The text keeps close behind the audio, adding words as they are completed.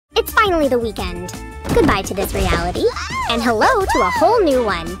finally the weekend. Goodbye to this reality, and hello to a whole new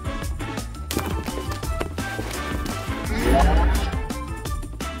one.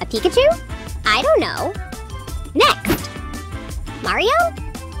 A Pikachu? I don't know. Next! Mario?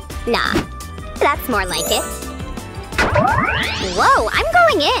 Nah, that's more like it. Whoa, I'm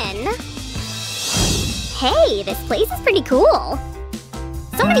going in! Hey, this place is pretty cool.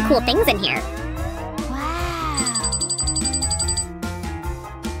 So many cool things in here. Wow.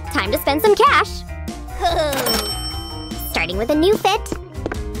 Time to spend some cash. Starting with a new fit.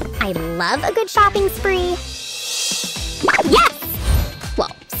 I love a good shopping spree. Yes! Whoa,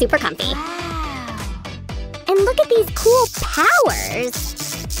 super comfy. Wow. And look at these cool powers.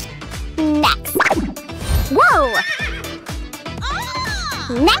 Next. Whoa!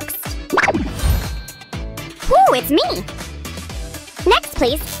 Next! Woo, it's me! Next,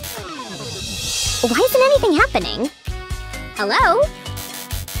 please. Why isn't anything happening? Hello?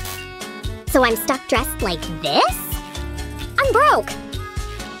 So I'm stuck dressed like this? I'm broke!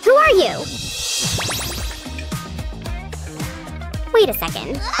 Who are you? Wait a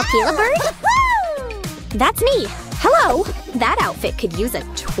second. A bird? That's me! Hello! That outfit could use a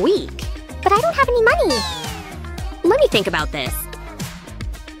tweak. But I don't have any money. Let me think about this.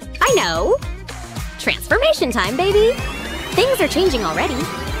 I know! Transformation time, baby! Things are changing already.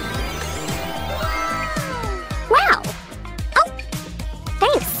 Wow! Oh!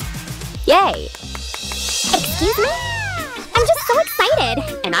 Thanks! Yay! Excuse me? I'm just so excited!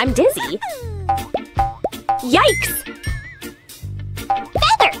 And I'm dizzy. Yikes!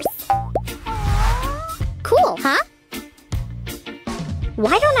 Feathers! Cool, huh?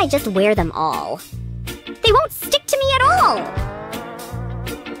 Why don't I just wear them all? They won't stick to me at all!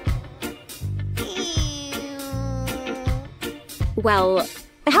 Well,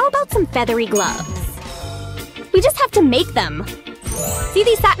 how about some feathery gloves? We just have to make them. See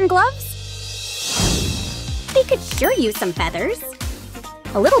these satin gloves? They could sure use some feathers.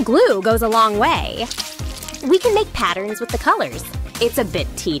 A little glue goes a long way. We can make patterns with the colors. It's a bit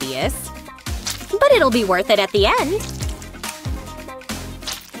tedious, but it'll be worth it at the end.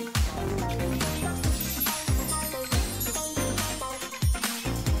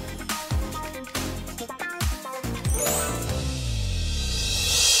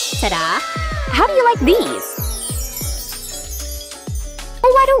 Ta-da! How do you like these?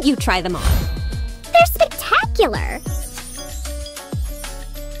 Well, why don't you try them on? They're spectacular!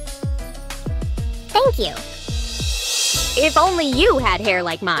 Thank you. If only you had hair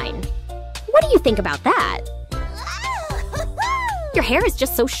like mine. What do you think about that? Your hair is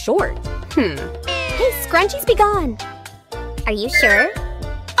just so short. Hey, scrunchies be gone. Are you sure?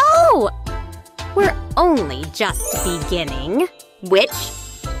 Oh! We're only just beginning. Which?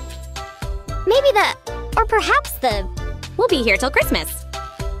 Maybe or perhaps We'll be here till Christmas.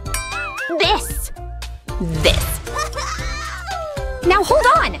 This. Now hold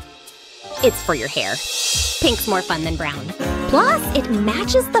on! It's for your hair. Pink's more fun than brown. Plus, it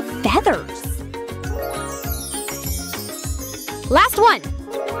matches the feathers. Last one!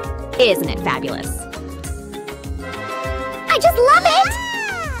 Isn't it fabulous? I just love it!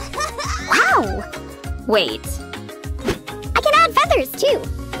 Wow! Wait. I can add feathers, too.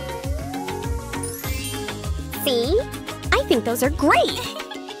 See? I think those are great!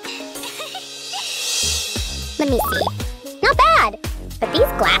 Let me see. Not bad! But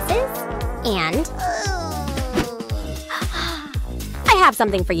these glasses, and… I have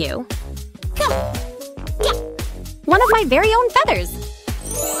something for you. Yeah. One of my very own feathers.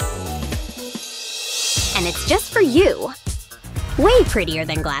 And it's just for you. Way prettier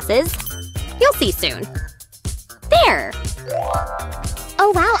than glasses. You'll see soon. There!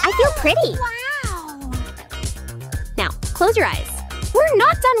 Oh wow, I feel pretty! Wow! Now, close your eyes. We're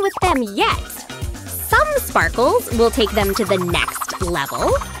not done with them yet. Some sparkles will take them to the next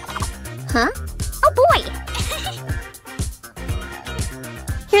level. Huh? Oh boy!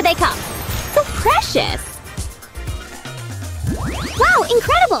 Here they come. So precious! Wow,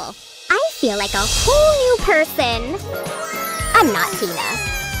 incredible! I feel like a whole new person. I'm not Tina.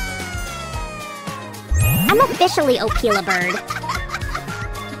 I'm officially Opila Bird.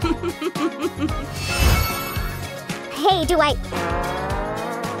 Hey,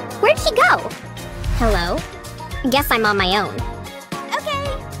 where'd she go? Hello? Guess I'm on my own. Okay.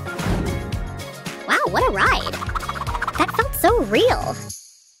 Wow, what a ride. That felt so real.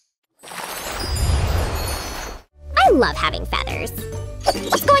 I love having feathers.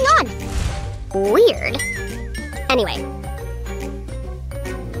 What's going on? Weird. Anyway.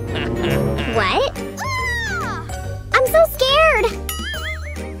 What? I'm so scared!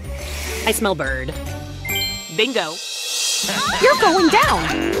 I smell bird. Bingo. You're going down!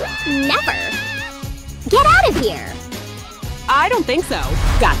 here. I don't think so.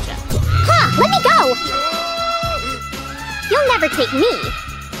 Gotcha. Huh, let me go! You'll never take me.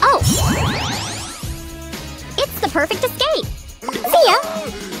 Oh. It's the perfect escape. See ya.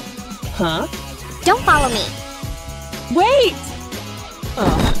 Huh? Don't follow me. Wait!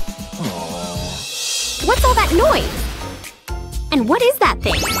 What's all that noise? And what is that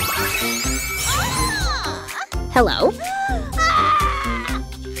thing? Hello?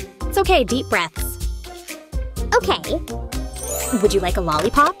 It's okay, deep breaths. Okay. Would you like a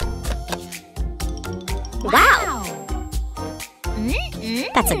lollipop? Wow.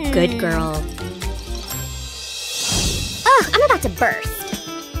 That's a good girl. Ugh, I'm about to burst.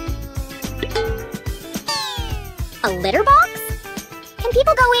 A litter box? Can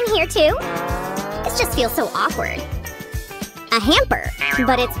people go in here too? This just feels so awkward. A hamper,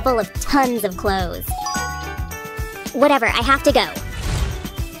 but it's full of tons of clothes. Whatever, I have to go.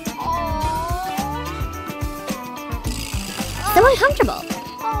 So uncomfortable.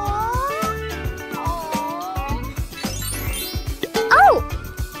 Oh!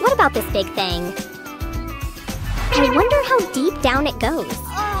 What about this big thing? I wonder how deep down it goes.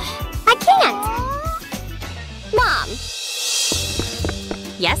 I can't! Mom!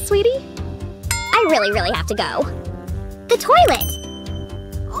 Yes, sweetie? I really have to go. The toilet!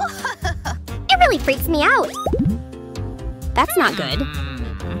 It really freaks me out. That's not good.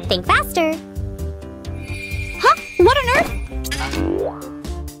 Think faster. Huh? What on earth?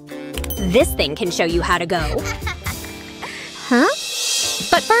 This thing can show you how to go. Huh?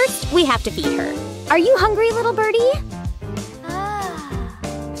 But first, we have to feed her. Are you hungry, little birdie?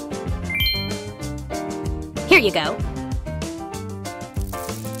 Here you go.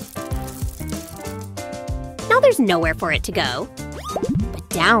 Now there's nowhere for it to go. But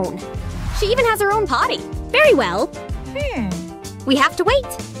down. She even has her own potty. Very well. We have to wait.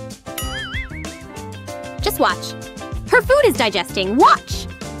 Just watch. Her food is digesting. Watch!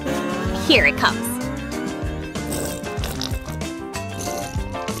 Here it comes.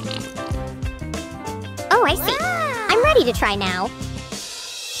 Oh, I see. I'm ready to try now.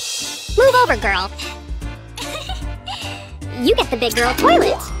 Move over, girl. You get the big girl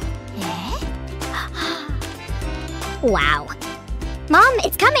toilet. Wow. Mom,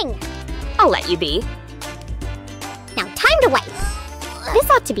 it's coming. I'll let you be. Now time to wipe. This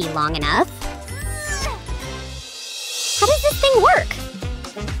ought to be long enough. How does this thing work?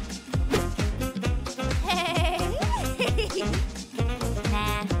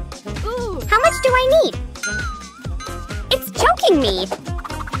 How much do I need? It's choking me.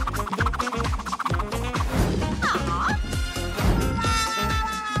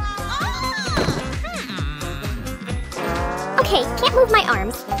 Okay, can't move my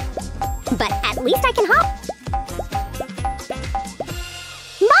arms. But at least I can hop.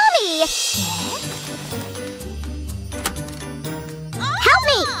 Mommy! Help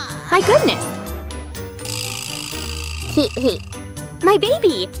me! My goodness! He. My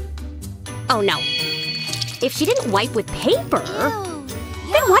baby! Oh no. If she didn't wipe with paper,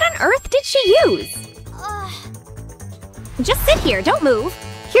 then what on earth did she use? Just sit here, don't move.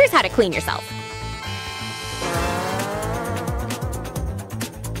 Here's how to clean yourself.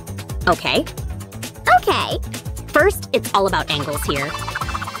 Okay. Okay. First, it's all about angles here.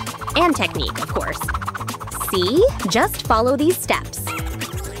 And technique, of course. See? Just follow these steps.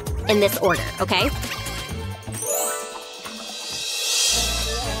 In this order, okay?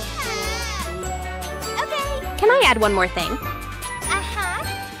 Can I add one more thing? Uh-huh.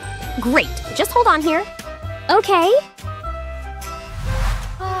 Great. Just hold on here. Okay.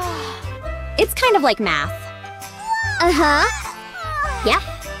 It's kind of like math. Uh-huh. Yep.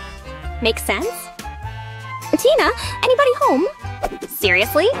 Makes sense? Tina, anybody home?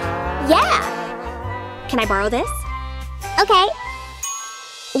 Seriously? Yeah. Can I borrow this? Okay.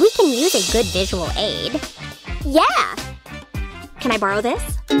 We can use a good visual aid. Yeah. Can I borrow this?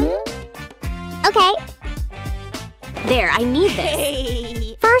 Okay. There, I need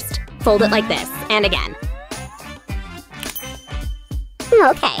this. First, fold it like this, and again.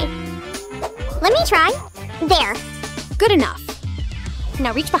 Okay. Let me try. There. Good enough.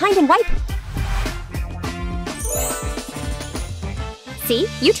 Now reach behind and wipe. See?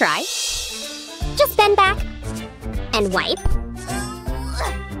 You try. Just bend back. And wipe.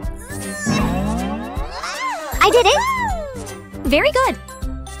 I did it. Very good.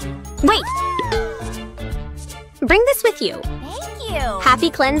 Wait. Bring this with you. Thank you. Happy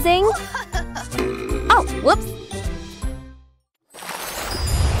cleansing. Oh, whoops.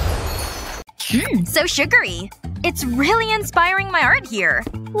 So sugary. It's really inspiring my art here.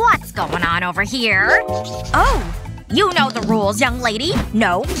 What's going on over here? Oh, you know the rules, young lady.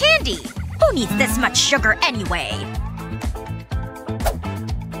 No candy. Who needs this much sugar anyway?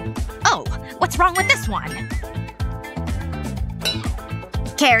 Oh, what's wrong with this one?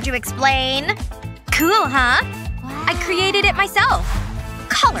 Care to explain? Cool, huh? I created it myself.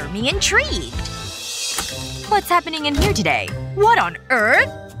 Color me intrigued. What's happening in here today? What on earth?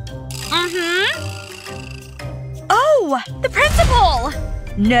 Oh! The principal!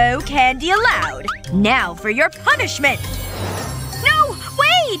 No candy allowed. Now for your punishment! No!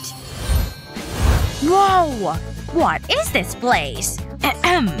 Wait! Whoa! What is this place?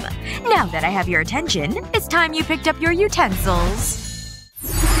 Ahem. Now that I have your attention, it's time you picked up your utensils.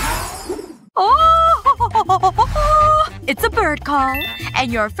 Oh! It's a bird call.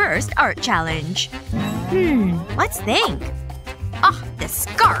 And your first art challenge. Let's think. Oh, this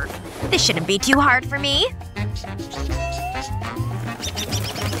scarf. This shouldn't be too hard for me.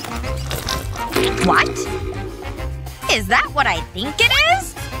 What? Is that what I think it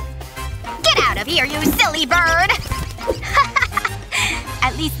is? Get out of here, you silly bird!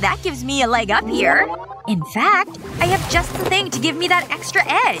 At least that gives me a leg up here. In fact, I have just the thing to give me that extra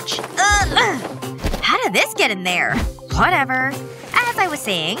edge. Ugh. How did this get in there? Whatever. As I was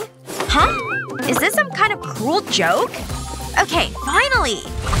saying… Huh? Is this some kind of cruel joke? Okay, finally!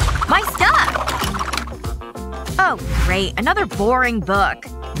 My stuff! Oh great, another boring book.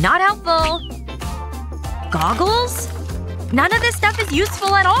 Not helpful. Goggles? None of this stuff is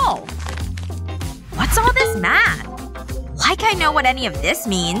useful at all. What's all this math? Like I know what any of this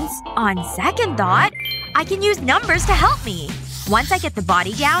means. On second thought, I can use numbers to help me. Once I get the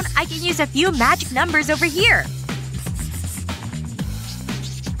body down, I can use a few magic numbers over here.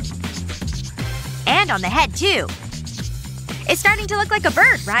 And on the head, too. It's starting to look like a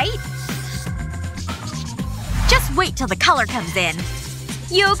bird, right? Just wait till the color comes in.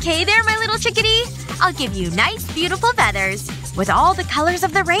 You okay there, my little chickadee? I'll give you nice, beautiful feathers. With all the colors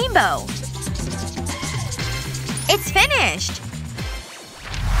of the rainbow. It's finished!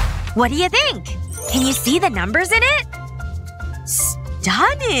 What do you think? Can you see the numbers in it?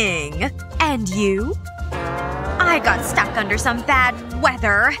 Stunning! And you? I got stuck under some bad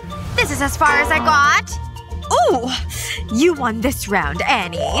weather. This is as far as I got. Ooh! You won this round,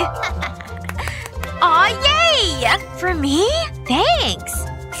 Annie. Aw, yay! For me? Thanks.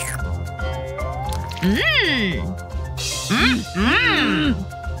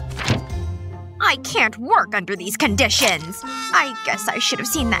 I can't work under these conditions. I guess I should have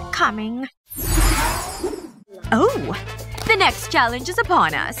seen that coming. Oh! The next challenge is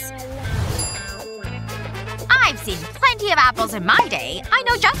upon us. I've seen plenty of apples in my day. I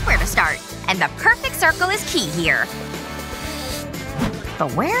know just where to start. And the perfect circle is key here.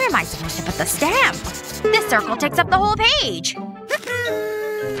 But where am I supposed to put the stamp? This circle takes up the whole page.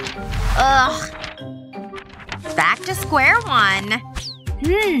 Ugh. Back to square one.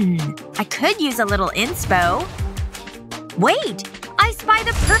 I could use a little inspo. Wait! I spy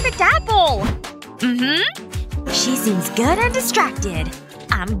the perfect apple! She seems good and distracted.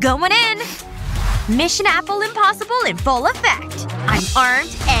 I'm going in. Mission Apple Impossible in full effect. I'm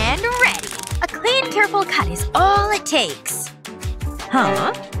armed and ready. A clean, careful cut is all it takes.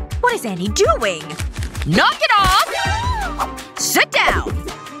 Huh? What is Annie doing? Knock it off! Sit down!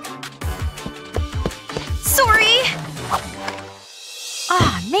 Sorry!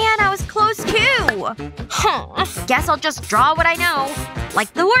 Aw, man, I was close too! Huh. Guess I'll just draw what I know.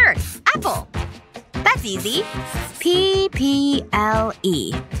 Like the word. Apple. That's easy.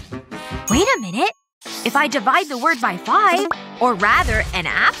 P-P-L-E. Wait a minute. If I divide the word by 5, or rather, an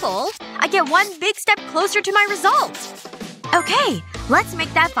apple, I get one big step closer to my result. Okay, let's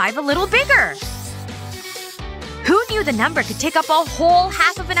make that 5 a little bigger. Who knew the number could take up a whole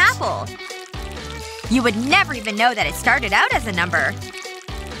half of an apple? You would never even know that it started out as a number.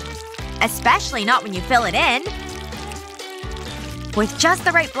 Especially not when you fill it in. With just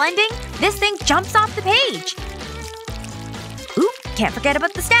the right blending, this thing jumps off the page. Oop, can't forget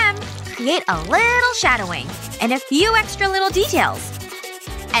about the stem. Create a little shadowing. And a few extra little details.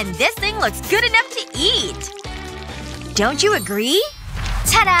 And this thing looks good enough to eat. Don't you agree?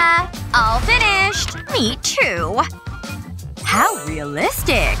 Ta-da! All finished! Me too. How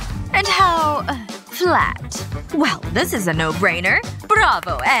realistic. And how… flat. Well, this is a no-brainer.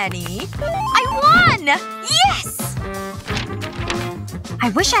 Bravo, Annie. I won! Yes! I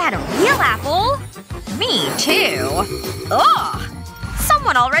wish I had a real apple. Me too. Ugh!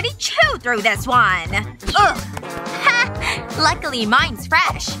 Someone already chewed through this one. Ugh. Ha! Luckily mine's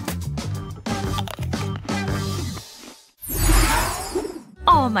fresh.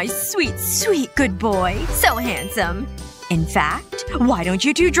 Oh, my sweet, sweet good boy. So handsome. In fact, why don't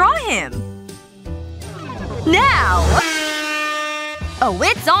you two draw him? Now! Oh,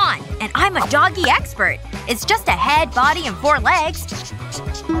 it's on! And I'm a doggy expert. It's just a head, body, and 4 legs.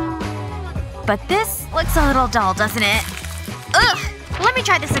 But this looks a little dull, doesn't it? Ugh! Let me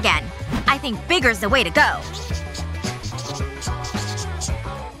try this again. I think bigger's the way to go.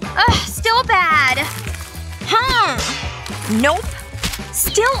 Ugh, still bad. Nope.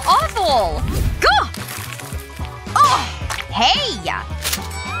 Still awful. Gah! Oh! Hey!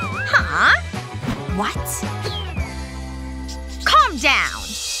 Huh? What? Calm down.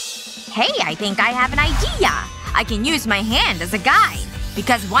 Hey, I think I have an idea. I can use my hand as a guide.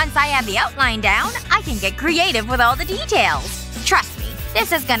 Because once I have the outline down, I can get creative with all the details. Trust me,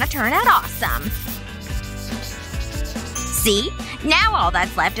 this is gonna turn out awesome. See? Now all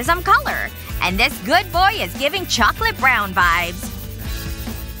that's left is some color. And this good boy is giving chocolate brown vibes.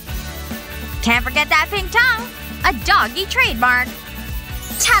 Can't forget that pink tongue. A doggy trademark.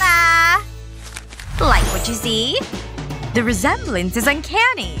 Ta-da! Like what you see? The resemblance is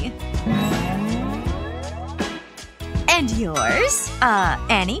uncanny. And yours?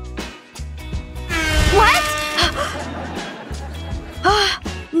 Annie? What?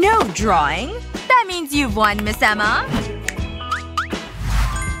 No drawing? That means you've won, Miss Emma.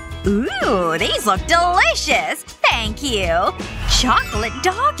 Ooh, these look delicious! Thank you! Chocolate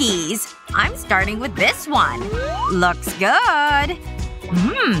doggies! I'm starting with this one. Looks good.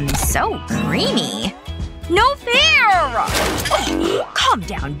 So creamy. No fair! Calm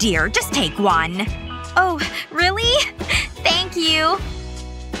down, dear. Just take one. Oh, really? Thank you.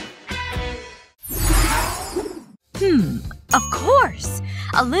 Of course.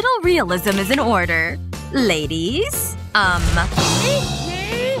 A little realism is in order. Ladies?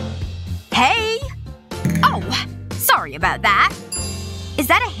 Hey! Oh! Sorry about that. Is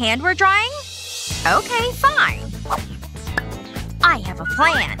that a hand we're drawing? Okay, fine. I have a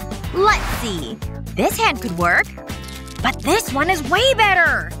plan. Let's see. This hand could work. But this one is way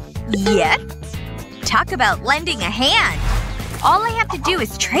better! Yep. Talk about lending a hand. All I have to do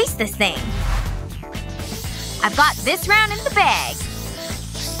is trace this thing. I've got this round in the bag.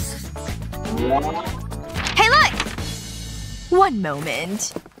 Hey, look! One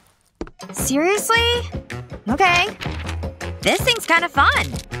moment. Seriously? Okay. This thing's kind of fun.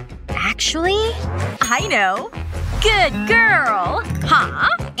 Actually, I know. Good girl. Huh?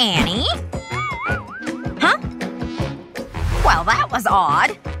 Annie? Huh? Well, that was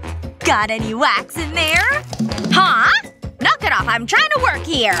odd. Got any wax in there? Huh? Knock it off. I'm trying to work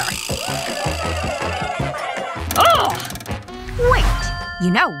here. Ugh! Wait.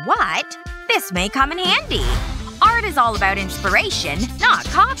 You know what? This may come in handy. Art is all about inspiration, not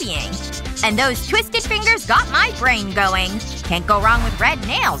copying. And those twisted fingers got my brain going. Can't go wrong with red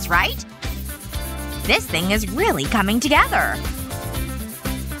nails, right? This thing is really coming together.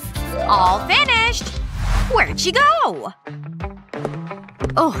 All finished! Where'd she go?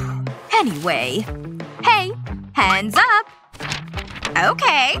 Oh, anyway. Hey, hands up.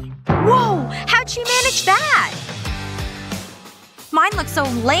 Okay. Whoa! How'd she manage that? Mine looks so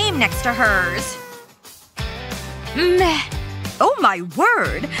lame next to hers. Meh. Oh my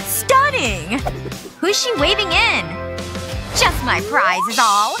word! Stunning! Who's she waving in? Just my prize is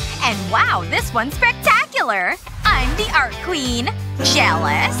all. And wow, this one's spectacular! I'm the art queen.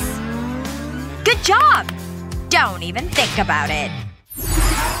 Jealous? Good job! Don't even think about it.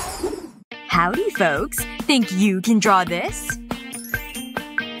 Howdy, folks. Think you can draw this?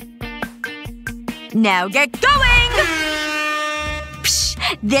 Now get going! Psh!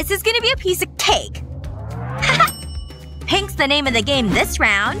 This is gonna be a piece of cake. Pink's the name of the game this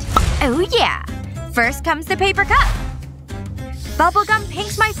round. Oh yeah. First comes the paper cup. Bubblegum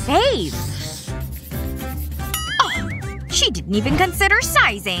pink's my fave. Oh, she didn't even consider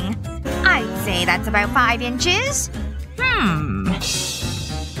sizing. I'd say that's about 5 inches.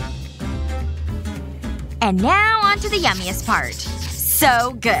 And now onto the yummiest part.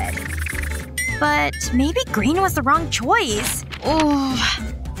 So good. But maybe green was the wrong choice. Oh.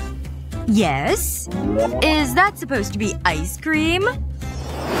 Yes? Is that supposed to be ice cream?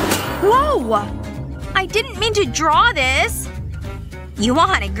 Whoa! I didn't mean to draw this. You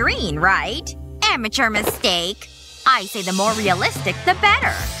wanted green, right? Amateur mistake. I say the more realistic, the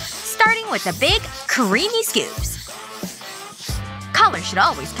better. Starting with the big, creamy scoops. Color should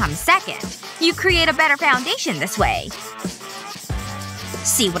always come second. You create a better foundation this way.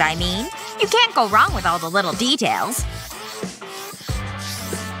 See what I mean? You can't go wrong with all the little details.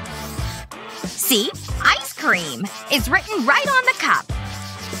 See? Ice cream! It's written right on the cup.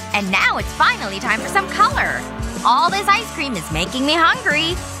 And now it's finally time for some color. All this ice cream is making me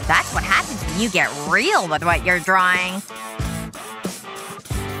hungry. That's what happens when you get real with what you're drawing.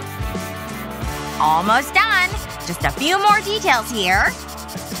 Almost done. Just a few more details here.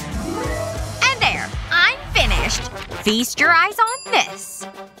 And there. I'm finished. Feast your eyes on this.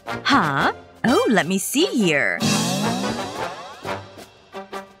 Huh? Oh, let me see here.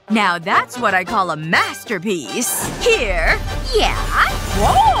 Now that's what I call a masterpiece. Here. Yeah.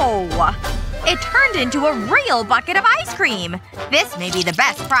 Whoa! It turned into a real bucket of ice cream. This may be the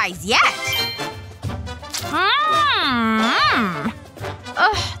best prize yet.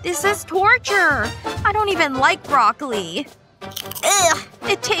 Ugh, this is torture. I don't even like broccoli. Ugh,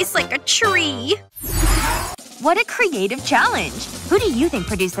 it tastes like a tree. What a creative challenge. Who do you think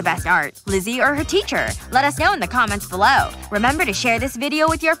produced the best art? Lizzie or her teacher? Let us know in the comments below. Remember to share this video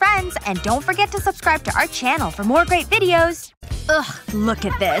with your friends, and don't forget to subscribe to our channel for more great videos. Ugh, look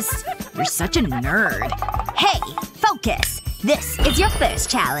at this. You're such a nerd. Hey, focus. This is your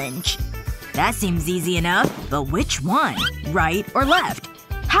first challenge. That seems easy enough, but which one? Right or left?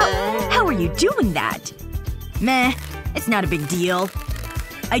 How are you doing that? Meh. It's not a big deal.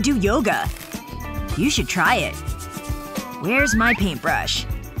 I do yoga. You should try it. Where's my paintbrush?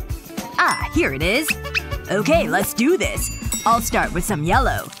 Ah, here it is. Okay, let's do this. I'll start with some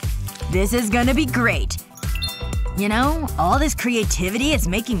yellow. This is gonna be great. You know, all this creativity is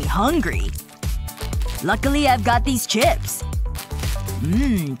making me hungry. Luckily I've got these chips.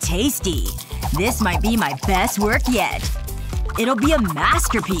 Mmm, tasty. This might be my best work yet. It'll be a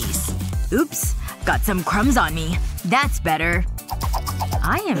masterpiece. Oops. Got some crumbs on me. That's better.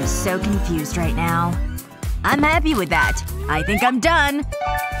 I am so confused right now. I'm happy with that. I think I'm done.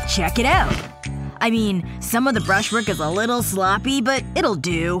 Check it out. I mean, some of the brushwork is a little sloppy, but it'll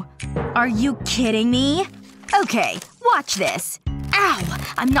do. Are you kidding me? Okay, watch this. Ow!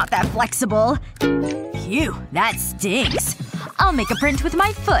 I'm not that flexible. Phew, that stinks. I'll make a print with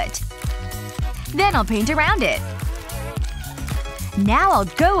my foot. Then I'll paint around it. Now I'll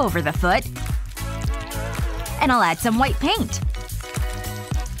go over the foot. And I'll add some white paint.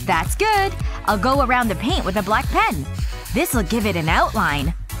 That's good. I'll go around the paint with a black pen. This'll give it an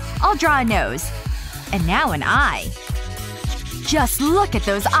outline. I'll draw a nose. And now an eye. Just look at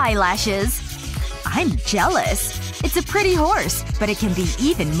those eyelashes. I'm jealous. It's a pretty horse, but it can be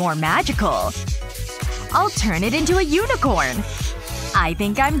even more magical. I'll turn it into a unicorn. I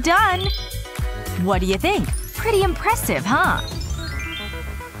think I'm done. What do you think? Pretty impressive, huh?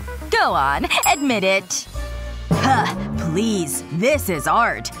 Go on, admit it. Huh, please. This is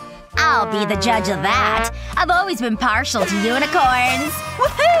art. I'll be the judge of that. I've always been partial to unicorns.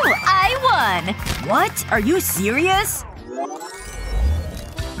 Woohoo! I won! What? Are you serious?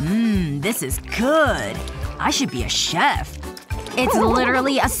 This is good. I should be a chef. It's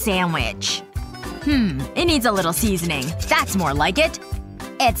literally a sandwich. It needs a little seasoning. That's more like it.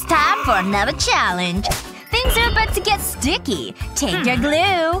 It's time for another challenge. Things are about to get sticky. Take your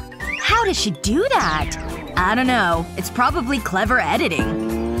glue. How does she do that? I don't know. It's probably clever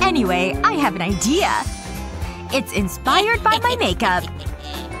editing. Anyway, I have an idea. It's inspired by my makeup.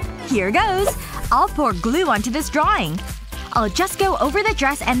 Here goes. I'll pour glue onto this drawing. I'll just go over the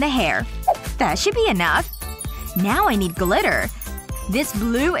dress and the hair. That should be enough. Now I need glitter. This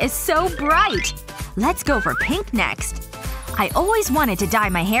blue is so bright. Let's go for pink next. I always wanted to dye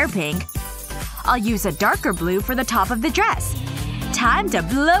my hair pink. I'll use a darker blue for the top of the dress. Time to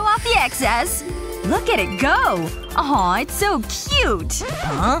blow off the excess. Look at it go! Aw, it's so cute!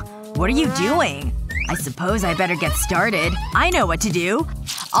 Huh? What are you doing? I suppose I better get started. I know what to do.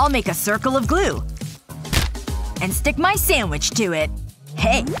 I'll make a circle of glue. And stick my sandwich to it.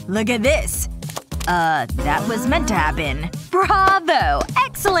 Hey, look at this. That was meant to happen. Bravo!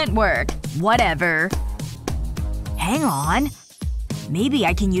 Excellent work! Whatever. Hang on. Maybe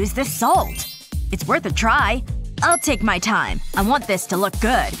I can use this salt. It's worth a try. I'll take my time. I want this to look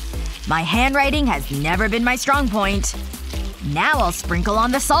good. My handwriting has never been my strong point. Now I'll sprinkle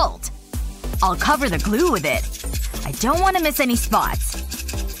on the salt. I'll cover the glue with it. I don't want to miss any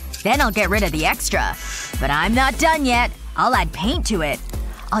spots. Then I'll get rid of the extra. But I'm not done yet. I'll add paint to it.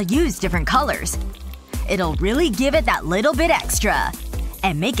 I'll use different colors. It'll really give it that little bit extra.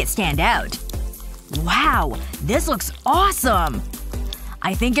 And make it stand out. Wow! This looks awesome!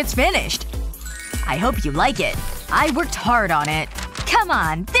 I think it's finished. I hope you like it. I worked hard on it. Come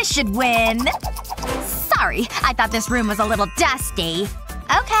on, this should win! Sorry, I thought this room was a little dusty.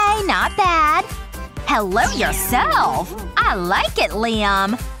 Okay, not bad. Hello yourself! I like it,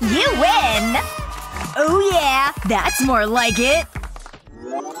 Liam. You win! Oh yeah, that's more like it.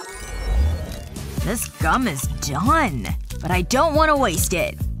 This gum is done. But I don't want to waste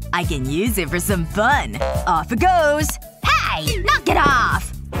it. I can use it for some fun. Off it goes! Hey! Knock it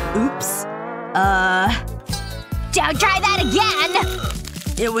off! Oops. Don't try that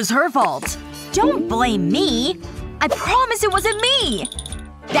again! It was her fault. Don't blame me. I promise it wasn't me!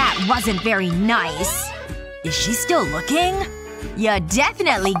 That wasn't very nice. Is she still looking? You're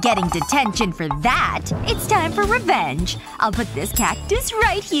definitely getting detention for that. It's time for revenge. I'll put this cactus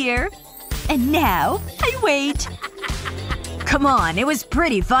right here. And now, I wait. Come on, it was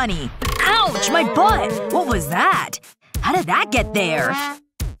pretty funny. Ouch, my butt! What was that? How did that get there?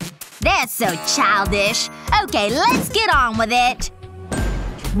 That's so childish. Okay, let's get on with it.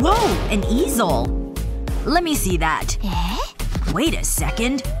 Whoa, an easel. Let me see that. Wait a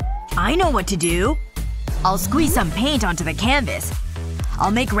second. I know what to do. I'll squeeze some paint onto the canvas. I'll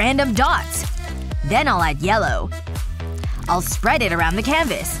make random dots. Then I'll add yellow. I'll spread it around the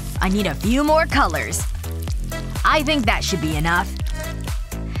canvas. I need a few more colors. I think that should be enough.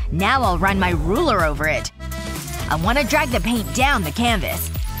 Now I'll run my ruler over it. I want to drag the paint down the canvas.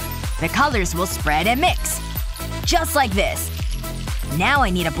 The colors will spread and mix. Just like this. Now I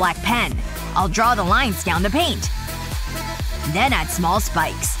need a black pen. I'll draw the lines down the paint. Then add small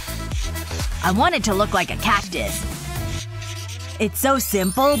spikes. I want it to look like a cactus. It's so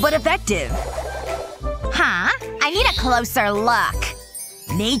simple but effective. Huh? I need a closer look.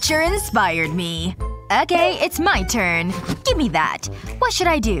 Nature inspired me. Okay, it's my turn. Give me that. What should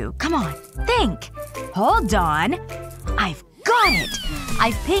I do? Come on. Think. Hold on. I've got it!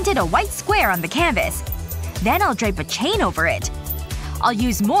 I've painted a white square on the canvas. Then I'll drape a chain over it. I'll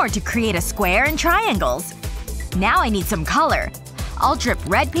use more to create a square and triangles. Now I need some color. I'll drip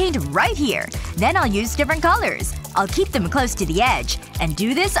red paint right here. Then I'll use different colors. I'll keep them close to the edge. And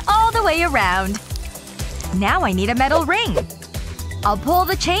do this all the way around. Now I need a metal ring. I'll pull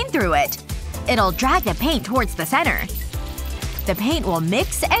the chain through it. It'll drag the paint towards the center. The paint will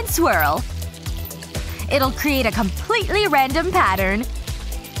mix and swirl. It'll create a completely random pattern.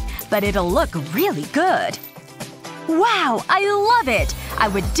 But it'll look really good. Wow, I love it! I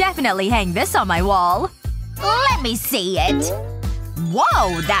would definitely hang this on my wall. Let me see it.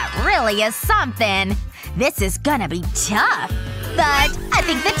 Whoa, that really is something. This is gonna be tough. But I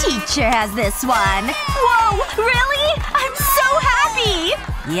think the teacher has this one. Whoa, really? I'm so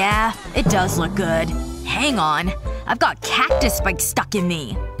happy! Yeah, it does look good. Hang on. I've got cactus spikes stuck in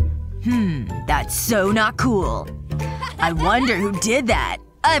me. That's so not cool. I wonder who did that.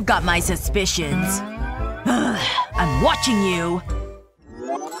 I've got my suspicions. Ugh, I'm watching you.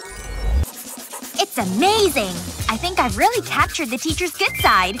 It's amazing! I think I've really captured the teacher's good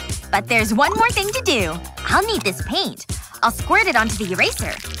side. But there's one more thing to do. I'll need this paint. I'll squirt it onto the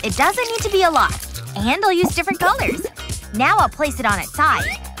eraser. It doesn't need to be a lot. And I'll use different colors. Now I'll place it on its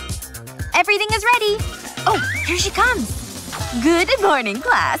side. Everything is ready. Oh, here she comes. Good morning,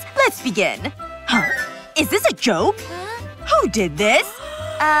 class. Let's begin. Huh? Is this a joke? Who did this?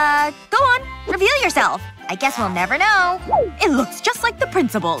 Go on. Reveal yourself. I guess we'll never know. It looks just like the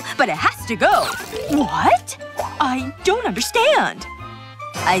principal, but it has to go. What? I don't understand.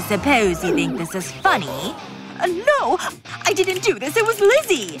 I suppose you think this is funny. No! I didn't do this. It was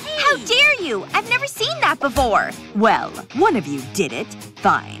Lizzie! How dare you! I've never seen that before! Well, one of you did it.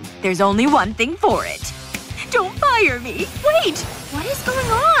 Fine. There's only one thing for it. Don't fire me! Wait! What is going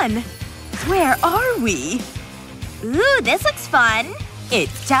on? Where are we? Ooh, this looks fun.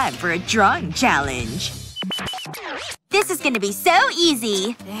 It's time for a drawing challenge. This is gonna be so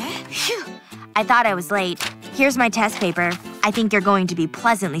easy. Phew. I thought I was late. Here's my test paper. I think you're going to be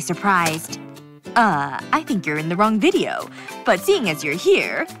pleasantly surprised. I think you're in the wrong video. But seeing as you're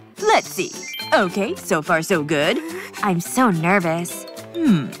here, let's see. Okay, so far so good. I'm so nervous.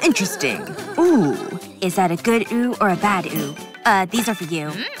 Interesting. Ooh. Is that a good ooh or a bad ooh? These are for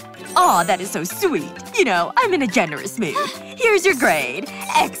you. Aw, that is so sweet. You know, I'm in a generous mood. Here's your grade.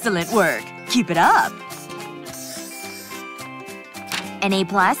 Excellent work. Keep it up. An A+?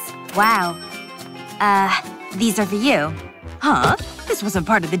 Wow. These are for you. Huh? This wasn't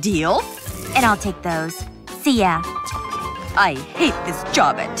part of the deal. And I'll take those. See ya. I hate this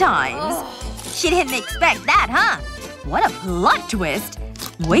job at times. She didn't expect that, huh? What a plot twist.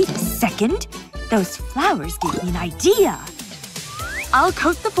 Wait a second. Those flowers gave me an idea. I'll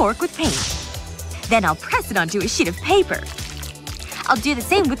coat the fork with paint. Then I'll press it onto a sheet of paper. I'll do the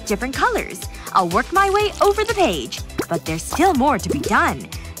same with different colors. I'll work my way over the page. But there's still more to be done.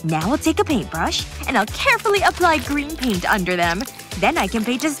 Now I'll take a paintbrush, and I'll carefully apply green paint under them. Then I can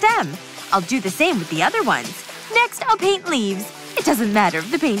paint a stem. I'll do the same with the other ones. Next, I'll paint leaves. It doesn't matter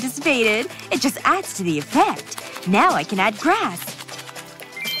if the paint is faded. It just adds to the effect. Now I can add grass.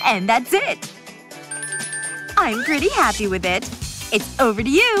 And that's it. I'm pretty happy with it. It's over to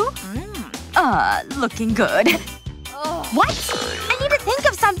you. Looking good. What? I need to think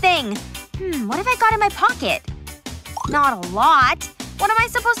of something. What have I got in my pocket? Not a lot. What am I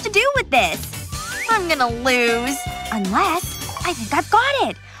supposed to do with this? I'm gonna lose. Unless… I think I've got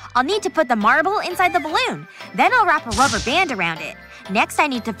it! I'll need to put the marble inside the balloon. Then I'll wrap a rubber band around it. Next I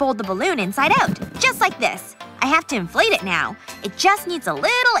need to fold the balloon inside out. Just like this. I have to inflate it now. It just needs a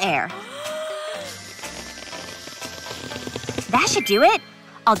little air. That should do it.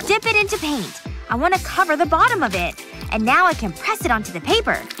 I'll dip it into paint. I want to cover the bottom of it. And now I can press it onto the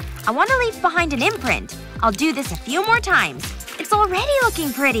paper. I want to leave behind an imprint. I'll do this a few more times. It's already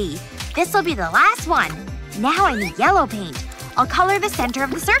looking pretty. This'll be the last one. Now I need yellow paint. I'll color the center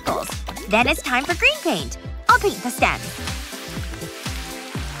of the circles. Then it's time for green paint. I'll paint the stem.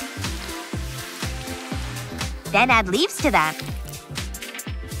 Then add leaves to them.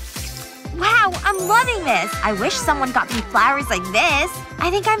 Wow, I'm loving this! I wish someone got me flowers like this. I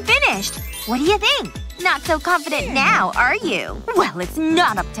think I'm finished. What do you think? Not so confident now, are you? Well, it's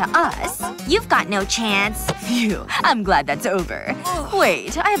not up to us. You've got no chance. Phew. I'm glad that's over.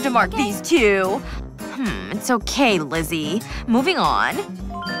 Wait, I have to mark these too. It's okay, Lizzie. Moving on.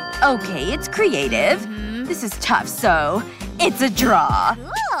 Okay, it's creative. This is tough, so… it's a draw.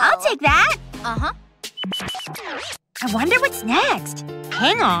 I'll take that. Uh-huh. I wonder what's next.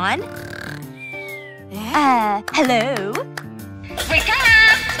 Hang on. Hello?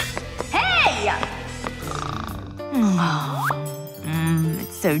 Hey!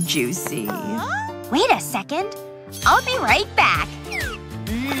 It's so juicy. Wait a second. I'll be right back.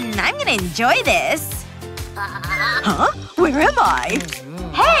 I'm gonna enjoy this. Huh? Where am I?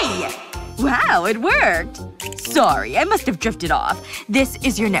 Hey! Wow, it worked. Sorry, I must have drifted off. This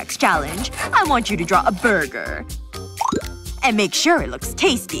is your next challenge. I want you to draw a burger. And make sure it looks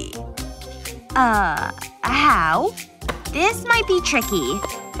tasty. How? This might be tricky.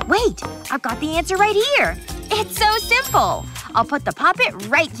 Wait, I've got the answer right here. It's so simple. I'll put the puppet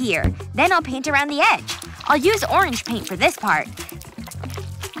right here. Then I'll paint around the edge. I'll use orange paint for this part.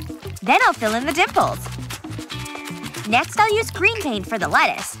 Then I'll fill in the dimples. Next I'll use green paint for the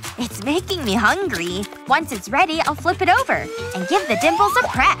lettuce. It's making me hungry. Once it's ready, I'll flip it over and give the dimples a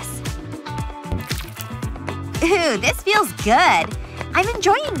press. Ooh, this feels good. I'm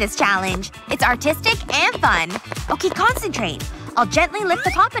enjoying this challenge. It's artistic and fun. Okay, concentrate. I'll gently lift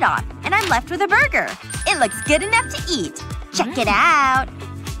the poppet off, and I'm left with a burger. It looks good enough to eat. Check it out.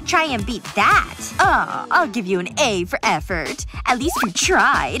 Try and beat that. Oh, I'll give you an A for effort. At least you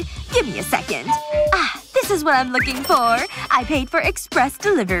tried. Give me a second. This is what I'm looking for. I paid for express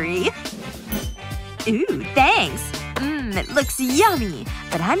delivery. Ooh, thanks. It looks yummy.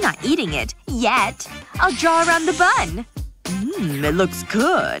 But I'm not eating it. Yet. I'll draw around the bun. It looks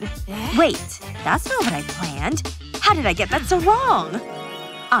good. Wait, that's not what I planned. How did I get that so wrong?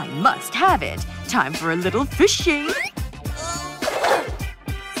 I must have it. Time for a little fishing.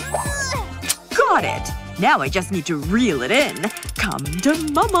 Got it. Now I just need to reel it in. Come to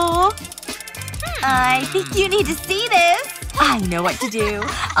mama. I think you need to see this. I know what to do.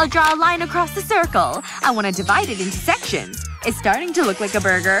 I'll draw a line across the circle. I want to divide it into sections. It's starting to look like a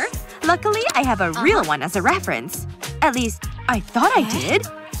burger. Luckily, I have a real one as a reference. At least, I thought I did.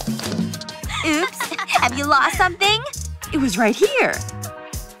 Oops. Have you lost something? It was right here.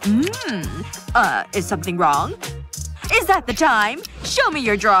 Is something wrong? Is that the time? Show me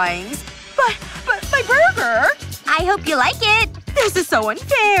your drawings. But my burger! I hope you like it. This is so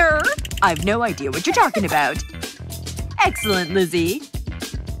unfair. I've no idea what you're talking about. Excellent, Lizzie.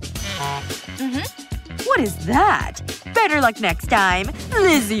 What is that? Better luck next time.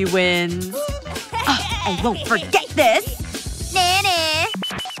 Lizzie wins. I won't forget this! Nana.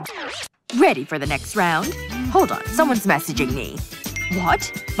 Ready for the next round? Hold on, someone's messaging me.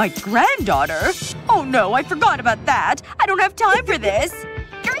 What? My granddaughter? Oh no, I forgot about that. I don't have time for this.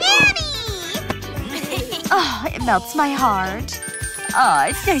 Granny! Oh, it melts my heart.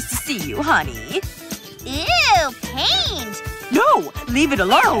 It's nice to see you, honey. Ew, paint! No! Leave it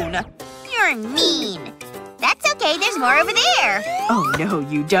alone! You're mean. That's okay, there's more over there. Oh no,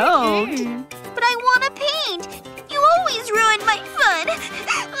 you don't. But I want to paint. You always ruin my fun.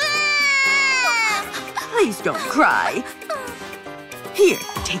 Please don't cry. Here,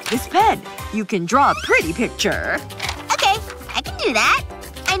 take this pen. You can draw a pretty picture. Okay, I can do that.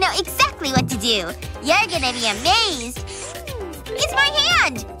 I know exactly what to do. You're gonna be amazed. It's my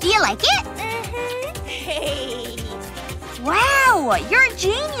hand! Do you like it? Wow! You're a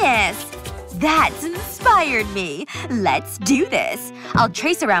genius! That's inspired me. Let's do this. I'll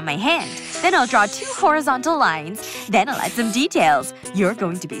trace around my hand. Then I'll draw 2 horizontal lines. Then I'll add some details. You're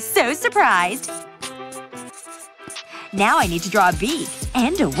going to be so surprised. Now I need to draw a beak.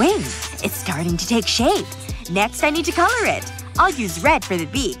 And a wing. It's starting to take shape. Next I need to color it. I'll use red for the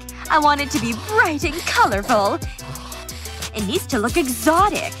beak. I want it to be bright and colorful. It needs to look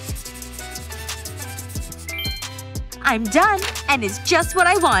exotic. I'm done. And it's just what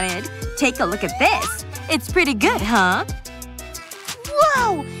I wanted. Take a look at this. It's pretty good, huh?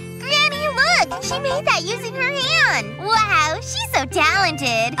 Whoa! Granny, look! She made that using her hand! Wow, she's so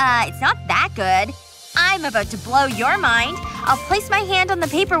talented! It's not that good. I'm about to blow your mind. I'll place my hand on the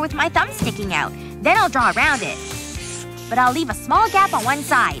paper with my thumb sticking out. Then I'll draw around it. But I'll leave a small gap on one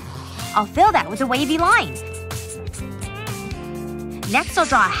side. I'll fill that with a wavy line. Next I'll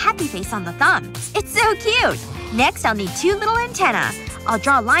draw a happy face on the thumb. It's so cute! Next I'll need 2 little antennae. I'll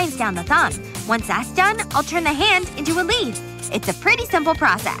draw lines down the thumb. Once that's done, I'll turn the hand into a leaf. It's a pretty simple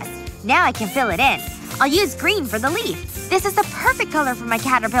process. Now I can fill it in. I'll use green for the leaf. This is the perfect color for my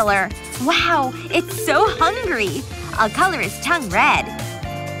caterpillar. Wow, it's so hungry. I'll color his tongue red.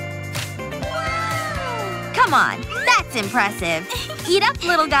 Come on, that's impressive. Eat up,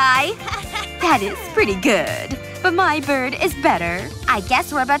 little guy. That is pretty good. But my bird is better. I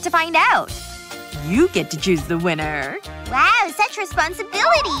guess we're about to find out. You get to choose the winner. Wow, such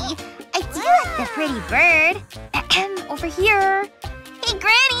responsibility! I do like the pretty bird. Over here. Hey,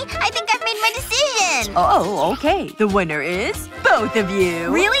 Granny! I think I've made my decision! Oh, okay. The winner is both of you.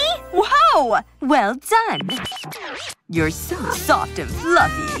 Really? Whoa! Well done. You're so soft and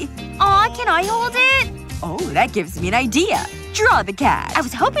fluffy. Aw, can I hold it? Oh, that gives me an idea. Draw the cat. I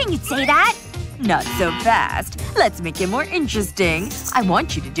was hoping you'd say that. Not so fast. Let's make it more interesting. I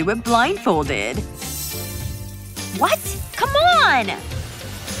want you to do it blindfolded. What? Come on!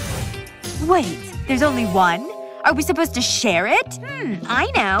 Wait, there's only one? Are we supposed to share it? I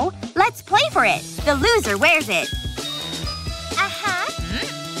know. Let's play for it. The loser wears it.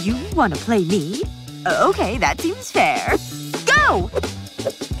 Uh-huh. You wanna play me? Okay, that seems fair. Go!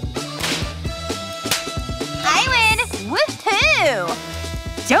 I win!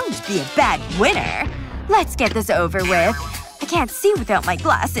 Woohoo! Don't be a bad winner. Let's get this over with. I can't see without my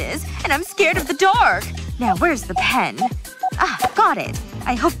glasses, and I'm scared of the dark. Now where's the pen? Ah, got it.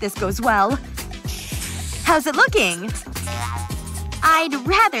 I hope this goes well. How's it looking? I'd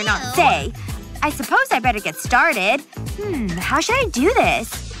rather not say. I suppose I better get started. How should I do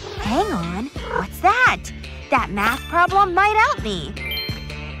this? Hang on. What's that? That math problem might help me.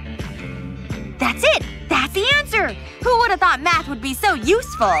 That's it! That's the answer! Who would have thought math would be so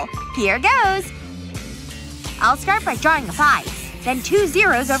useful? Here goes. I'll start by drawing a 5. Then 2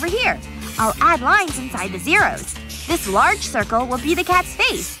 zeros over here. I'll add lines inside the zeros. This large circle will be the cat's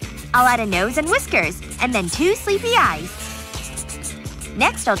face. I'll add a nose and whiskers, and then 2 sleepy eyes.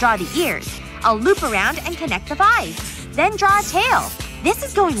 Next I'll draw the ears. I'll loop around and connect the 5. Then draw a tail. This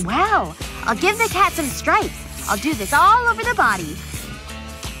is going well. I'll give the cat some stripes. I'll do this all over the body.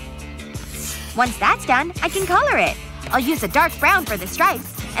 Once that's done, I can color it. I'll use a dark brown for the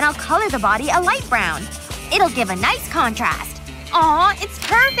stripes, and I'll color the body a light brown. It'll give a nice contrast. Aw, it's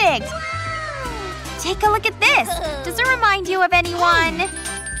perfect! Take a look at this. Does it remind you of anyone?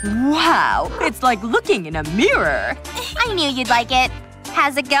 Wow, it's like looking in a mirror. I knew you'd like it.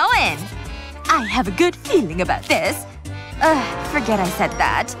 How's it going? I have a good feeling about this. Forget I said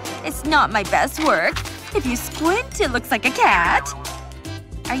that. It's not my best work. If you squint, it looks like a cat.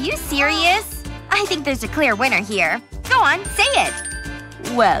 Are you serious? I think there's a clear winner here. Go on, say it.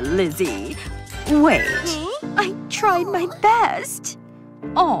 Well, Lizzie. Wait. I tried my best.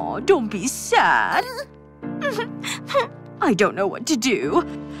 Aw, don't be sad. I don't know what to do.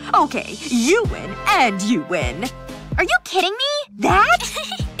 Okay, you win and you win. Are you kidding me? That?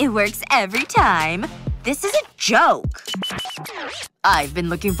 It works every time. This is a joke. I've been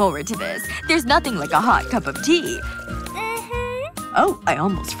looking forward to this. There's nothing like a hot cup of tea. Oh, I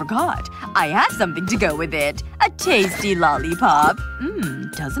almost forgot. I have something to go with it. A tasty lollipop.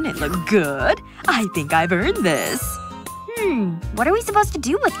 Doesn't it look good? I think I've earned this. What are we supposed to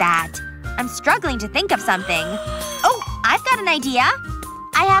do with that? I'm struggling to think of something. Oh, I've got an idea.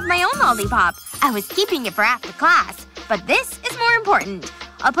 I have my own lollipop. I was keeping it for after class. But this is more important.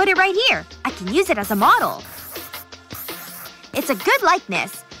 I'll put it right here. I can use it as a model. It's a good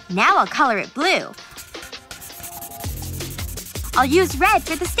likeness. Now I'll color it blue. I'll use red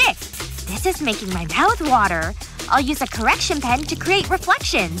for the stick. This is making my mouth water. I'll use a correction pen to create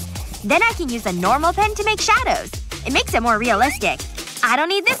reflections. Then I can use a normal pen to make shadows. It makes it more realistic. I don't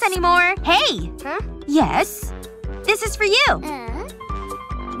need this anymore. Hey! Huh? Yes? This is for you.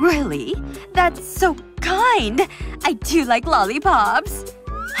 Really? That's so kind. I do like lollipops.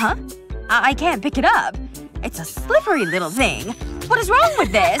 Huh? I can't pick it up. It's a slippery little thing. What is wrong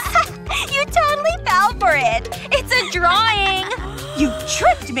with this? You totally fell for it. It's a drawing. You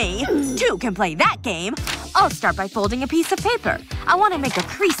tricked me. 2 can play that game. I'll start by folding a piece of paper. I want to make a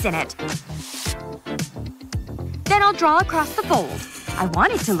crease in it. Then I'll draw across the fold. I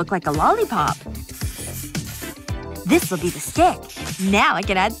want it to look like a lollipop. This'll be the stick. Now I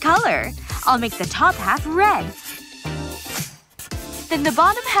can add color. I'll make the top half red. Then the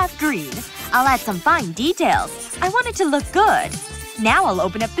bottom half green. I'll add some fine details. I want it to look good. Now I'll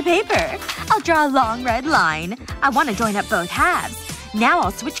open up the paper. I'll draw a long red line. I want to join up both halves. Now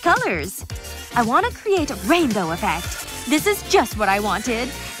I'll switch colors. I want to create a rainbow effect. This is just what I wanted.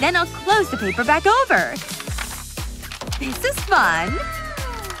 Then I'll close the paper back over. This is fun.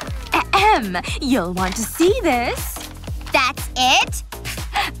 Ahem. You'll want to see this. That's it?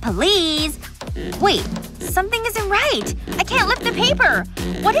 Please. Wait. Something isn't right. I can't lift the paper.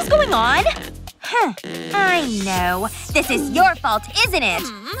 What is going on? Huh. I know. This is your fault, isn't it?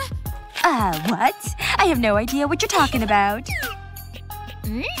 What? I have no idea what you're talking about.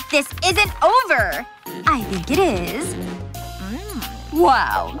 This isn't over. I think it is.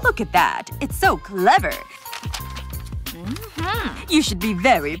 Wow. Look at that. It's so clever. You should be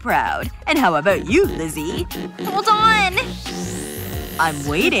very proud. And how about you, Lizzie? Hold on. I'm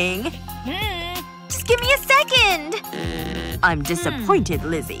waiting. Just give me a second. I'm disappointed,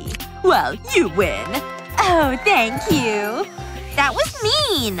 Lizzie. Well, you win. Oh, thank you. That was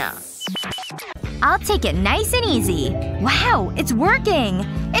mean. I'll take it nice and easy. Wow, it's working.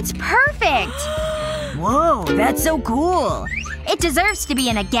 It's perfect. Whoa, that's so cool. It deserves to be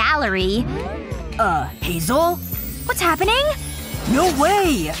in a gallery. Hazel? What's happening? No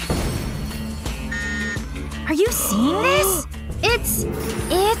way! Are you seeing this?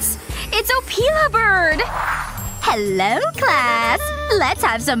 It's Opila Bird! Hello, class! Let's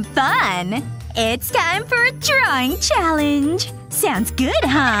have some fun! It's time for a drawing challenge! Sounds good,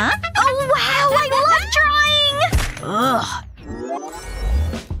 huh? Oh wow, I love drawing! Ugh.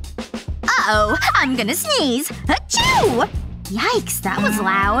 Uh-oh, I'm gonna sneeze. Achoo! Yikes, that was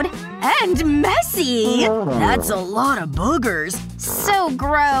loud. And messy! That's a lot of boogers. So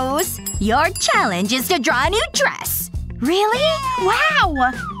gross. Your challenge is to draw a new dress. Really?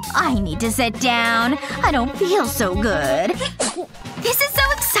 Wow! I need to sit down. I don't feel so good. This is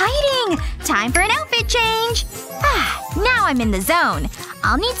so exciting! Time for an outfit change! Now I'm in the zone.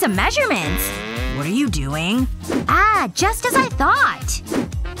 I'll need some measurements. What are you doing? Just as I thought.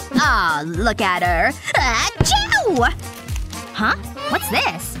 Aw, look at her. Achoo! Huh? What's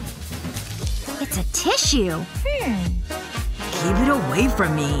this? It's a tissue. Keep it away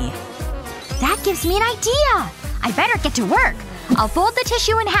from me. That gives me an idea! I better get to work. I'll fold the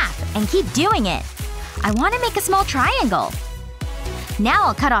tissue in half and keep doing it. I want to make a small triangle. Now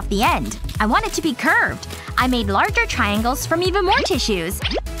I'll cut off the end. I want it to be curved. I made larger triangles from even more tissues.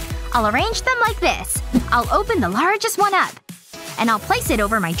 I'll arrange them like this. I'll open the largest one up. And I'll place it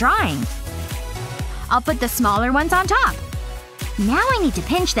over my drawing. I'll put the smaller ones on top. Now I need to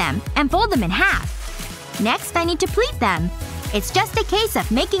pinch them and fold them in half. Next I need to pleat them. It's just a case of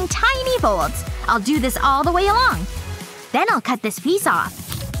making tiny folds. I'll do this all the way along. Then I'll cut this piece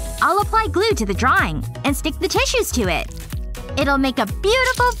off. I'll apply glue to the drawing and stick the tissues to it. It'll make a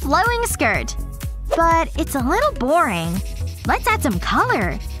beautiful flowing skirt. But it's a little boring. Let's add some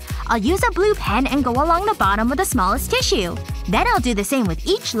color. I'll use a blue pen and go along the bottom with the smallest tissue. Then I'll do the same with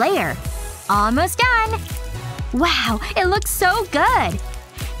each layer. Almost done! Wow, it looks so good!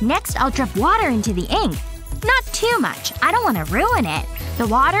 Next I'll drip water into the ink. Not too much. I don't want to ruin it. The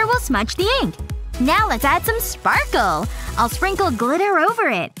water will smudge the ink. Now let's add some sparkle. I'll sprinkle glitter over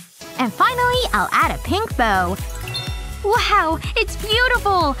it. And finally, I'll add a pink bow. Wow, it's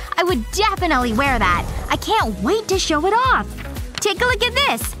beautiful! I would definitely wear that. I can't wait to show it off. Take a look at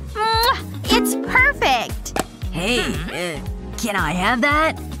this. It's perfect! Hey, can I have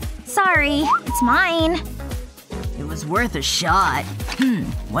that? Sorry, it's mine. It was worth a shot.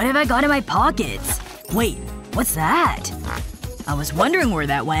 What have I got in my pockets? Wait, what's that? I was wondering where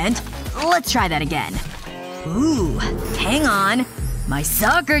that went. Let's try that again. Ooh, hang on. My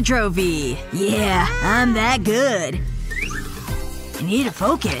soccer trophy! Yeah, I'm that good. I need to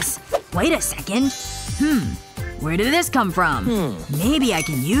focus. Wait a second. Where did this come from? Maybe I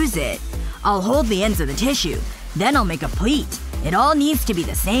can use it. I'll hold the ends of the tissue. Then I'll make a pleat. It all needs to be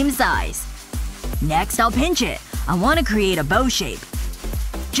the same size. Next, I'll pinch it. I want to create a bow shape.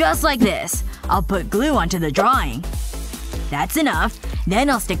 Just like this. I'll put glue onto the drawing. That's enough. Then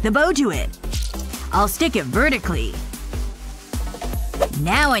I'll stick the bow to it. I'll stick it vertically.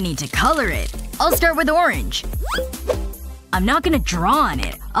 Now I need to color it. I'll start with orange. I'm not gonna draw on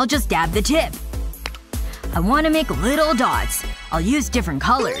it. I'll just dab the tip. I want to make little dots. I'll use different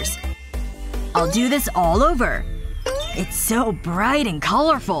colors. I'll do this all over. It's so bright and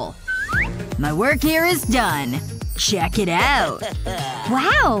colorful. My work here is done. Check it out.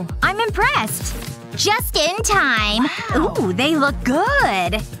 Wow, I'm impressed. Just in time. Ooh, they look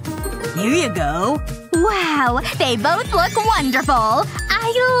good. Here you go. Wow, they both look wonderful.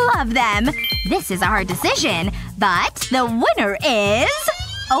 I love them. This is a hard decision, but the winner is…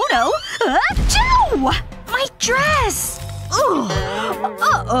 Oh no. Achoo! My dress! Ugh.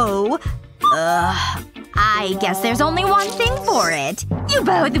 Uh-oh. I guess there's only one thing for it. You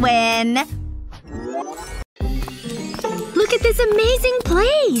both win. Look at this amazing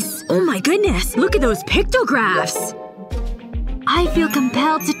place! Oh my goodness. Look at those pictographs. I feel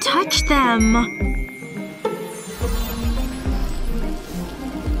compelled to touch them.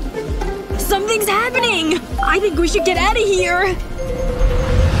 Something's happening! I think we should get out of here.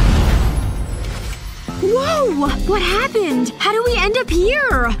 Whoa! What happened? How do we end up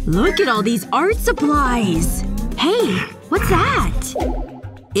here? Look at all these art supplies. Hey, what's that?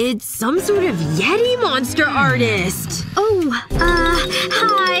 It's some sort of Yeti monster artist. Oh,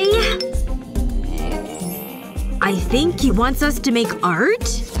 hi. I think he wants us to make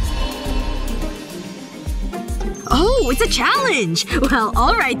art? Oh, it's a challenge! Well,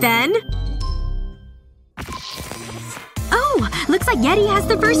 alright then. Oh, looks like Yeti has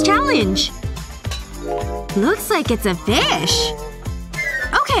the first challenge. Looks like it's a fish.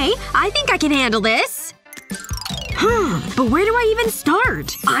 Okay, I think I can handle this. But where do I even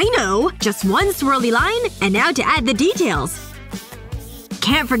start? I know! Just one swirly line, and now to add the details.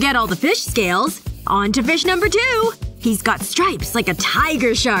 Can't forget all the fish scales. On to fish number 2. He's got stripes like a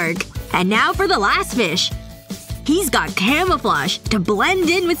tiger shark. And now for the last fish. He's got camouflage to blend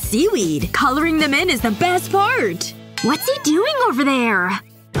in with seaweed. Coloring them in is the best part. What's he doing over there?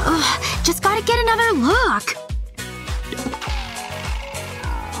 Ugh, just gotta get another look.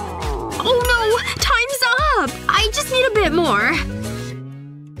 Oh no! Time's up! I just need a bit more.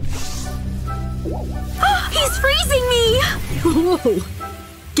 He's freezing me! Whoa.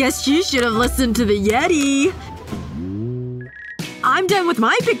 Guess you should have listened to the Yeti. I'm done with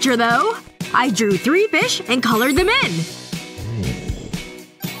my picture, though. I drew 3 fish and colored them in.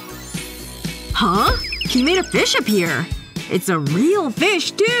 Huh? He made a fish appear. It's a real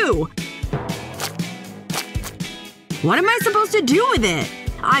fish, too. What am I supposed to do with it?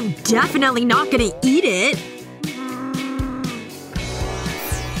 I'm definitely not gonna eat it.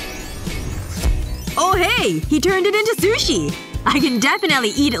 Oh hey! He turned it into sushi! I can definitely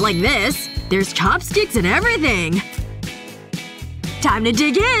eat it like this. There's chopsticks and everything. Time to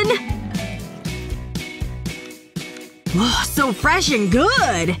dig in! Oh, so fresh and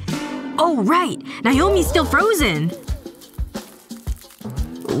good! Oh right, Naomi's still frozen.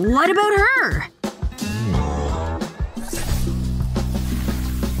 What about her?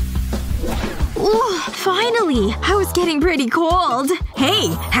 Ooh, finally! I was getting pretty cold.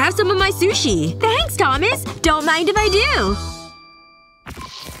 Hey, have some of my sushi. Thanks, Thomas! Don't mind if I do.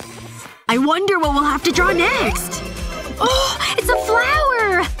 I wonder what we'll have to draw next. Oh, it's a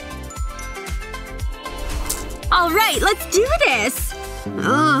flower! Alright, let's do this!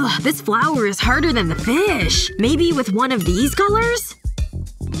 Ugh, this flower is harder than the fish. Maybe with one of these colors?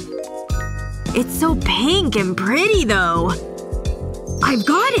 It's so pink and pretty, though. I've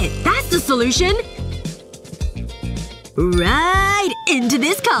got it! That's the solution! Right into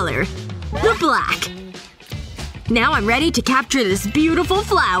this color. The black. Now I'm ready to capture this beautiful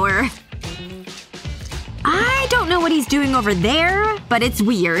flower. I don't know what he's doing over there, but it's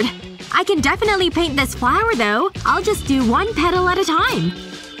weird. I can definitely paint this flower, though. I'll just do one petal at a time.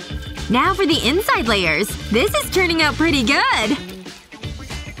 Now for the inside layers. This is turning out pretty good.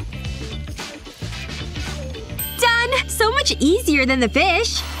 Done! So much easier than the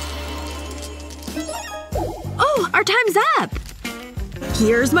fish. Oh, our time's up!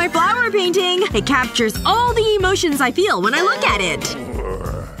 Here's my flower painting! It captures all the emotions I feel when I look at it.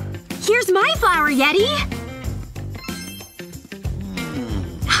 Here's my flower, Yeti!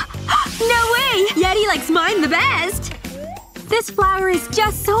 No way! Yeti likes mine the best! This flower is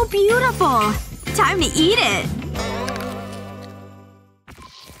just so beautiful. Time to eat it.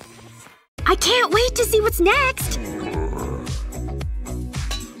 I can't wait to see what's next!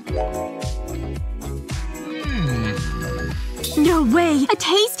 No way! A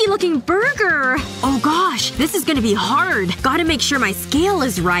tasty-looking burger! Oh gosh, this is gonna be hard. Gotta make sure my scale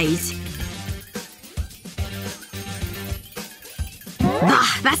is right.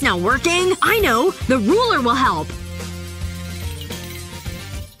 Ugh, that's not working. I know. The ruler will help.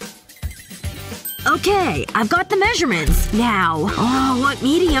 Okay, I've got the measurements. Now, what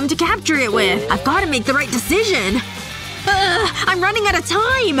medium to capture it with? I've gotta make the right decision. I'm running out of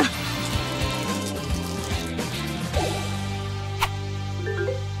time!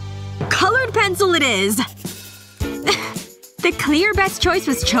 Colored pencil it is! The clear best choice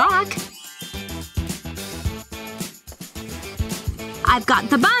was chalk. I've got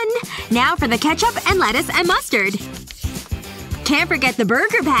the bun. Now for the ketchup and lettuce and mustard. Can't forget the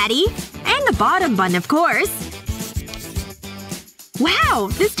burger patty. And the bottom bun, of course. Wow!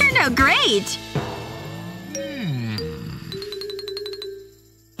 This turned out great!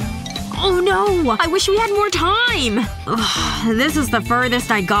 Oh no! I wish we had more time! Ugh, this is the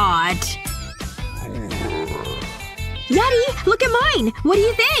furthest I got. Yeti! Look at mine! What do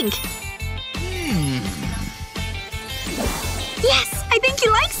you think? Yes! I think he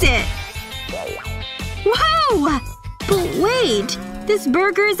likes it! Wow! But wait. This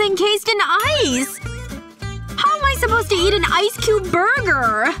burger is encased in ice! How am I supposed to eat an ice cube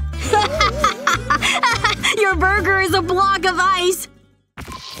burger? Your burger is a block of ice!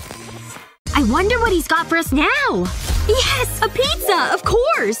 I wonder what he's got for us now! Yes! A pizza! Of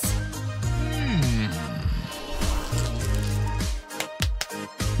course!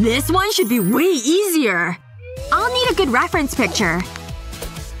 This one should be way easier. I'll need a good reference picture.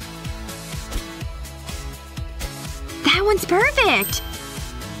 That one's perfect!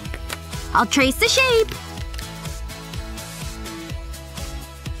 I'll trace the shape.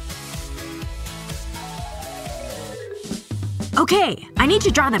 Okay, I need to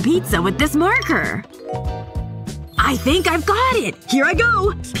draw the pizza with this marker. I think I've got it! Here I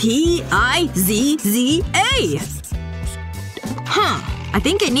go! P-I-Z-Z-A! Huh. I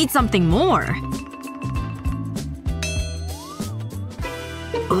think it needs something more.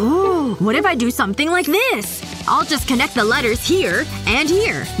 Oh, what if I do something like this? I'll just connect the letters here and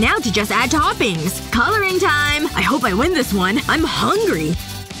here. Now to just add toppings. Coloring time! I hope I win this one. I'm hungry.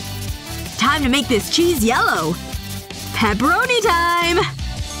 Time to make this cheese yellow. Pepperoni time!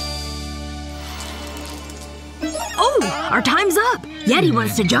 Oh! Our time's up! Yeti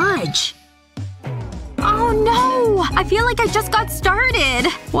wants to judge. Oh no! I feel like I just got started.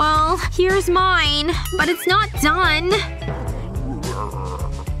 Well, here's mine. But it's not done.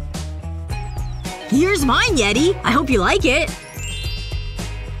 Here's mine, Yeti. I hope you like it.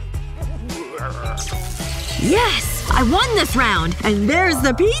 Yes! I won this round! And there's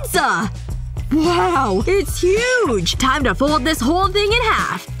the pizza! Wow! It's huge! Time to fold this whole thing in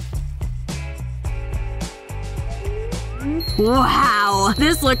half. Wow!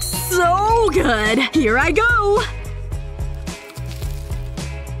 This looks so good! Here I go!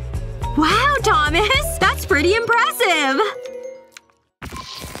 Wow, Thomas! That's pretty impressive!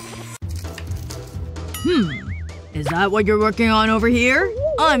 Is that what you're working on over here?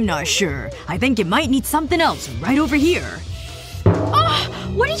 I'm not sure. I think it might need something else right over here.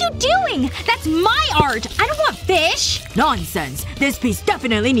 Oh! What are you doing? That's my art! I don't want fish! Nonsense. This piece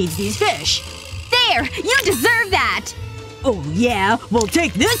definitely needs these fish. There! You deserve that! Oh yeah? Well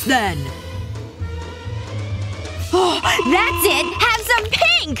take this then! Oh, that's it! Have some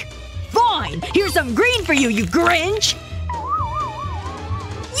pink! Fine! Here's some green for you, you Grinch!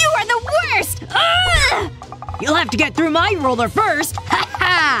 You are the worst! Ugh! You'll have to get through my roller first! Ha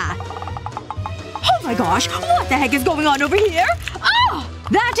ha! Oh my gosh! What the heck is going on over here? Oh!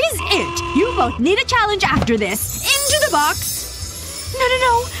 That is it! You both need a challenge after this. Into the box!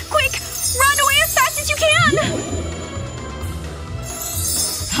 No. Quick! Run away as fast as you can!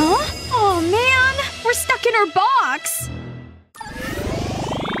 Huh? Oh man. We're stuck in our box.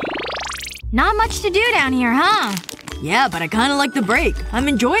 Not much to do down here, huh? Yeah, but I kinda like the break. I'm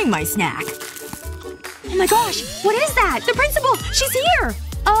enjoying my snack. Oh my gosh! What is that? The principal! She's here!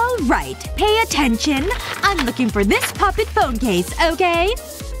 Alright, pay attention. I'm looking for this puppet phone case, okay?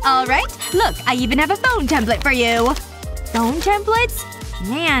 Alright, look, I even have a phone template for you. Phone templates?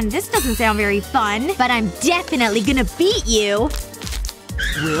 Man, this doesn't sound very fun. But I'm definitely gonna beat you.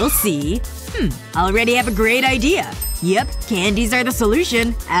 We'll see. I already have a great idea. Yep, candies are the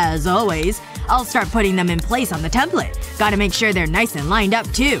solution. As always. I'll start putting them in place on the template. Gotta make sure they're nice and lined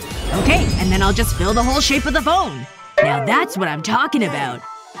up, too. Okay, and then I'll just fill the whole shape of the phone. Now that's what I'm talking about.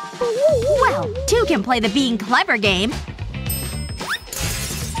 Well, two can play the being clever game.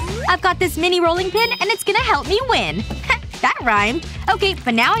 I've got this mini rolling pin and it's gonna help me win. That rhymed. Okay,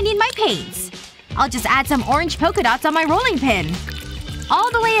 but now I need my paints. I'll just add some orange polka dots on my rolling pin.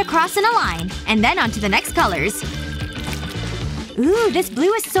 All the way across in a line. And then onto the next colors. Ooh, this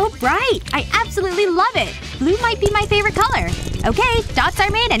blue is so bright! I absolutely love it! Blue might be my favorite color. Okay, dots are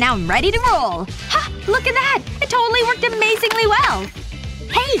made and now I'm ready to roll. Ha! Look at that! It totally worked amazingly well!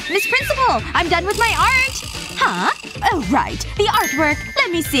 Hey, Miss Principal! I'm done with my art! Huh? Oh, right. The artwork.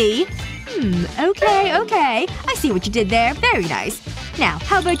 Let me see. Okay. I see what you did there. Very nice. Now,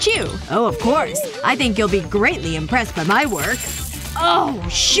 how about you? Oh, of course. I think you'll be greatly impressed by my work. Oh,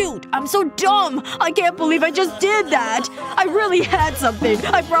 shoot! I'm so dumb! I can't believe I just did that! I really had something,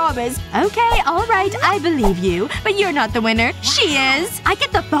 I promise. Okay, alright, I believe you. But you're not the winner. She is. I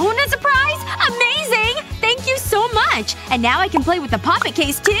get the phone as a prize? Amazing! Thank you so much! And now I can play with the poppet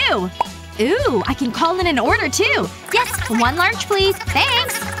case, too. Ooh, I can call in an order, too. Yes, 1 large, please.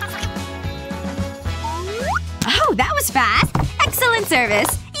 Thanks! Oh, that was fast. Excellent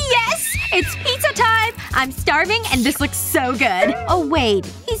service. Yes! It's pizza time! I'm starving and this looks so good. Oh wait,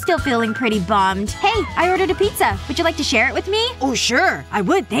 he's still feeling pretty bummed. Hey, I ordered a pizza. Would you like to share it with me? Oh sure, I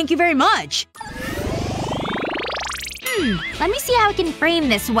would. Thank you very much. Let me see how I can frame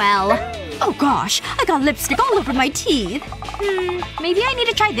this well. Oh gosh, I got lipstick all over my teeth. Maybe I need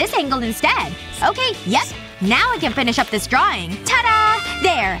to try this angle instead. Okay, yep. Now I can finish up this drawing. Ta-da!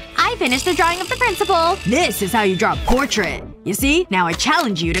 There! I finished the drawing of the principal. This is how you draw a portrait. You see? Now I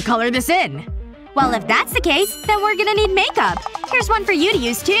challenge you to color this in. Well, if that's the case, then we're gonna need makeup. Here's one for you to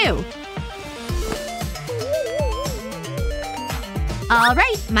use, too.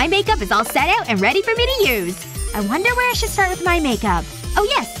 Alright, my makeup is all set out and ready for me to use. I wonder where I should start with my makeup. Oh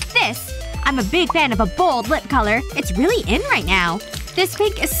yes, this. I'm a big fan of a bold lip color. It's really in right now. This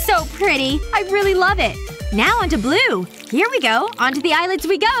pink is so pretty. I really love it. Now onto blue. Here we go. Onto the eyelids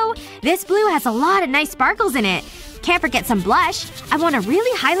we go. This blue has a lot of nice sparkles in it. Can't forget some blush. I want to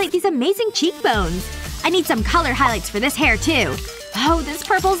really highlight these amazing cheekbones. I need some color highlights for this hair, too. Oh, this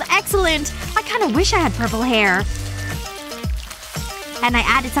purple's excellent. I kinda wish I had purple hair. And I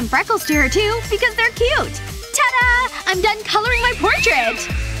added some freckles to her, too, because they're cute. Ta-da! I'm done coloring my portrait!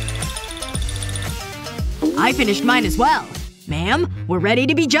 I finished mine as well. Ma'am, we're ready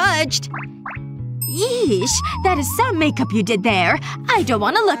to be judged. Yeesh, that is some makeup you did there. I don't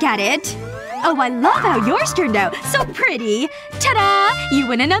want to look at it. Oh, I love how yours turned out. So pretty. Ta-da! You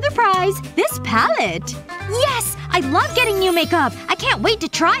win another prize. This palette. Yes! I love getting new makeup. I can't wait to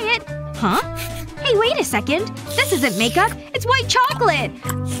try it. Huh? Hey, wait a second. This isn't makeup. It's white chocolate.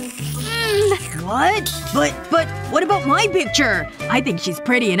 What? But what about my picture? I think she's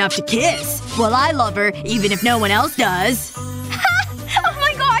pretty enough to kiss. Well, I love her, even if no one else does. Oh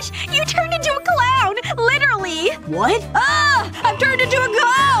my gosh! You turned into a clown! Literally! What? Ah! I've turned into a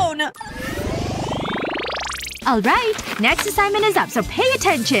clown! Alright, next assignment is up, so pay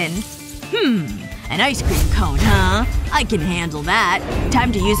attention. An ice cream cone, huh? I can handle that.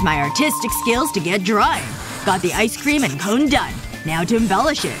 Time to use my artistic skills to get drawing. Got the ice cream and cone done. Now to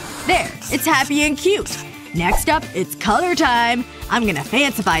embellish it. There. It's happy and cute. Next up, it's color time. I'm gonna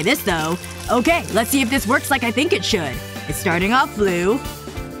fancify this, though. Okay, let's see if this works like I think it should. It's starting off blue.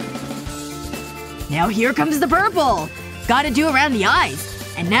 Now here comes the purple. Gotta do around the eyes.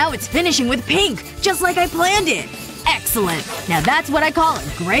 And now it's finishing with pink, just like I planned it. Excellent. Now that's what I call a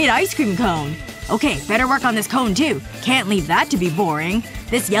great ice cream cone. Okay, better work on this cone too. Can't leave that to be boring.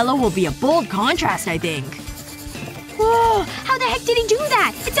 This yellow will be a bold contrast, I think. Whoa! How the heck did he do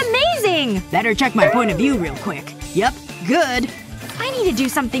that? It's amazing! Better check my point of view real quick. Yep, good. I need to do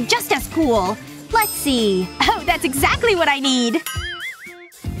something just as cool. Let's see. Oh, that's exactly what I need!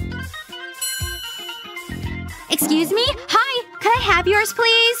 Excuse me? Hi! Could I have yours,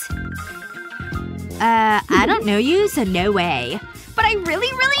 please? I don't know you, so no way. But I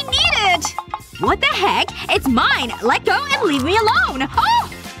really, really need it! What the heck? It's mine! Let go and leave me alone! Oh!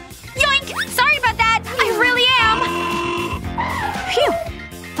 Yoink! Sorry about that! I really am! Phew!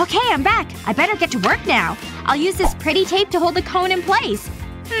 Okay, I'm back. I better get to work now. I'll use this pretty tape to hold the cone in place.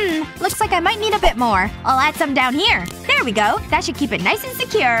 Looks like I might need a bit more. I'll add some down here. There we go. That should keep it nice and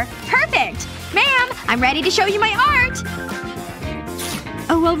secure. Perfect! Ma'am, I'm ready to show you my art!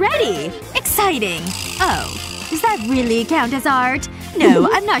 Oh, already? Exciting. Oh. Does that really count as art? No,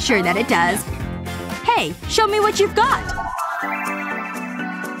 I'm not sure that it does. Hey, show me what you've got.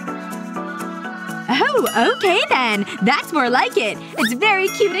 Oh, okay then. That's more like it. It's very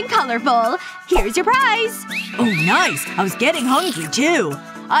cute and colorful. Here's your prize. Oh, nice. I was getting hungry, too.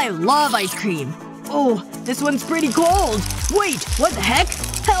 I love ice cream. Oh, this one's pretty cold. Wait, what the heck?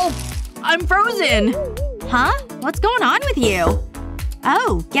 Help! I'm frozen! Huh? What's going on with you?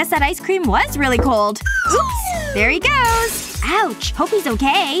 Oh, guess that ice cream was really cold. Oops! There he goes! Ouch. Hope he's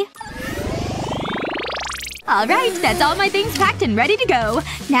okay. Alright, that's all my things packed and ready to go.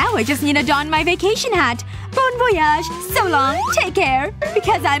 Now I just need to don my vacation hat. Bon voyage. So long. Take care.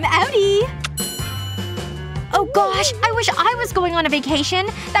 Because I'm outie. Oh gosh, I wish I was going on a vacation.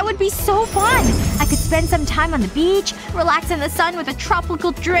 That would be so fun. I could spend some time on the beach, relax in the sun with a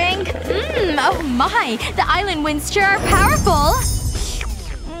tropical drink. Oh my. The island winds sure are powerful.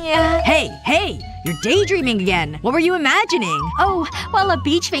 Yeah. Hey! You're daydreaming again. What were you imagining? Oh, well, a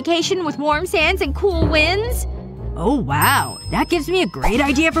beach vacation with warm sands and cool winds. Oh wow. That gives me a great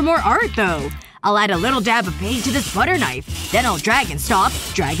idea for more art, though. I'll add a little dab of paint to this butter knife. Then I'll drag and stop.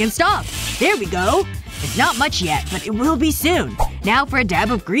 There we go. It's not much yet, but it will be soon. Now for a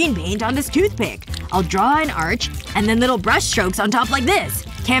dab of green paint on this toothpick. I'll draw an arch, and then little brush strokes on top like this.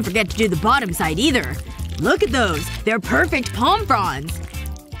 Can't forget to do the bottom side either. Look at those. They're perfect palm fronds.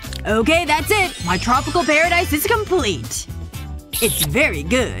 Okay, that's it. My tropical paradise is complete. It's very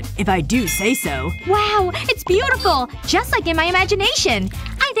good, if I do say so. Wow, it's beautiful! Just like in my imagination.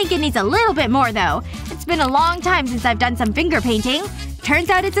 I think it needs a little bit more, though. It's been a long time since I've done some finger painting.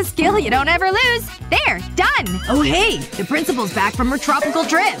 Turns out it's a skill you don't ever lose. There, done! Oh hey! The principal's back from her tropical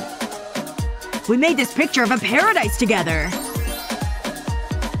trip. We made this picture of a paradise together.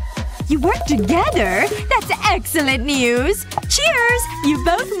 You work together? That's excellent news! Cheers! You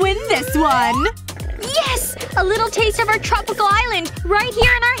both win this one! Yes! A little taste of our tropical island, right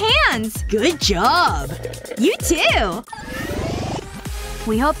here in our hands! Good job! You too!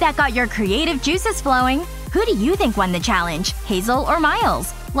 We hope that got your creative juices flowing. Who do you think won the challenge? Hazel or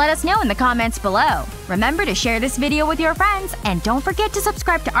Miles? Let us know in the comments below. Remember to share this video with your friends, and don't forget to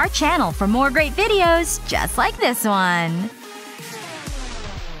subscribe to our channel for more great videos just like this one.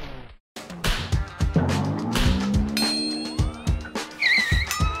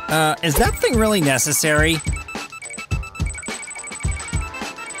 Is that thing really necessary?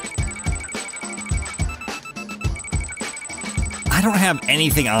 I don't have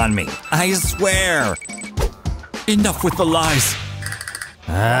anything on me. I swear. Enough with the lies.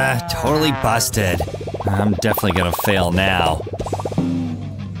 Totally busted. I'm definitely gonna fail now.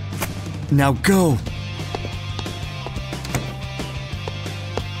 Now go.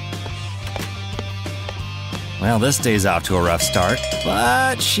 Well, this day's off to a rough start,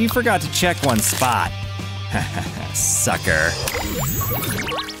 but she forgot to check one spot. Sucker.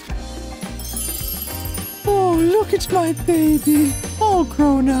 Oh, look, it's my baby. All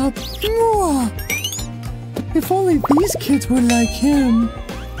grown up. Mwah. If only these kids were like him.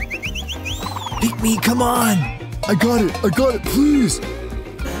 Pick me, come on. I got it, please.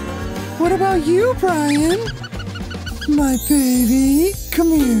 What about you, Brian? My baby.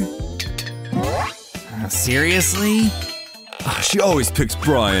 Come here. Seriously? Oh, she always picks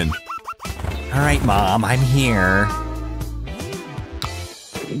Brian. Alright, Mom, I'm here.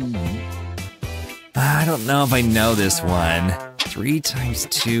 I don't know if I know this one. 3 times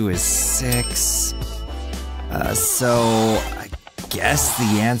 2 is 6. So I guess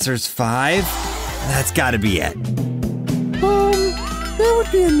the answer's 5? That's gotta be it. That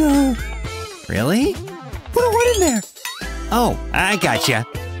would be a no. Really? Put a 1 in there. Oh, I gotcha.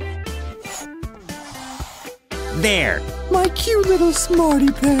 There. My cute little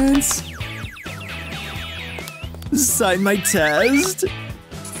smarty pants. Sign my test?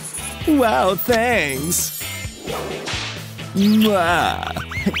 Wow, thanks. Mwah.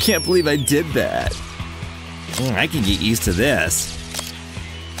 I can't believe I did that. I can get used to this.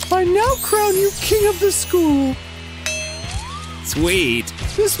 I now crown you king of the school. Sweet.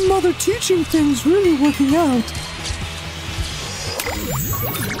 This mother teaching thing's really working out.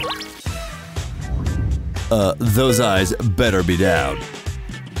 Those eyes better be down.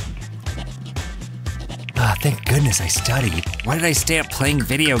 Ah, thank goodness I studied. Why did I stay up playing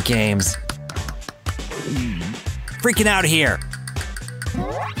video games? Freaking out here.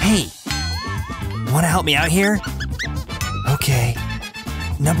 Hey, wanna help me out here? Okay.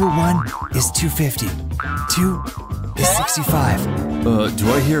 Number 1 is 250. 2 is 65.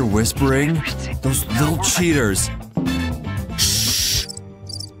 Do I hear whispering? Those little cheaters. Shh.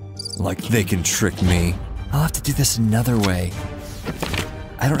 Like they can trick me. I'll have to do this another way.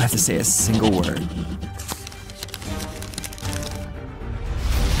 I don't have to say a single word.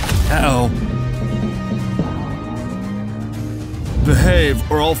 Uh-oh. Behave,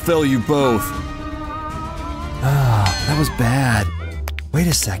 or I'll fail you both. Ah, that was bad. Wait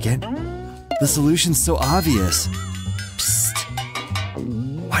a second. The solution's so obvious. Psst.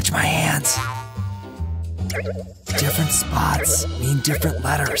 Watch my hands. Different spots mean different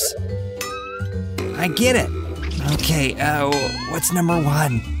letters. I get it. Okay, what's number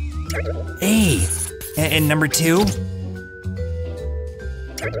 1? A. And number 2?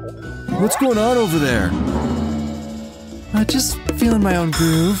 What's going on over there? Just feeling my own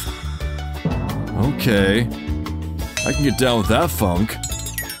groove. Okay. I can get down with that funk.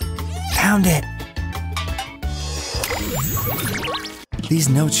 Found it. These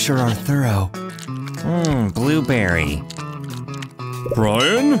notes sure are thorough. Blueberry.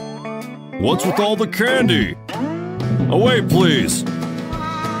 Brian? What's with all the candy? Away, please.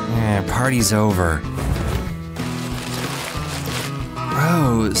 Party's over.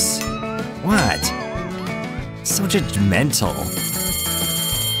 Rose. What? So judgmental.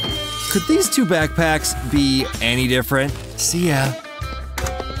 Could these two backpacks be any different? See ya.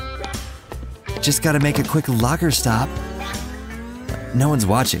 Just gotta make a quick locker stop. No one's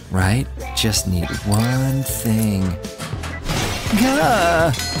watching, right? Just need one thing.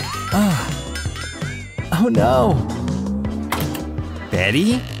 Gah! Oh no!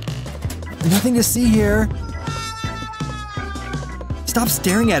 Betty? Nothing to see here. Stop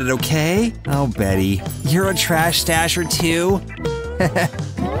staring at it, okay? Oh, Betty, you're a trash stasher too?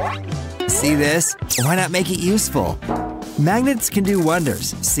 See this? Why not make it useful? Magnets can do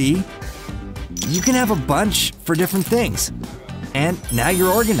wonders, see? You can have a bunch for different things. And now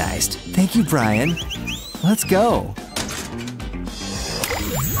you're organized. Thank you, Brian. Let's go.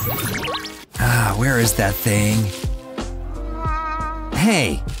 Where is that thing?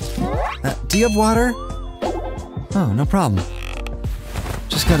 Hey, do you have water? Oh, no problem.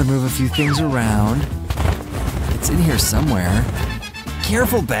 Just gotta move a few things around. It's in here somewhere.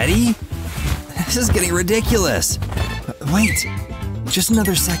 Careful, Betty. This is getting ridiculous. Wait, just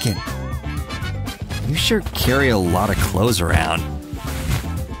another second. You sure carry a lot of clothes around.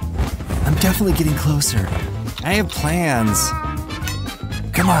 I'm definitely getting closer. I have plans.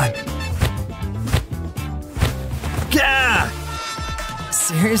 Come on. Gah!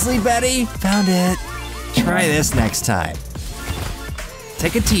 Seriously, Betty? Found it. Try this next time.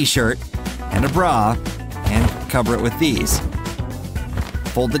 Take a t-shirt and a bra and cover it with these.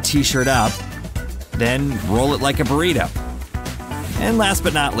 Fold the t-shirt up, then roll it like a burrito. And last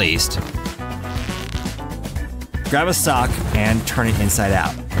but not least, grab a sock and turn it inside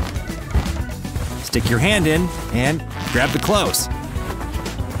out. Stick your hand in and grab the clothes.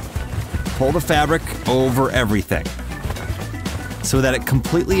 Pull the fabric over everything so that it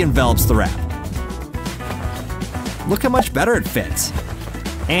completely envelops the wrap. Look how much better it fits.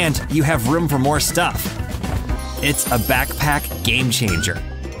 And you have room for more stuff. It's a backpack game changer.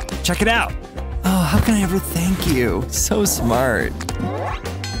 Check it out. Oh, how can I ever thank you? So smart.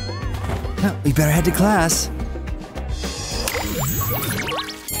 Well, we better head to class.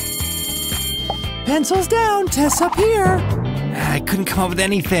 Pencils down, tests up here. I couldn't come up with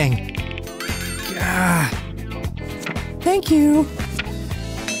anything. Ah. Thank you.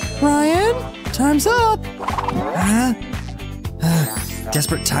 Brian, time's up. Huh?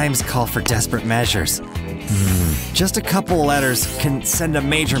 Desperate times call for desperate measures. Just a couple letters can send a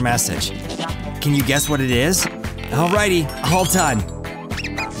major message. Can you guess what it is? Alrighty, all done.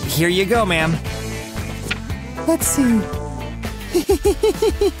 Here you go, ma'am. Let's see.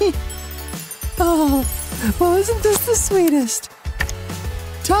 Oh, well, isn't this the sweetest?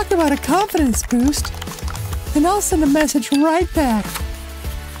 Talk about a confidence boost. And I'll send a message right back.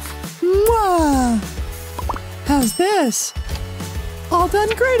 Mwah! How's this? All done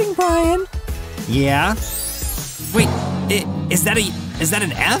grading, Brian. Yeah? Wait, is that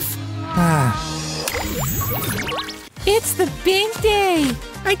an F? It's the big day.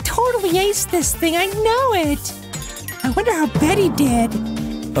 I totally aced this thing, I know it. I wonder how Betty did.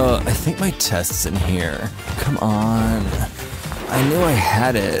 I think my test's in here. Come on. I knew I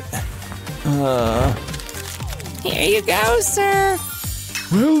had it. Here you go, sir.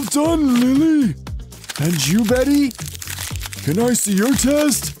 Well done, Lily. And you, Betty? Can I see your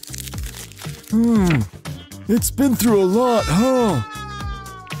test? It's been through a lot, huh?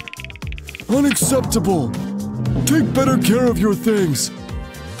 Unacceptable. Take better care of your things.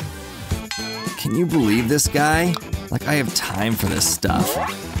 Can you believe this guy? Like I have time for this stuff.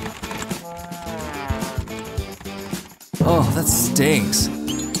 Oh, that stinks.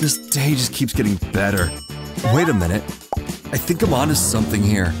 This day just keeps getting better. Wait a minute. I think I'm onto something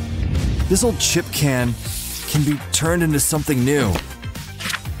here. This old chip can be turned into something new.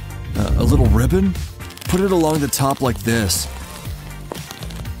 A little ribbon? Put it along the top like this.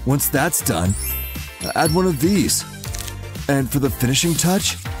 Once that's done, add one of these. And for the finishing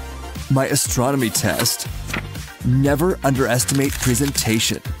touch, my astronomy test. Never underestimate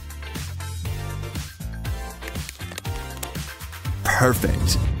presentation.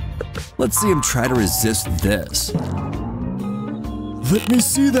 Perfect. Let's see him try to resist this. Let me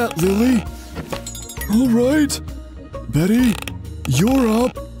see that, Lily. All right. Betty, you're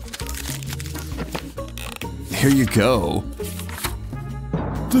up. Here you go.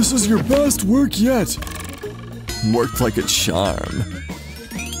 This is your best work yet. Worked like a charm.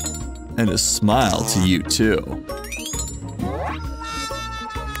 And a smile to you, too.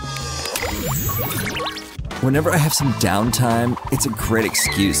 Whenever I have some downtime, it's a great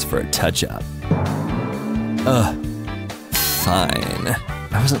excuse for a touch-up. Fine.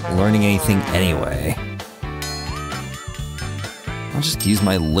 I wasn't learning anything anyway. I'll just use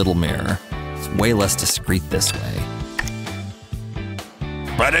my little mirror. It's way less discreet this way.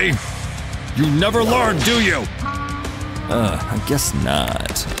 Ready? You never learn, do you? I guess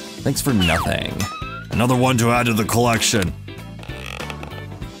not. Thanks for nothing. Another one to add to the collection.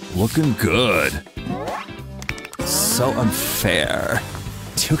 Looking good. So unfair.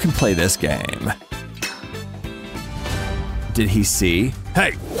 Who can play this game? Did he see?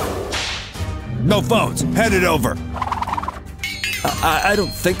 Hey! No phones! Hand it over! I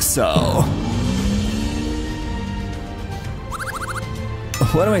don't think so.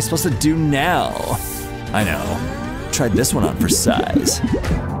 What am I supposed to do now? I know. Tried this one on for size.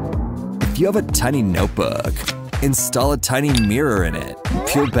 If you have a tiny notebook, install a tiny mirror in it,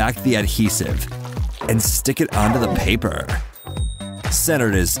 peel back the adhesive, and stick it onto the paper.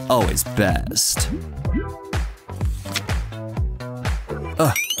 Centered is always best.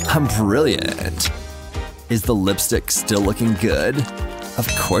 I'm brilliant. Is the lipstick still looking good? Of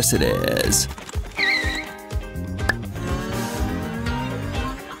course it is.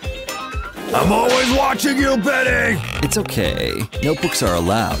 I'm always watching you, Betty! It's okay. Notebooks are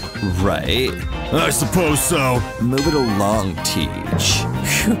allowed, right? I suppose so. Move it along, Teach.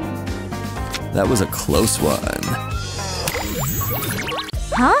 Phew. That was a close one.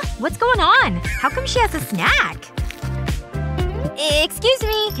 Huh? What's going on? How come she has a snack? Excuse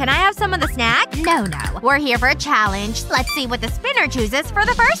me, can I have some of the snack? No. We're here for a challenge. Let's see what the spinner chooses for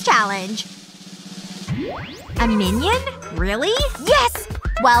the first challenge. A minion? Really? Yes!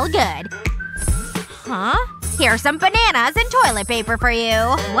 Well, good. Huh? Here's some bananas and toilet paper for you.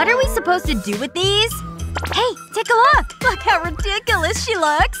 What are we supposed to do with these? Hey, take a look! Look how ridiculous she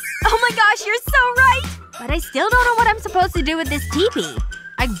looks! Oh my gosh, you're so right! But I still don't know what I'm supposed to do with this teepee.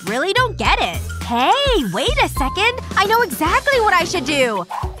 I really don't get it. Hey, wait a second! I know exactly what I should do!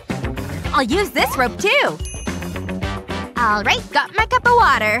 I'll use this rope too. Alright, got my cup of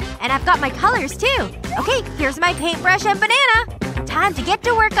water. And I've got my colors too. Okay, here's my paintbrush and banana. Time to get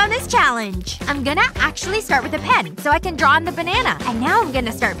to work on this challenge. I'm gonna actually start with a pen, so I can draw on the banana. And now I'm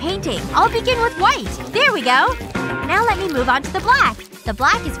gonna start painting. I'll begin with white. There we go. Now let me move on to the black. The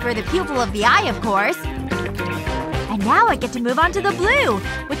black is for the pupil of the eye, of course. And now I get to move on to the blue,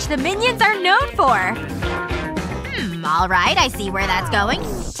 which the minions are known for. Alright, I see where that's going.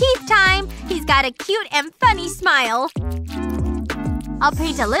 Teeth time! He's got a cute and funny smile. I'll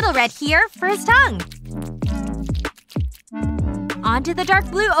paint a little red here for his tongue. Onto the dark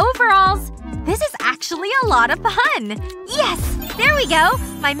blue overalls. This is actually a lot of fun. Yes! There we go!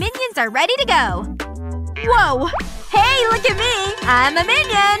 My minions are ready to go. Whoa! Hey, look at me! I'm a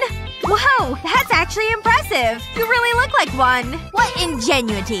minion! Whoa! That's actually impressive! You really look like one! What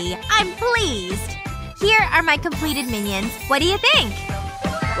ingenuity! I'm pleased! Here are my completed minions. What do you think?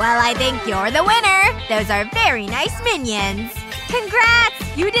 Well, I think you're the winner! Those are very nice minions!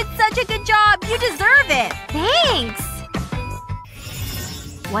 Congrats! You did such a good job! You deserve it! Thanks!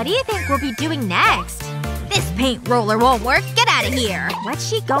 What do you think we'll be doing next? This paint roller won't work. Get out of here! What's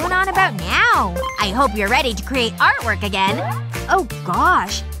she going on about now? I hope you're ready to create artwork again. Oh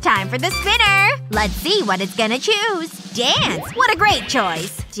gosh. Time for the spinner! Let's see what it's gonna choose. Dance! What a great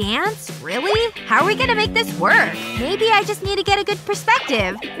choice! Dance? Really? How are we gonna make this work? Maybe I just need to get a good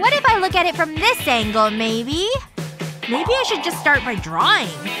perspective. What if I look at it from this angle, maybe? Maybe I should just start by drawing.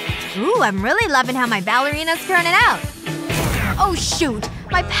 Ooh, I'm really loving how my ballerina's turning out. Oh shoot!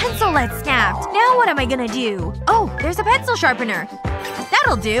 My pencil lead snapped! Now what am I gonna do? Oh, there's a pencil sharpener.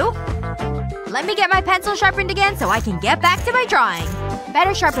 That'll do. Let me get my pencil sharpened again so I can get back to my drawing.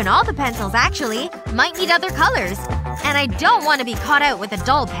 Better sharpen all the pencils, actually. Might need other colors. And I don't want to be caught out with a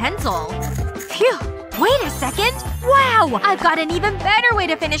dull pencil. Phew! Wait a second! Wow! I've got an even better way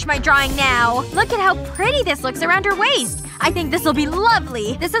to finish my drawing now! Look at how pretty this looks around her waist! I think this'll be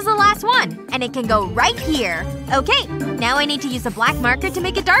lovely! This is the last one. And it can go right here. Okay. Now I need to use a black marker to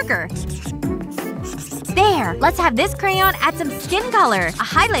make it darker. There! Let's have this crayon add some skin color. A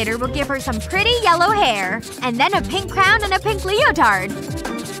highlighter will give her some pretty yellow hair. And then a pink crown and a pink leotard.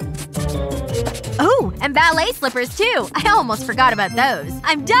 Oh, and ballet slippers too. I almost forgot about those.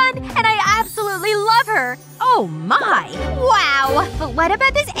 I'm done, and I absolutely love her. Oh my. Wow. But what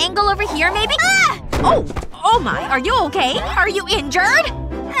about this angle over here, maybe? Ah! Oh my. Are you okay? Are you injured?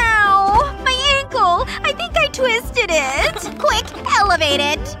 Ow. My ankle. I think I twisted it. Quick, elevate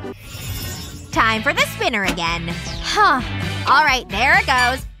it. Time for the spinner again. Huh. Alright, there it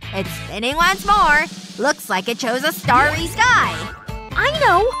goes. It's spinning once more. Looks like it chose a starry sky. I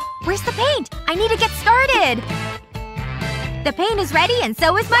know! Where's the paint? I need to get started! The paint is ready and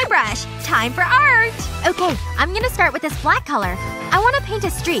so is my brush. Time for art! Okay, I'm gonna start with this black color. I want to paint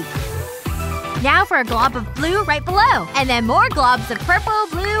a streak. Now for a glob of blue right below. And then more globs of purple,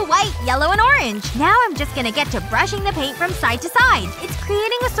 blue, white, yellow, and orange. Now I'm just gonna get to brushing the paint from side to side. It's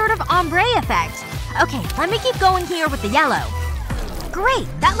creating a sort of ombre effect. Okay, let me keep going here with the yellow. Great,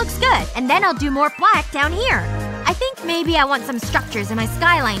 that looks good. And then I'll do more black down here. I think maybe I want some structures in my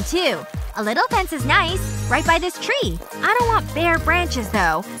skyline too. A little fence is nice, right by this tree. I don't want bare branches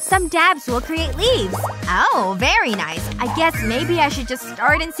though. Some dabs will create leaves. Oh, very nice. I guess maybe I should just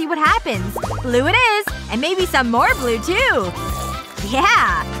start and see what happens. Blue it is. And maybe some more blue too.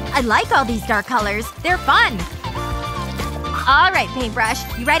 Yeah! I like all these dark colors. They're fun. Alright,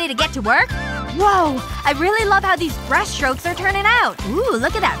 paintbrush. You ready to get to work? Whoa! I really love how these brush strokes are turning out. Ooh,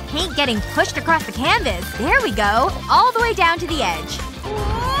 look at that paint getting pushed across the canvas. There we go. All the way down to the edge.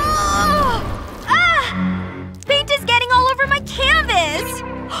 Paint is getting all over my canvas!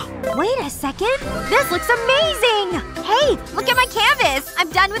 Wait a second. This looks amazing! Hey, look at my canvas! I'm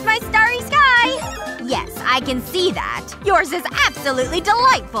done with my starry sky! Yes, I can see that. Yours is absolutely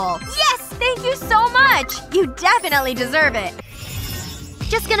delightful! Yes! Thank you so much! You definitely deserve it.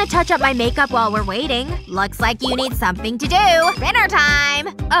 Just gonna touch up my makeup while we're waiting. Looks like you need something to do. Dinner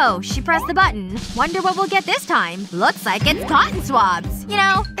time! Oh, she pressed the button. Wonder what we'll get this time. Looks like it's cotton swabs. You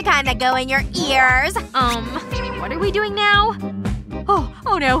know, the kind that go in your ears. What are we doing now?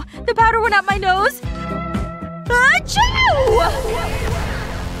 Oh no. The powder went up my nose. Achoo!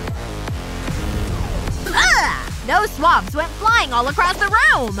 Ugh! Those swabs went flying all across the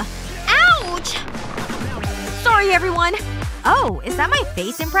room. Ouch! Sorry, everyone. Oh, is that my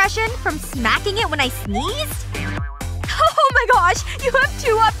face impression from smacking it when I sneezed? Oh my gosh! You have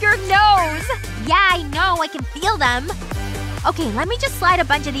two up your nose! Yeah, I know. I can feel them. Okay, let me just slide a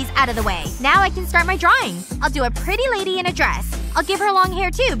bunch of these out of the way. Now I can start my drawing. I'll do a pretty lady in a dress. I'll give her long hair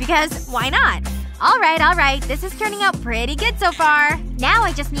too, because why not? Alright. This is turning out pretty good so far. Now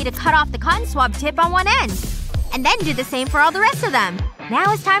I just need to cut off the cotton swab tip on one end. And then do the same for all the rest of them.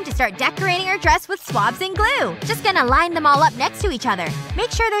 Now it's time to start decorating our dress with swabs and glue. Just gonna line them all up next to each other.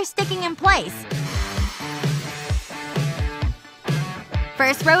 Make sure they're sticking in place.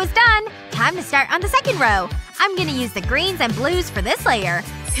 First row is done. Time to start on the second row. I'm gonna use the greens and blues for this layer.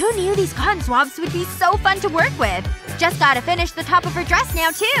 Who knew these cotton swabs would be so fun to work with? Just gotta finish the top of her dress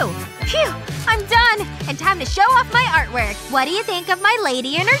now too. Phew! I'm done! And time to show off my artwork. What do you think of my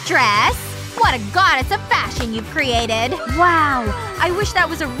lady in her dress? What a goddess of fashion you've created. Wow. I wish that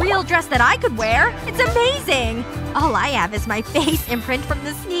was a real dress that I could wear. It's amazing. All I have is my face imprint from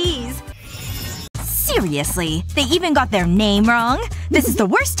the sneeze. Seriously? They even got their name wrong? This is the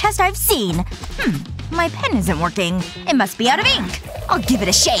worst test I've seen. My pen isn't working. It must be out of ink. I'll give it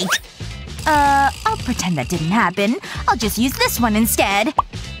a shake. I'll pretend that didn't happen. I'll just use this one instead.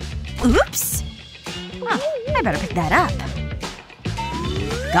 Oops. Oh, I better pick that up.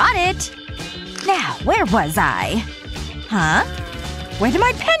 Got it. Now, where was I? Huh? Where did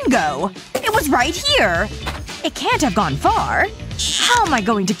my pen go? It was right here! It can't have gone far. How am I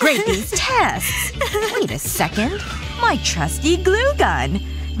going to grade these tests? Wait a second. My trusty glue gun.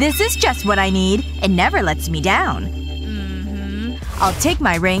 This is just what I need. It never lets me down. I'll take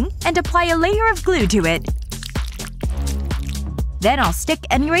my ring and apply a layer of glue to it. Then I'll stick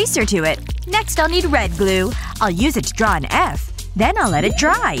an eraser to it. Next I'll need red glue. I'll use it to draw an F. Then I'll let it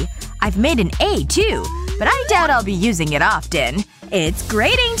dry. I've made an A too, but I doubt I'll be using it often. It's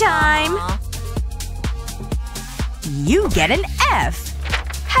grading time! You get an F!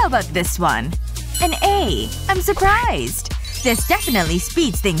 How about this one? An A. I'm surprised. This definitely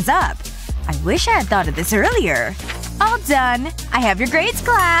speeds things up. I wish I had thought of this earlier. All done. I have your grades,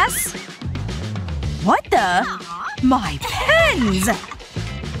 class. What the? My pens!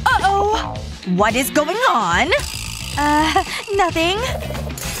 Uh-oh! What is going on? Nothing.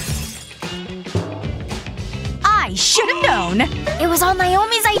 I should've known! It was all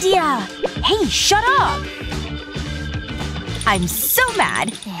Naomi's idea! Hey, shut up! I'm so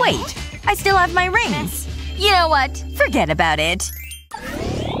mad. Wait. I still have my rings. You know what? Forget about it.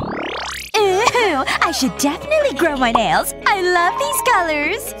 Ooh, I should definitely grow my nails. I love these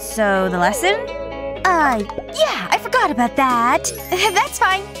colors. So, the lesson? Yeah, I forgot about that. That's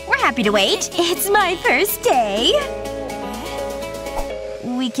fine. We're happy to wait. It's my first day.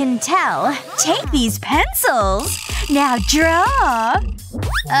 We can tell. Take these pencils. Now draw.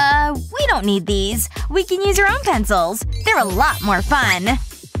 We don't need these. We can use our own pencils. They're a lot more fun.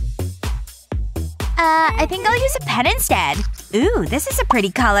 I think I'll use a pen instead. Ooh, this is a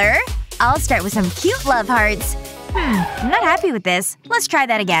pretty color. I'll start with some cute love hearts. I'm not happy with this. Let's try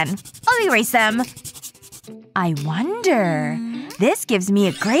that again. I'll erase them. I wonder… This gives me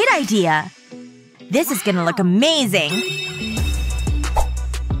a great idea. This is gonna look amazing.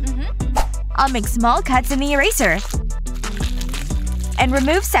 I'll make small cuts in the eraser. And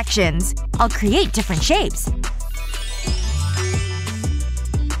remove sections. I'll create different shapes.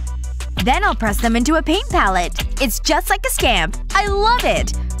 Then I'll press them into a paint palette. It's just like a stamp. I love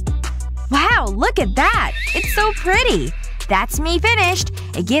it! Wow, look at that! It's so pretty! That's me finished.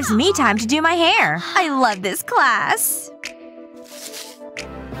 It gives me time to do my hair. I love this class.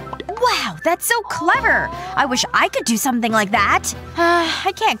 Wow, that's so clever! I wish I could do something like that.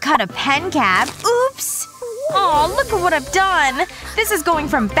 I can't cut a pen cap. Oops! Aw, look at what I've done! This is going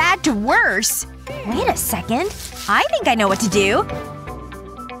from bad to worse. Wait a second. I think I know what to do.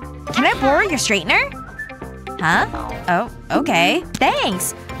 Can I borrow your straightener? Huh? Oh, okay.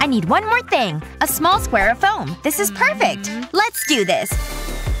 Thanks! I need one more thing. A small square of foam. This is perfect. Let's do this.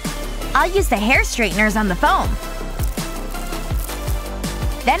 I'll use the hair straighteners on the foam.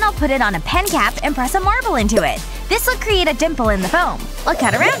 Then I'll put it on a pen cap and press a marble into it. This will create a dimple in the foam. I'll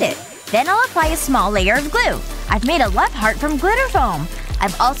cut around it. Then I'll apply a small layer of glue. I've made a love heart from glitter foam.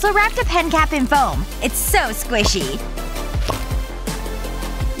 I've also wrapped a pen cap in foam. It's so squishy.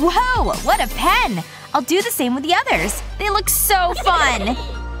 Whoa! What a pen! I'll do the same with the others. They look so fun!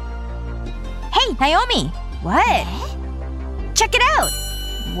 Hey, Naomi! What? Check it out!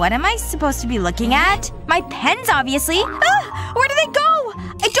 What am I supposed to be looking at? My pens, obviously! Ah! Where did they go?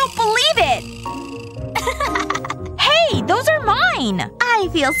 I don't believe it! Hey! Those are mine! I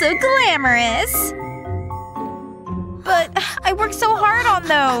feel so glamorous! But I worked so hard on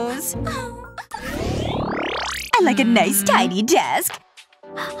those. I like a nice tidy desk.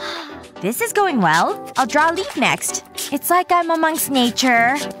 This is going well. I'll draw a leaf next. It's like I'm amongst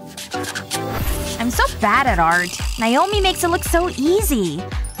nature. I'm so bad at art. Naomi makes it look so easy.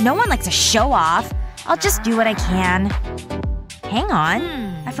 No one likes to show off. I'll just do what I can. Hang on.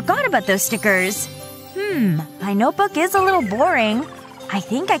 I forgot about those stickers. My notebook is a little boring. I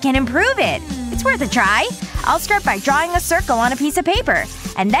think I can improve it. It's worth a try. I'll start by drawing a circle on a piece of paper.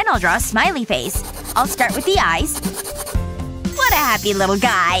 And then I'll draw a smiley face. I'll start with the eyes. What a happy little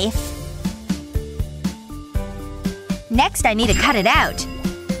guy. Next, I need to cut it out.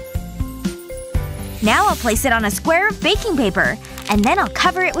 Now I'll place it on a square of baking paper. And then I'll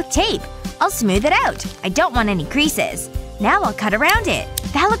cover it with tape. I'll smooth it out. I don't want any creases. Now I'll cut around it.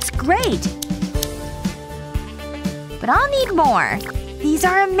 That looks great! But I'll need more. These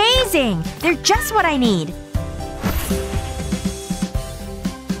are amazing! They're just what I need.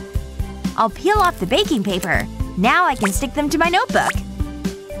 I'll peel off the baking paper. Now I can stick them to my notebook.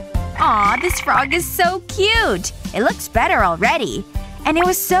 Aw, this frog is so cute! It looks better already. And it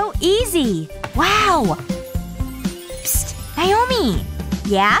was so easy! Wow! Psst! Naomi!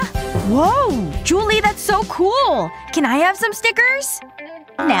 Yeah? Whoa! Julie, that's so cool! Can I have some stickers?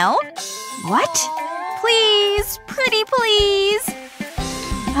 No? What? Please! Pretty please!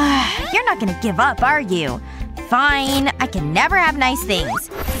 You're not gonna give up, are you? Fine. I can never have nice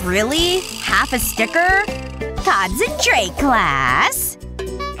things. Really? Half a sticker? Concentrate, class!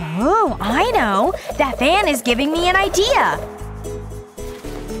 Oh, I know! That fan is giving me an idea!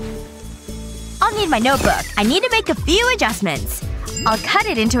 I'll need my notebook. I need to make a few adjustments. I'll cut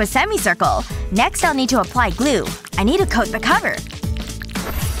it into a semicircle. Next I'll need to apply glue. I need to coat the cover.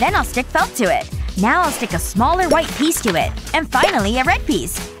 Then I'll stick felt to it. Now I'll stick a smaller white piece to it. And finally a red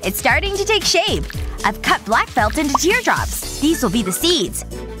piece. It's starting to take shape. I've cut black felt into teardrops. These will be the seeds.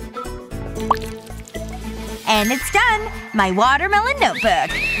 And it's done! My watermelon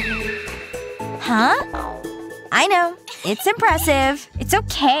notebook! Huh? I know. It's impressive. It's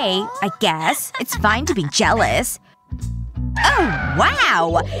okay, I guess. It's fine to be jealous. Oh,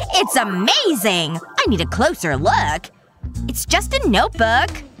 wow! It's amazing! I need a closer look. It's just a notebook.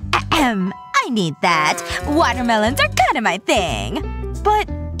 Ahem. I need that. Watermelons are kinda my thing. But…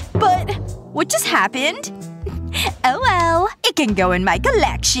 what just happened? Oh well. It can go in my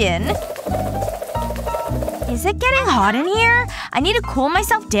collection. Is it getting hot in here? I need to cool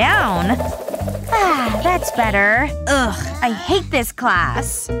myself down. Ah, that's better. Ugh, I hate this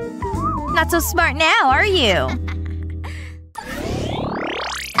class. Not so smart now, are you?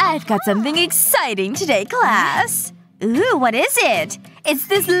 I've got something exciting today, class. Ooh, what is it? It's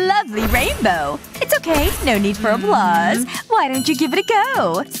this lovely rainbow. It's okay. No need for applause. Why don't you give it a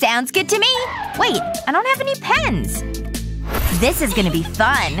go? Sounds good to me. Wait, I don't have any pens. This is gonna be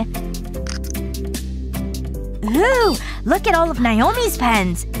fun. Ooh, look at all of Naomi's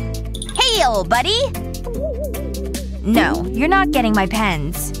pens. Hey, old buddy! No, you're not getting my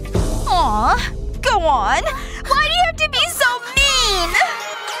pens. Aw, go on. Why do you have to be so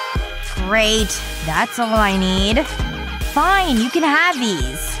mean? Great. That's all I need. Fine, you can have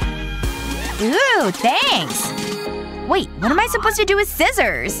these. Ooh, thanks. Wait, what am I supposed to do with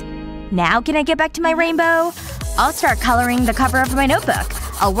scissors? Now can I get back to my rainbow? I'll start coloring the cover of my notebook.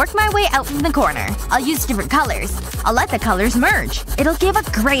 I'll work my way out from the corner. I'll use different colors. I'll let the colors merge. It'll give a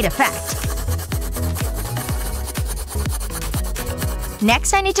great effect.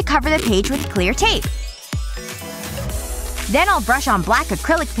 Next, I need to cover the page with clear tape. Then I'll brush on black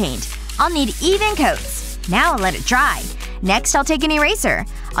acrylic paint. I'll need even coats. Now I'll let it dry. Next, I'll take an eraser.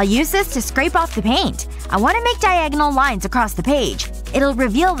 I'll use this to scrape off the paint. I want to make diagonal lines across the page. It'll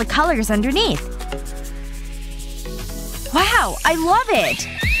reveal the colors underneath. Wow, I love it!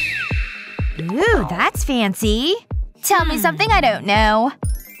 Ooh, that's fancy. Tell me something I don't know.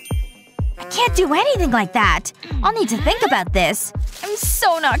 I can't do anything like that. I'll need to think about this. I'm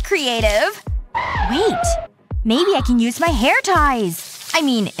so not creative. Wait. Maybe I can use my hair ties. I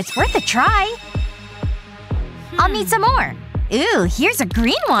mean, it's worth a try. I'll need some more. Ooh, here's a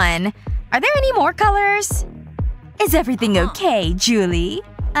green one. Are there any more colors? Is everything okay, Julie?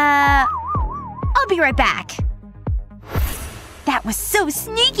 I'll be right back. That was so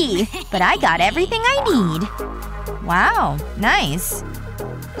sneaky! But I got everything I need. Wow, nice.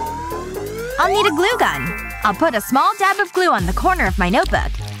 I'll need a glue gun. I'll put a small dab of glue on the corner of my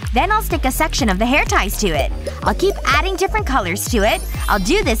notebook. Then I'll stick a section of the hair ties to it. I'll keep adding different colors to it. I'll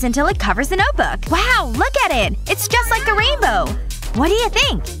do this until it covers the notebook. Wow, look at it! It's just like a rainbow! What do you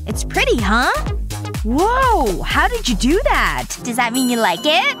think? It's pretty, huh? Whoa! How did you do that? Does that mean you like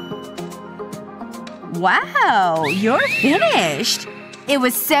it? Wow, you're finished! It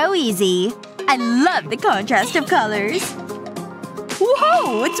was so easy. I love the contrast of colors.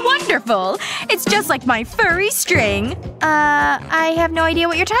 Whoa, it's wonderful! It's just like my furry string. I have no idea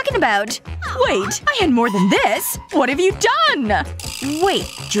what you're talking about. Wait, I had more than this! What have you done? Wait,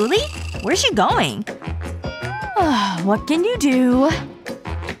 Julie? Where's she going? What can you do?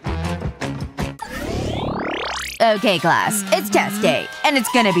 Okay, class. It's test day. And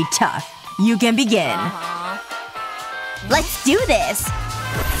it's gonna be tough. You can begin. Let's do this!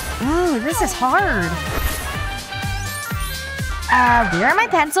 Ooh, this is hard. Where are my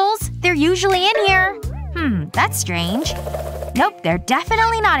pencils? They're usually in here. That's strange. Nope, they're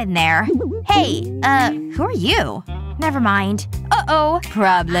definitely not in there. Hey, who are you? Never mind. Uh-oh.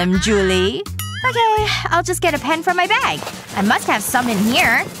 Problem, Julie. Okay, I'll just get a pen from my bag. I must have some in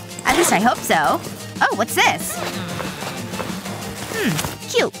here. At least I hope so. Oh, what's this?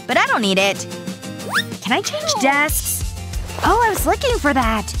 Cute, but I don't need it. Can I change desks? Oh, I was looking for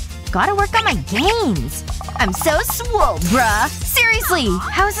that. Gotta work on my gains. I'm so swole, bruh. Seriously,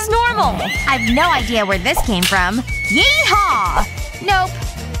 how is this normal? I have no idea where this came from. Yeehaw! Nope.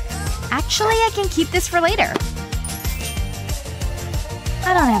 Actually, I can keep this for later.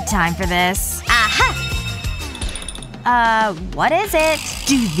 I don't have time for this. Aha! What is it?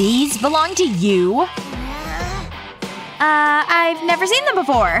 Do these belong to you? I've never seen them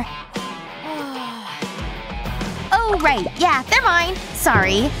before. Oh, right. Yeah, they're mine.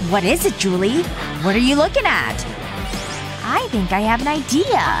 Sorry. What is it, Julie? What are you looking at? I think I have an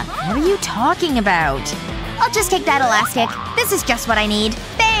idea. What are you talking about? I'll just take that elastic. This is just what I need.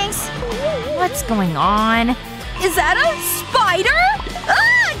 Thanks! What's going on? Is that a spider?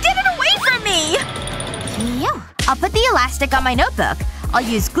 Ah! Get it away from me! Phew. I'll put the elastic on my notebook. I'll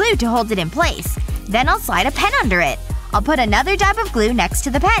use glue to hold it in place. Then I'll slide a pen under it. I'll put another dab of glue next to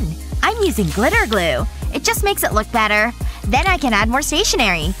the pen. I'm using glitter glue. It just makes it look better. Then I can add more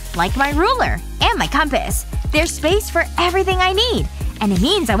stationery. Like my ruler. And my compass. There's space for everything I need. And it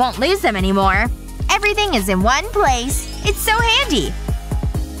means I won't lose them anymore. Everything is in one place. It's so handy.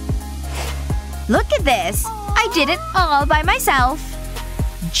 Look at this. I did it all by myself.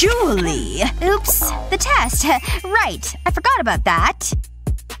 Julie! Oops. The test. Right. I forgot about that.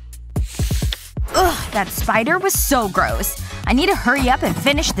 Ugh, that spider was so gross. I need to hurry up and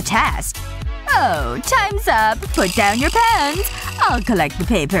finish the test. Oh, time's up. Put down your pens. I'll collect the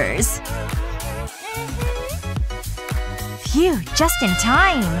papers. Phew, just in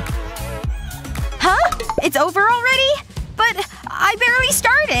time. Huh? It's over already? But I barely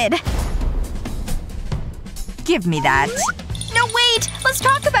started. Give me that. No, wait! Let's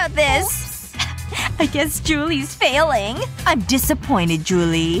talk about this! I guess Julie's failing. I'm disappointed,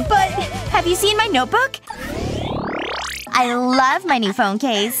 Julie. But have you seen my notebook? I love my new phone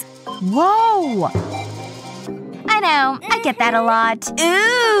case. Whoa! I know. I get that a lot.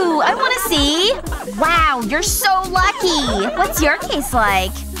 Ooh! I wanna see! Wow, you're so lucky! What's your case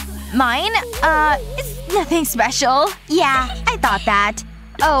like? Mine? It's nothing special. Yeah, I thought that.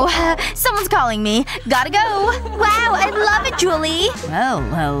 Oh, someone's calling me. Gotta go. Wow, I love it, Julie. Well,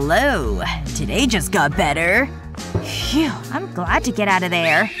 hello. Today just got better. Phew, I'm glad to get out of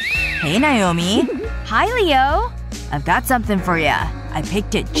there. Hey, Naomi. Hi, Leo. I've got something for ya. I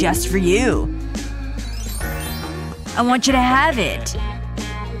picked it just for you. I want you to have it.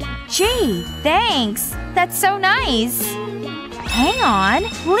 Gee, thanks. That's so nice. Hang on.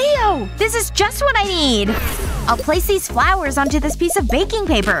 Leo! This is just what I need! I'll place these flowers onto this piece of baking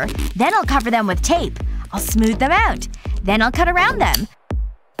paper. Then I'll cover them with tape. I'll smooth them out. Then I'll cut around them.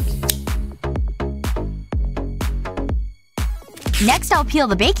 Next I'll peel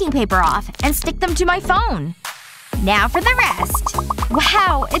the baking paper off and stick them to my phone. Now for the rest.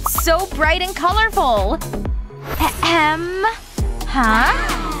 Wow, it's so bright and colorful. Huh?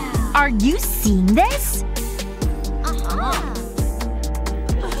 Are you seeing this?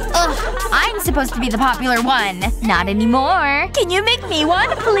 Ugh, I'm supposed to be the popular one. Not anymore. Can you make me one,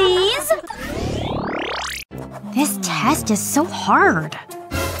 please? This test is so hard.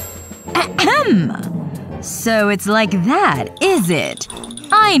 Ahem. So it's like that, is it?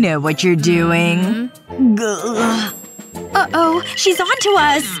 I know what you're doing. Uh-oh, she's onto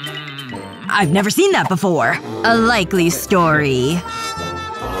us. I've never seen that before. A likely story.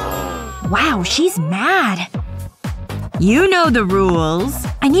 Wow, she's mad. You know the rules.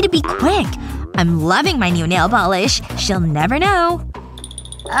 I need to be quick. I'm loving my new nail polish. She'll never know.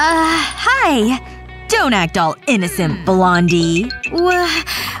 Hi. Don't act all innocent, Blondie.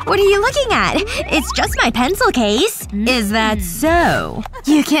 What are you looking at? It's just my pencil case. Is that so?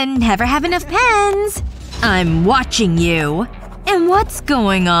 You can never have enough pens. I'm watching you. And what's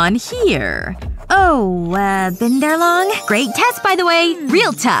going on here? Oh, been there long? Great test, by the way.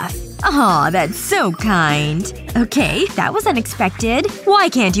 Real tough. Aw, that's so kind. Okay, that was unexpected. Why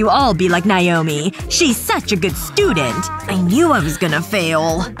can't you all be like Naomi? She's such a good student. I knew I was gonna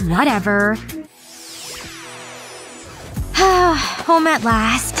fail. Whatever. Home at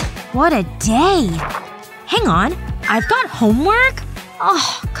last. What a day. Hang on. I've got homework?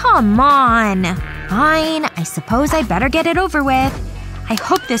 Oh, come on. Fine. I suppose I better get it over with. I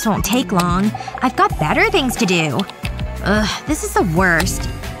hope this won't take long. I've got better things to do. Ugh, this is the worst.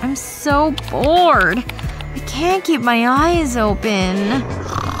 I'm so bored. I can't keep my eyes open.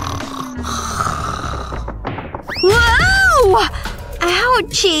 Whoa!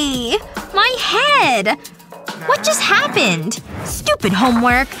 Ouchie! My head! What just happened? Stupid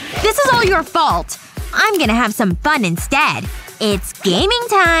homework. This is all your fault. I'm gonna have some fun instead. It's gaming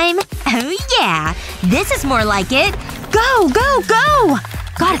time. Oh yeah. This is more like it. Go, go, go!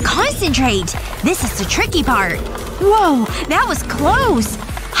 Gotta concentrate. This is the tricky part. Whoa, that was close.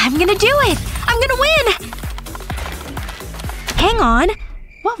 I'm gonna do it. I'm gonna win! Hang on.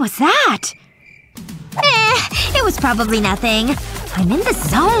 What was that? It was probably nothing. I'm in the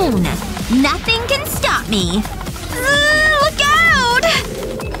zone. Nothing can stop me. Look out!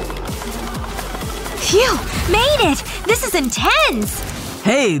 Phew! Made it! This is intense!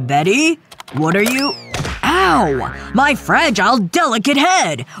 Hey, Betty. What are you… Ow! My fragile, delicate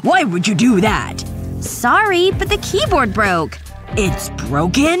head! Why would you do that? Sorry, but the keyboard broke. It's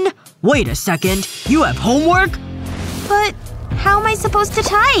broken? Wait a second. You have homework? But how am I supposed to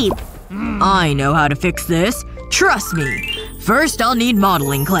type? I know how to fix this. Trust me. First I'll need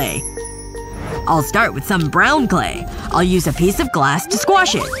modeling clay. I'll start with some brown clay. I'll use a piece of glass to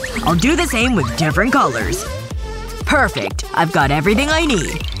squash it. I'll do the same with different colors. Perfect. I've got everything I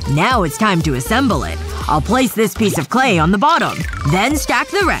need. Now it's time to assemble it. I'll place this piece of clay on the bottom. Then stack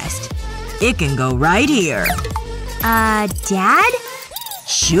the rest. It can go right here. Dad?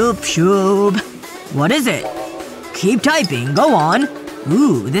 Shoop shoop. What is it? Keep typing. Go on.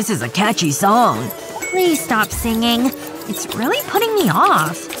 Ooh, this is a catchy song. Please stop singing. It's really putting me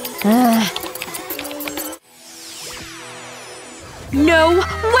off. Ugh. No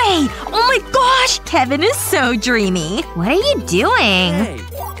way! Oh my gosh! Kevin is so dreamy. What are you doing? Hey.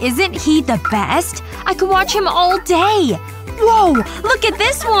 Isn't he the best? I could watch him all day. Whoa! Look at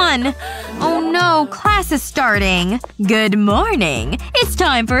this one! Oh no, class is starting. Good morning. It's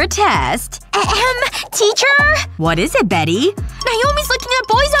time for a test. Teacher? What is it, Betty? Naomi's looking at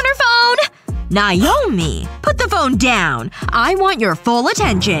boys on her phone! Naomi! Put the phone down. I want your full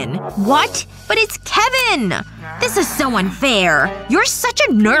attention. What? But it's Kevin! This is so unfair. You're such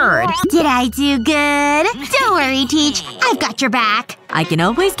a nerd. Did I do good? Don't worry, Teach. I've got your back. I can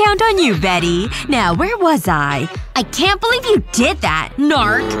always count on you, Betty. Now, where was I? I can't believe you did that,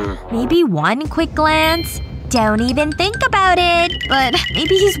 narc. Maybe one quick glance? Don't even think about it. But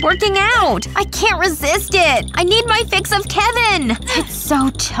maybe he's working out. I can't resist it. I need my fix of Kevin. It's so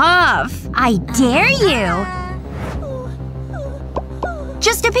tough. I dare you.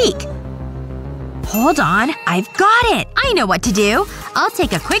 Just a peek. Hold on. I've got it. I know what to do. I'll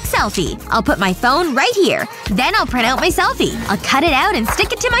take a quick selfie. I'll put my phone right here. Then I'll print out my selfie. I'll cut it out and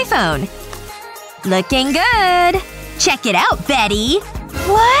stick it to my phone. Looking good. Check it out, Betty!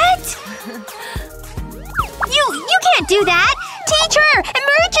 What? You can't do that! Teacher!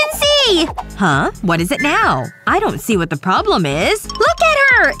 Emergency! Huh? What is it now? I don't see what the problem is. Look at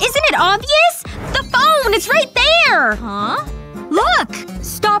her! Isn't it obvious? The phone! It's right there! Huh? Look!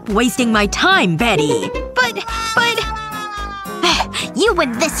 Stop wasting my time, Betty! But… You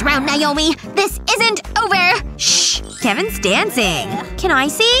win this round, Naomi! This isn't over! Shh! Kevin's dancing. Can I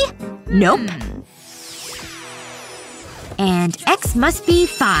see? Nope. And X must be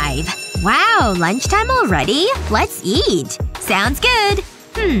 5. Wow, lunchtime already? Let's eat. Sounds good.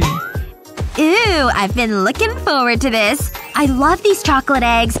 Ooh, I've been looking forward to this. I love these chocolate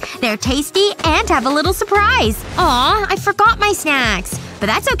eggs. They're tasty and have a little surprise. Aw, I forgot my snacks. But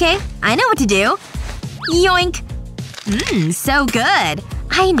that's okay. I know what to do. Yoink. So good.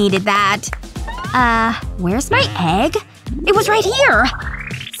 I needed that. Where's my egg? It was right here.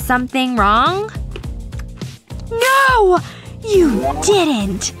 Something wrong? No! You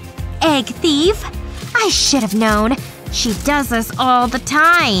didn't! Egg thief. I should have known. She does this all the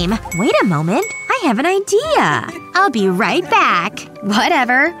time. Wait a moment. I have an idea. I'll be right back.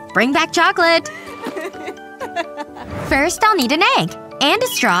 Whatever. Bring back chocolate. First, I'll need an egg. And a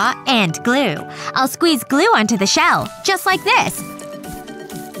straw. And glue. I'll squeeze glue onto the shell. Just like this.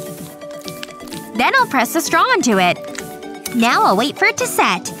 Then I'll press the straw onto it. Now I'll wait for it to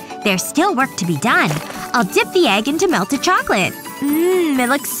set. There's still work to be done. I'll dip the egg into melted chocolate. It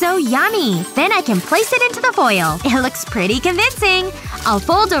looks so yummy. Then I can place it into the foil. It looks pretty convincing. I'll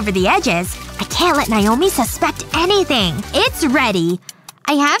fold over the edges. I can't let Naomi suspect anything. It's ready.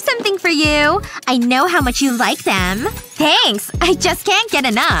 I have something for you. I know how much you like them. Thanks. I just can't get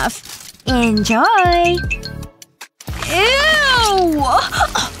enough. Enjoy. Ew!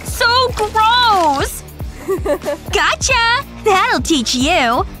 So gross! Gotcha! That'll teach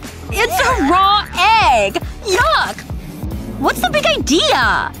you. It's a raw egg! Yuck! What's the big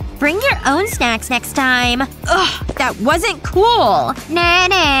idea? Bring your own snacks next time. Ugh, that wasn't cool.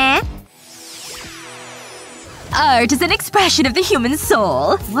 Nah. Art is an expression of the human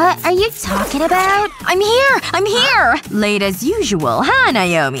soul. What are you talking about? I'm here! Late as usual, huh,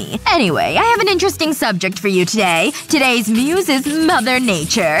 Naomi? Anyway, I have an interesting subject for you today. Today's muse is Mother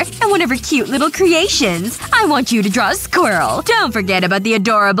Nature. And one of her cute little creations. I want you to draw a squirrel. Don't forget about the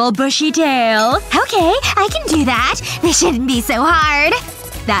adorable bushy tail. Okay, I can do that. This shouldn't be so hard.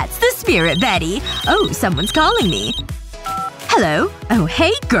 That's the spirit, Betty. Oh, someone's calling me. Hello? Oh,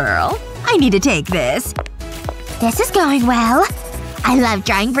 hey, girl. I need to take this. This is going well. I love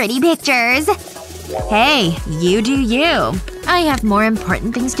drawing pretty pictures. Hey, you do you. I have more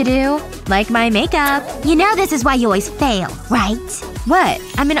important things to do. Like my makeup. You know this is why you always fail, right? What?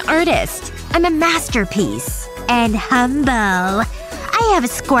 I'm an artist. I'm a masterpiece. And humble. I have a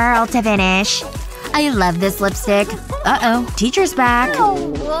squirrel to finish. I love this lipstick. Uh-oh. Teacher's back.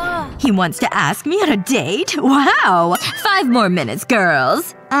 He wants to ask me on a date? Wow! 5 more minutes,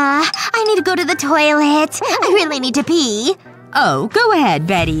 girls. I need to go to the toilet. I really need to pee. Oh, go ahead,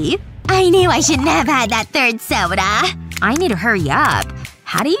 Betty. I knew I shouldn't have had that 3rd soda. I need to hurry up.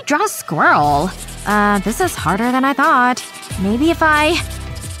 How do you draw a squirrel? This is harder than I thought. Maybe if I…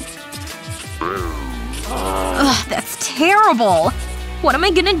 Ugh, that's terrible. What am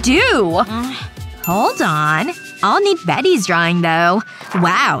I gonna do? Hold on. I'll need Betty's drawing, though.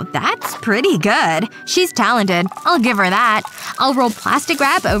 Wow, that's pretty good. She's talented. I'll give her that. I'll roll plastic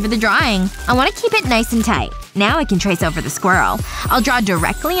wrap over the drawing. I want to keep it nice and tight. Now I can trace over the squirrel. I'll draw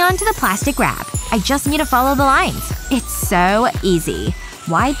directly onto the plastic wrap. I just need to follow the lines. It's so easy.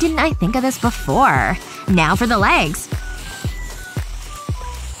 Why didn't I think of this before? Now for the legs.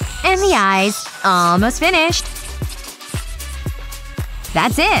 And the eyes. Almost finished.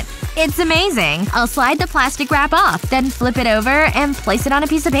 That's it. It's amazing. I'll slide the plastic wrap off, then flip it over and place it on a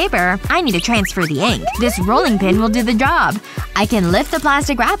piece of paper. I need to transfer the ink. This rolling pin will do the job. I can lift the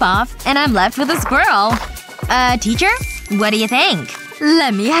plastic wrap off, and I'm left with a squirrel. Teacher? What do you think?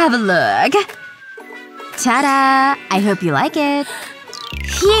 Let me have a look. Ta-da! I hope you like it.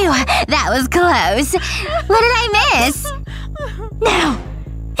 Phew, that was close. What did I miss? No.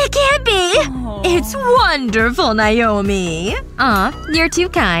 It can't be! It's wonderful, Naomi. Aw, you're too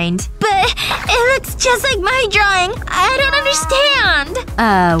kind. But it looks just like my drawing. I don't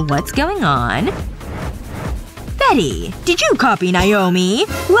understand. What's going on? Betty, did you copy Naomi?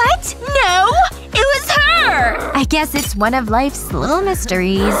 What? No! It was her! I guess it's one of life's little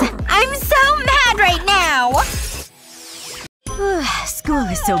mysteries. I'm so mad right now! School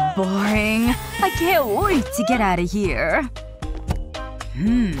is so boring. I can't wait to get out of here.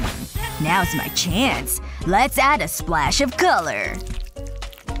 Now's my chance. Let's add a splash of color.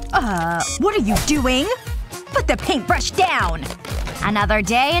 What are you doing? Put the paintbrush down! Another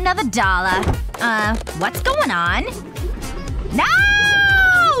day, another dollar. What's going on? No!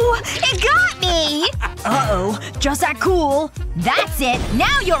 It got me! Uh-oh. Just that cool. That's it.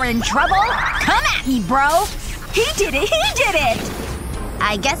 Now you're in trouble. Come at me, bro. He did it! He did it!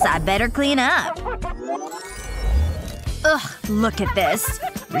 I guess I better clean up. Ugh, look at this.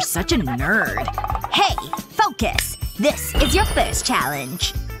 You're such a nerd. Hey, focus. This is your first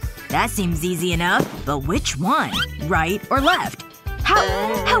challenge. That seems easy enough, but which one? Right or left?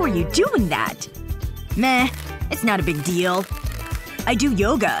 How are you doing that? Meh. It's not a big deal. I do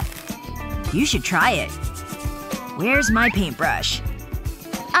yoga. You should try it. Where's my paintbrush?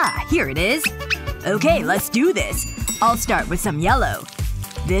 Ah, here it is. Okay, let's do this. I'll start with some yellow.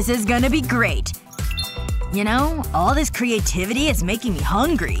 This is gonna be great. You know, all this creativity is making me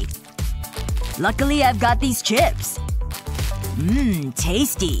hungry. Luckily, I've got these chips. Mmm,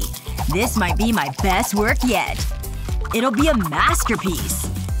 tasty. This might be my best work yet. It'll be a masterpiece.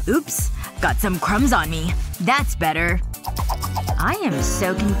 Oops. Got some crumbs on me. That's better. I am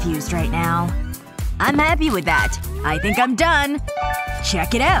so confused right now. I'm happy with that. I think I'm done.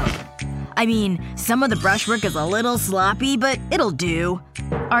 Check it out. I mean, some of the brushwork is a little sloppy, but it'll do.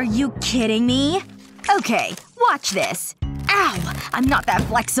 Are you kidding me? Okay, watch this. Ow! I'm not that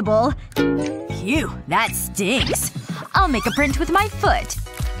flexible. Phew, that stinks. I'll make a print with my foot.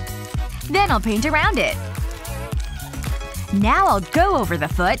 Then I'll paint around it. Now I'll go over the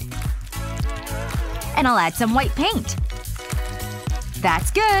foot. And I'll add some white paint. That's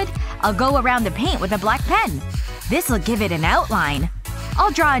good. I'll go around the paint with a black pen. This'll give it an outline.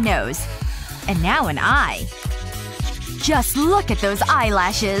 I'll draw a nose. And now an eye. Just look at those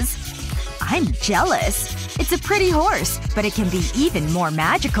eyelashes. I'm jealous. It's a pretty horse, but it can be even more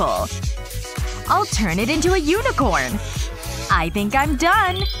magical. I'll turn it into a unicorn. I think I'm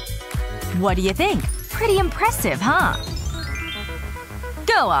done. What do you think? Pretty impressive, huh?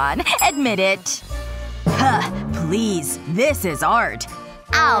 Go on, admit it. Huh, please. This is art.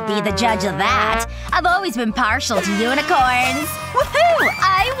 I'll be the judge of that. I've always been partial to unicorns. Woohoo!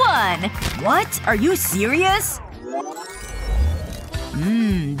 I won! What? Are you serious?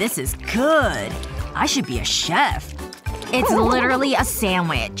 This is good. I should be a chef. It's literally a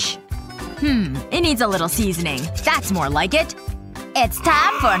sandwich. It needs a little seasoning. That's more like it. It's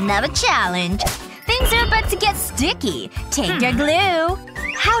time for another challenge. Things are about to get sticky. Take your glue.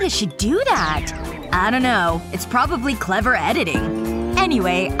 How does she do that? I don't know. It's probably clever editing.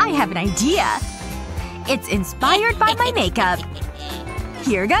 Anyway, I have an idea. It's inspired by my makeup.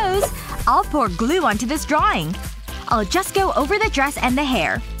 Here goes. I'll pour glue onto this drawing. I'll just go over the dress and the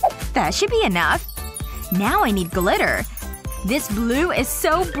hair. That should be enough. Now I need glitter. This blue is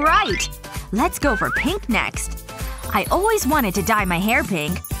so bright. Let's go for pink next. I always wanted to dye my hair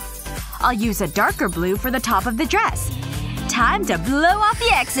pink. I'll use a darker blue for the top of the dress. Time to blow off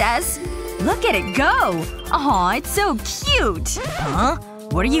the excess. Look at it go! Aw, it's so cute! Huh?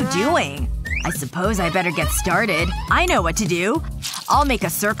 What are you doing? I suppose I better get started. I know what to do. I'll make a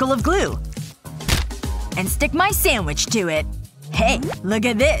circle of glue. And stick my sandwich to it. Hey, look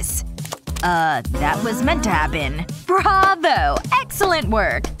at this. That was meant to happen. Bravo! Excellent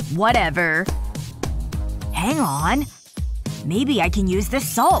work! Whatever. Hang on. Maybe I can use this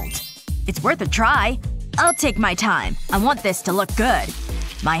salt. It's worth a try. I'll take my time. I want this to look good.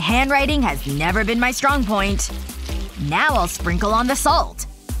 My handwriting has never been my strong point. Now I'll sprinkle on the salt.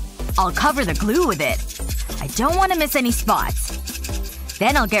 I'll cover the glue with it. I don't want to miss any spots.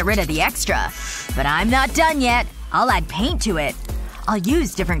 Then I'll get rid of the extra. But I'm not done yet. I'll add paint to it. I'll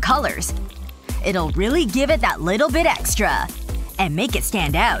use different colors. It'll really give it that little bit extra. And make it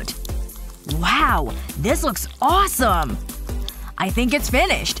stand out. Wow! This looks awesome! I think it's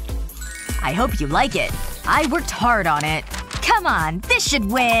finished. I hope you like it. I worked hard on it. Come on, this should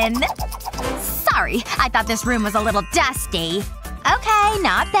win! Sorry, I thought this room was a little dusty. Okay,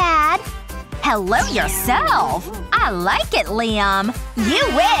 not bad. Hello yourself! I like it, Liam. You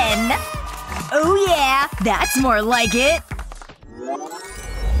win! Oh yeah, that's more like it!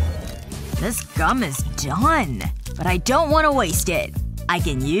 This gum is done. But I don't want to waste it. I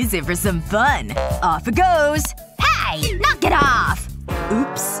can use it for some fun. Off it goes! Hey! Knock it off!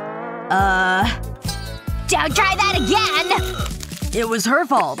 Oops. Don't try that again! It was her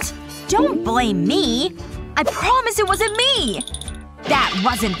fault. Don't blame me. I promise it wasn't me! That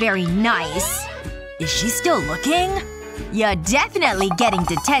wasn't very nice. Is she still looking? You're definitely getting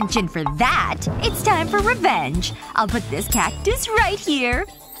detention for that. It's time for revenge. I'll put this cactus right here.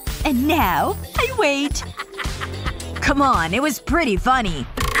 And now, I wait. Come on, it was pretty funny.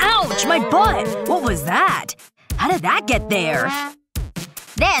 Ouch! My butt! What was that? How did that get there?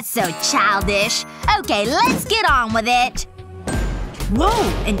 That's so childish. Okay, let's get on with it. Whoa,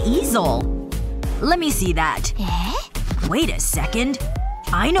 an easel. Let me see that. Wait a second.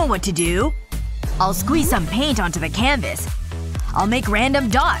 I know what to do. I'll squeeze some paint onto the canvas. I'll make random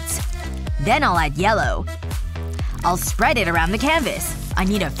dots. Then I'll add yellow. I'll spread it around the canvas. I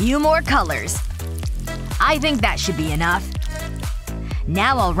need a few more colors. I think that should be enough.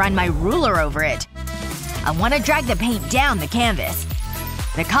 Now I'll run my ruler over it. I want to drag the paint down the canvas.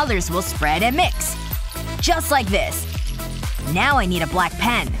 The colors will spread and mix. Just like this. Now I need a black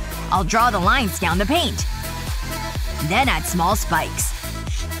pen. I'll draw the lines down the paint. Then add small spikes.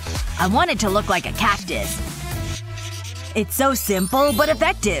 I want it to look like a cactus. It's so simple but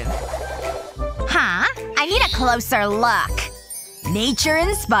effective. Huh? I need a closer look. Nature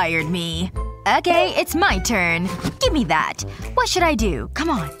inspired me. Okay, it's my turn. Give me that. What should I do? Come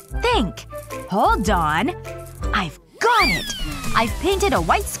on. Think. Hold on. I've got it! I've painted a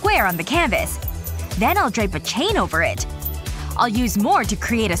white square on the canvas. Then I'll drape a chain over it. I'll use more to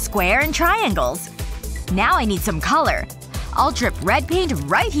create a square and triangles. Now I need some color. I'll drip red paint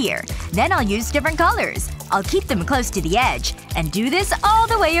right here. Then I'll use different colors. I'll keep them close to the edge. And do this all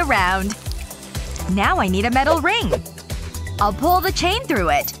the way around. Now I need a metal ring. I'll pull the chain through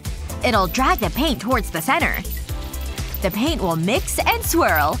it. It'll drag the paint towards the center. The paint will mix and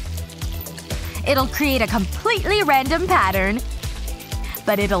swirl. It'll create a completely random pattern.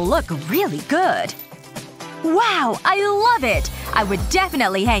 But it'll look really good. Wow! I love it! I would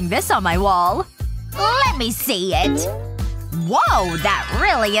definitely hang this on my wall. Let me see it. Whoa, that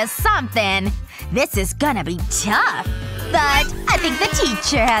really is something. This is gonna be tough. But I think the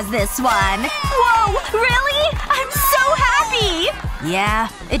teacher has this one. Whoa! Really? I'm so happy! Yeah,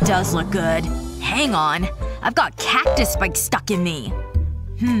 it does look good. Hang on. I've got cactus spikes stuck in me.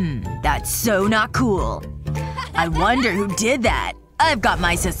 That's so not cool. I wonder who did that. I've got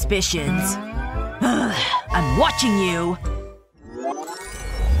my suspicions. I'm watching you.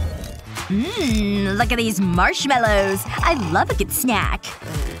 Look at these marshmallows. I love a good snack.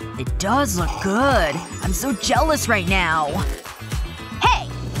 It does look good. I'm so jealous right now. Hey!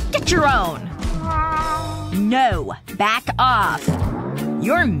 Get your own! No. Back off.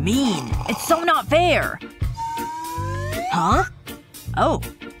 You're mean. It's so not fair. Huh? Oh.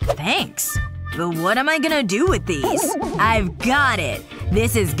 Thanks. But what am I gonna do with these? I've got it.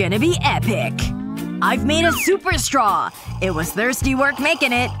 This is gonna be epic. I've made a super straw. It was thirsty work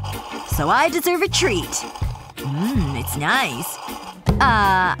making it. So I deserve a treat. It's nice.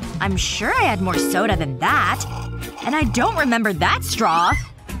 I'm sure I had more soda than that. And I don't remember that straw.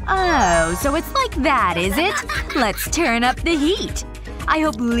 Oh, so it's like that, is it? Let's turn up the heat. I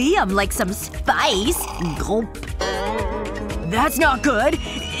hope Liam likes some spice. Gulp. That's not good.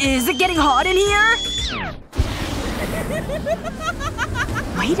 Is it getting hot in here?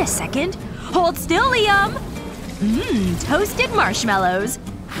 Wait a second. Hold still, Liam! Toasted marshmallows.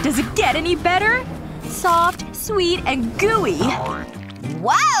 Does it get any better? Soft, sweet, and gooey.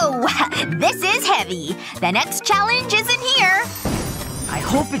 Whoa! This is heavy. The next challenge is in here. I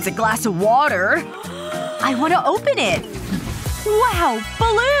hope it's a glass of water. I want to open it. Wow!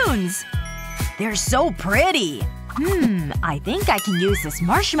 Balloons! They're so pretty. I think I can use this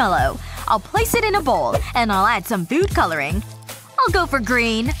marshmallow. I'll place it in a bowl, and I'll add some food coloring. I'll go for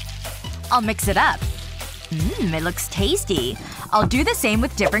green. I'll mix it up. It looks tasty. I'll do the same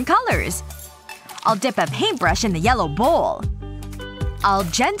with different colors. I'll dip a paintbrush in the yellow bowl. I'll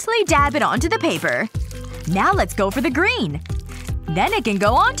gently dab it onto the paper. Now let's go for the green. Then it can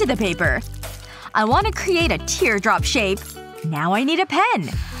go onto the paper. I want to create a teardrop shape. Now I need a pen.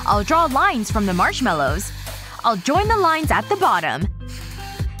 I'll draw lines from the marshmallows. I'll join the lines at the bottom.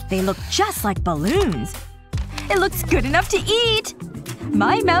 They look just like balloons. It looks good enough to eat!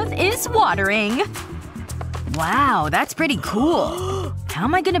 My mouth is watering. Wow, that's pretty cool. How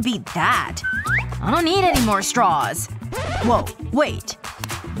am I gonna beat that? I don't need any more straws. Whoa, wait.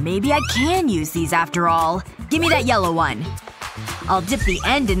 Maybe I can use these after all. Give me that yellow one. I'll dip the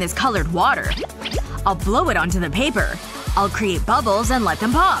end in this colored water. I'll blow it onto the paper. I'll create bubbles and let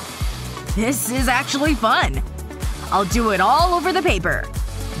them pop. This is actually fun. I'll do it all over the paper.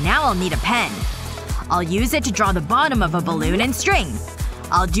 Now I'll need a pen. I'll use it to draw the bottom of a balloon and string.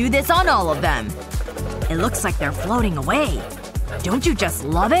 I'll do this on all of them. It looks like they're floating away. Don't you just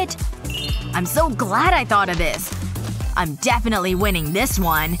love it? I'm so glad I thought of this. I'm definitely winning this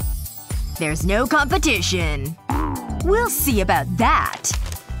one. There's no competition. We'll see about that.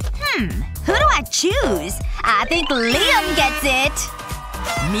 Who do I choose? I think Liam gets it.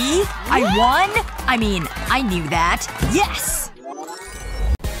 Me? I won? I mean, I knew that. Yes!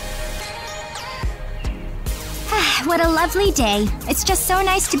 what a lovely day. It's just so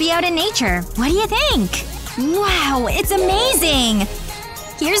nice to be out in nature. What do you think? Wow, it's amazing!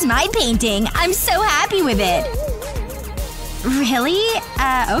 Here's my painting. I'm so happy with it. Really?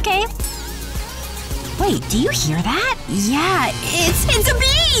 Okay. Wait, do you hear that? Yeah, it's a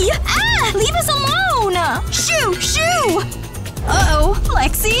bee! Ah! Leave us alone! Shoo! Shoo! Uh-oh.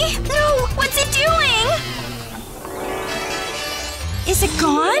 Lexi? No! What's it doing? Is it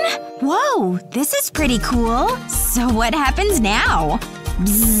gone? Whoa, this is pretty cool. So what happens now?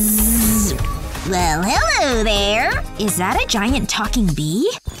 Bzzz. Well, hello there. Is that a giant talking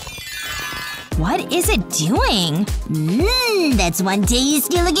bee? What is it doing? That's one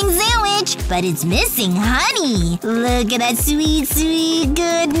tasty-looking sandwich, but it's missing honey. Look at that sweet, sweet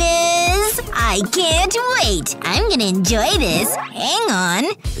goodness. I can't wait. I'm gonna enjoy this. Hang on.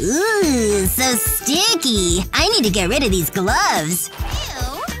 Ooh, so sticky. I need to get rid of these gloves.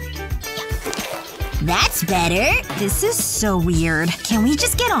 That's better. This is so weird. Can we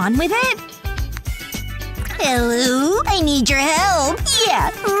just get on with it? Hello? I need your help. Yeah,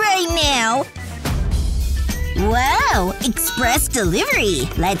 right now. Wow, express delivery.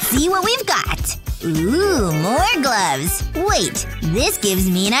 Let's see what we've got. Ooh, more gloves. Wait, this gives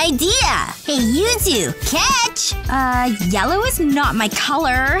me an idea. Hey, you two, catch! Yellow is not my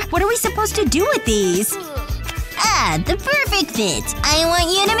color. What are we supposed to do with these? Ah, the perfect fit. I want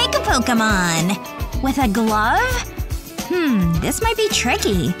you to make a Pokemon. With a glove? This might be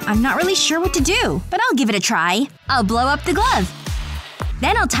tricky. I'm not really sure what to do, but I'll give it a try. I'll blow up the glove.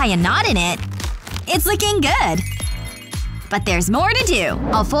 Then I'll tie a knot in it. It's looking good. But there's more to do.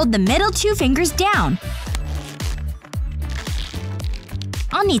 I'll fold the middle 2 fingers down.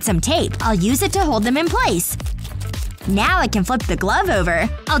 I'll need some tape. I'll use it to hold them in place. Now I can flip the glove over.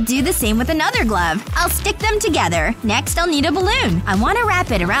 I'll do the same with another glove. I'll stick them together. Next I'll need a balloon. I want to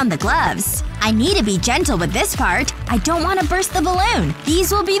wrap it around the gloves. I need to be gentle with this part. I don't want to burst the balloon.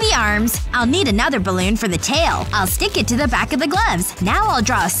 These will be the arms. I'll need another balloon for the tail. I'll stick it to the back of the gloves. Now I'll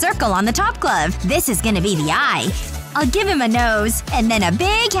draw a circle on the top glove. This is gonna be the eye. I'll give him a nose, and then a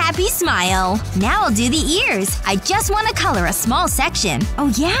big happy smile. Now I'll do the ears. I just want to color a small section.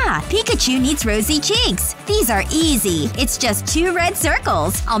 Oh yeah, Pikachu needs rosy cheeks. These are easy. It's just 2 red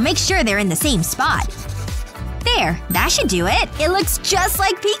circles. I'll make sure they're in the same spot. There, that should do it. It looks just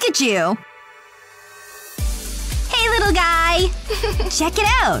like Pikachu. Hey, little guy! Check it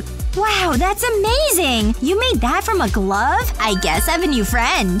out! Wow, that's amazing! You made that from a glove? I guess I have a new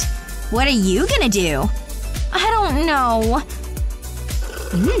friend. What are you gonna do? I don't know.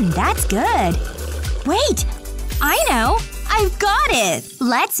 That's good. Wait! I know! I've got it!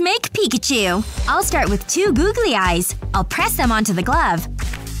 Let's make Pikachu. I'll start with 2 googly eyes. I'll press them onto the glove.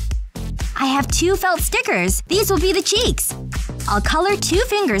 I have 2 felt stickers. These will be the cheeks. I'll color 2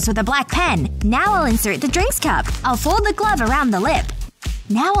 fingers with a black pen. Now I'll insert the drinks cup. I'll fold the glove around the lip.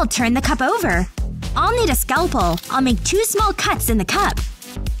 Now I'll turn the cup over. I'll need a scalpel. I'll make 2 small cuts in the cup.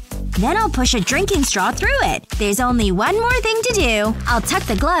 Then I'll push a drinking straw through it. There's only one more thing to do. I'll tuck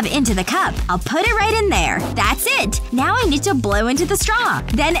the glove into the cup. I'll put it right in there. That's it! Now I need to blow into the straw.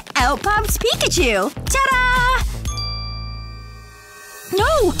 Then out pops Pikachu! Ta-da!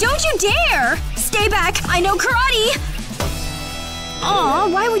 No! Don't you dare! Stay back! I know karate! Aw,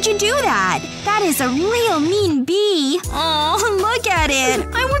 why would you do that? That is a real mean bee. Aw, look at it.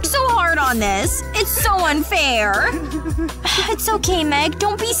 I worked so hard on this. It's so unfair. It's okay, Meg.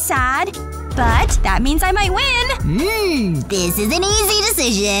 Don't be sad. But that means I might win. This is an easy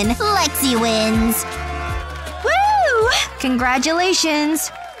decision. Lexi wins. Woo! Congratulations.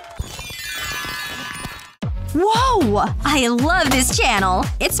 Whoa! I love this channel.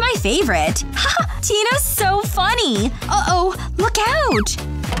 It's my favorite. Tina's so funny. Uh-oh, look out!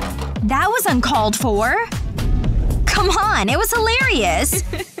 That was uncalled for. Come on, it was hilarious.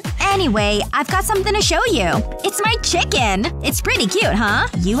 Anyway, I've got something to show you. It's my chicken. It's pretty cute, huh?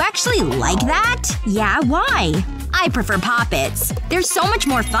 You actually like that? Yeah, why? I prefer Poppets. They're so much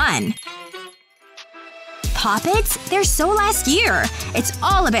more fun. Poppets? They're so last year. It's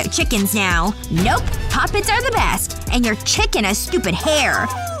all about chickens now. Nope. Poppets are the best. And your chicken has stupid hair.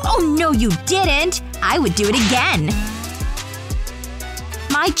 Oh no, you didn't! I would do it again.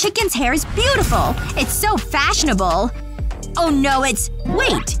 My chicken's hair is beautiful. It's so fashionable. Oh no, it's…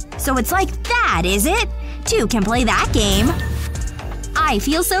 Wait! So it's like that, is it? 2 can play that game. I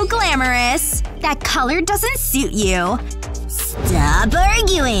feel so glamorous. That color doesn't suit you. Stop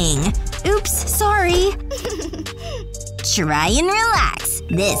arguing! Oops, sorry. Try and relax.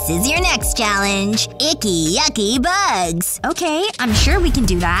 This is your next challenge. Icky, yucky bugs. Okay, I'm sure we can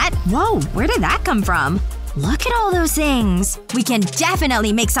do that. Whoa, where did that come from? Look at all those things. We can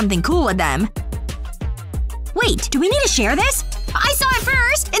definitely make something cool with them. Wait, do we need to share this? I saw it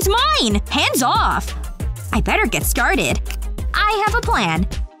first! It's mine! Hands off! I better get started. I have a plan.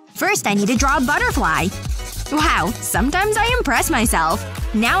 First, I need to draw a butterfly. Wow, sometimes I impress myself.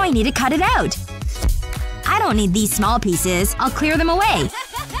 Now I need to cut it out. I don't need these small pieces. I'll clear them away.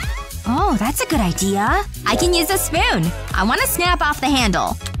 Oh, that's a good idea. I can use a spoon. I want to snap off the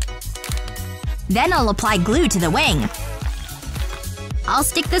handle. Then I'll apply glue to the wing. I'll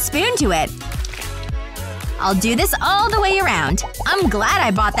stick the spoon to it. I'll do this all the way around. I'm glad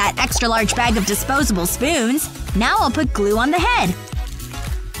I bought that extra large bag of disposable spoons. Now I'll put glue on the head.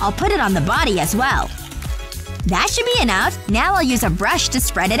 I'll put it on the body as well. That should be enough. Now I'll use a brush to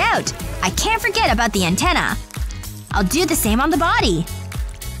spread it out. I can't forget about the antenna. I'll do the same on the body.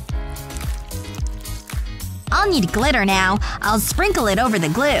 I'll need glitter now. I'll sprinkle it over the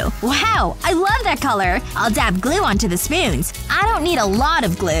glue. Wow, I love that color! I'll dab glue onto the spoons. I don't need a lot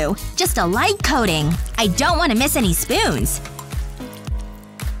of glue. Just a light coating. I don't want to miss any spoons.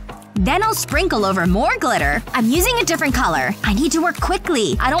 Then I'll sprinkle over more glitter. I'm using a different color. I need to work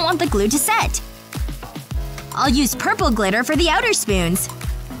quickly. I don't want the glue to set. I'll use purple glitter for the outer spoons.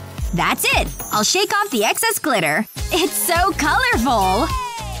 That's it! I'll shake off the excess glitter. It's so colorful!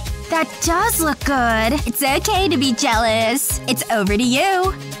 That does look good. It's okay to be jealous. It's over to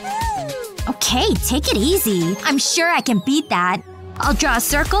you. Okay, take it easy. I'm sure I can beat that. I'll draw a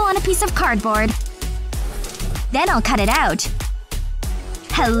circle on a piece of cardboard. Then I'll cut it out.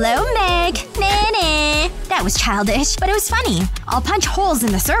 Hello, Meg! Nah. That was childish, but it was funny. I'll punch holes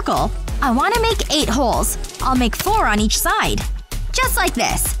in the circle. I want to make 8 holes. I'll make 4 on each side. Just like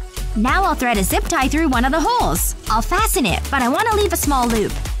this. Now I'll thread a zip tie through one of the holes. I'll fasten it, but I want to leave a small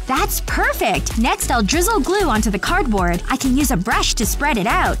loop. That's perfect! Next I'll drizzle glue onto the cardboard. I can use a brush to spread it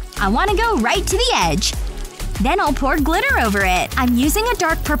out. I want to go right to the edge. Then I'll pour glitter over it. I'm using a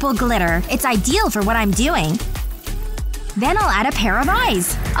dark purple glitter. It's ideal for what I'm doing. Then I'll add a pair of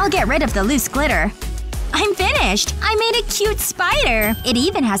eyes. I'll get rid of the loose glitter. I'm finished! I made a cute spider! It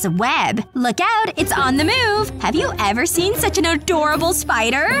even has a web. Look out! It's on the move! Have you ever seen such an adorable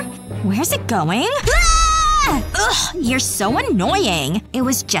spider? Where's it going? Ah! Ugh! You're so annoying. It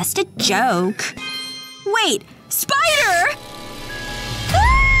was just a joke. Wait! Spider!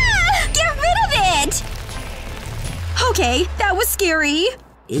 Ah! Get rid of it! Okay, that was scary.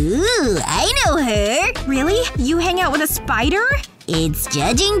 Ooh, I know her! Really? You hang out with a spider? It's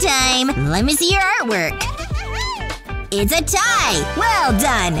judging time. Let me see your artwork. It's a tie! Well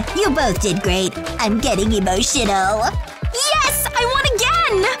done! You both did great. I'm getting emotional. Yes! I won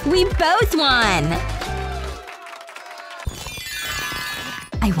again! We both won!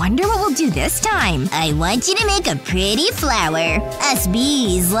 I wonder what we'll do this time. I want you to make a pretty flower. Us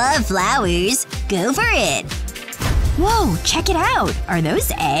bees love flowers. Go for it. Whoa, check it out! Are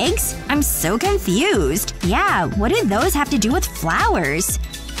those eggs? I'm so confused. Yeah, what do those have to do with flowers?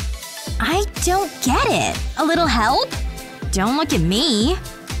 I don't get it. A little help? Don't look at me.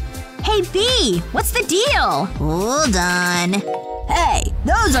 Hey, bee! What's the deal? Hold on. Hey,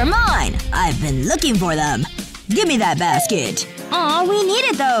 those are mine! I've been looking for them. Give me that basket. Aw, we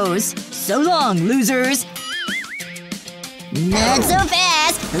needed those. So long, losers. Not so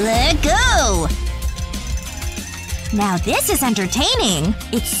fast! Let go! Now this is entertaining.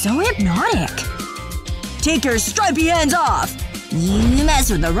 It's so hypnotic. Take your stripy hands off! You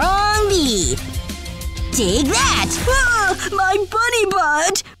messed with the wrong bee. Take that! Ah, my bunny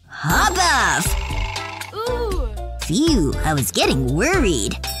butt! Hop off! Ooh. Phew, I was getting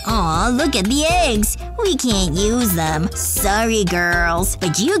worried. Aw, look at the eggs. We can't use them. Sorry, girls.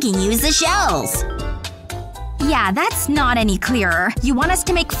 But you can use the shells. Yeah, that's not any clearer. You want us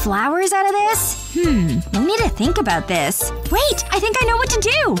to make flowers out of this? We need to think about this. Wait! I think I know what to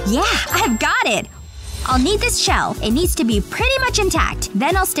do! Yeah, I've got it! I'll need this shell. It needs to be pretty much intact.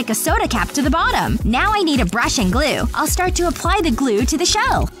 Then I'll stick a soda cap to the bottom. Now I need a brush and glue. I'll start to apply the glue to the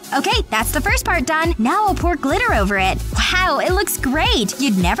shell. Okay, that's the first part done. Now I'll pour glitter over it. Wow, it looks great!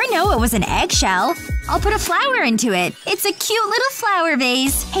 You'd never know it was an eggshell. I'll put a flower into it. It's a cute little flower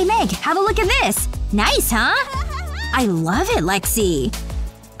vase. Hey Meg, have a look at this. Nice, huh? I love it, Lexi.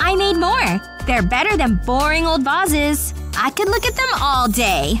 I made more. They're better than boring old vases. I could look at them all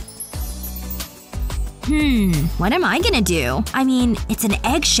day. What am I gonna do? I mean, it's an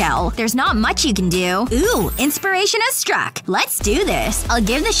eggshell. There's not much you can do. Ooh, inspiration has struck. Let's do this. I'll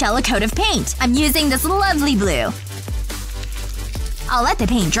give the shell a coat of paint. I'm using this lovely blue. I'll let the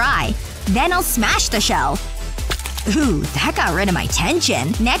paint dry. Then I'll smash the shell. Ooh, that got rid of my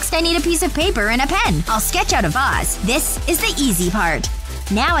tension. Next I need a piece of paper and a pen. I'll sketch out a vase. This is the easy part.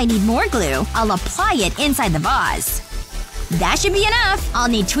 Now I need more glue. I'll apply it inside the vase. That should be enough. I'll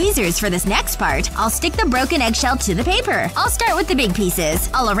need tweezers for this next part. I'll stick the broken eggshell to the paper. I'll start with the big pieces.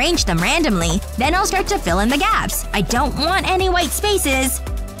 I'll arrange them randomly. Then I'll start to fill in the gaps. I don't want any white spaces.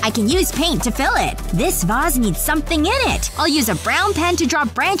 I can use paint to fill it. This vase needs something in it. I'll use a brown pen to draw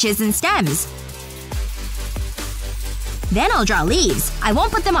branches and stems. Then I'll draw leaves. I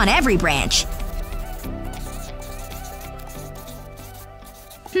won't put them on every branch.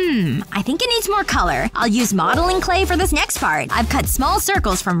 I think it needs more color. I'll use modeling clay for this next part. I've cut small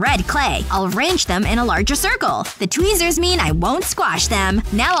circles from red clay. I'll arrange them in a larger circle. The tweezers mean I won't squash them.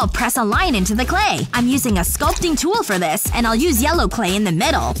 Now I'll press a line into the clay. I'm using a sculpting tool for this, and I'll use yellow clay in the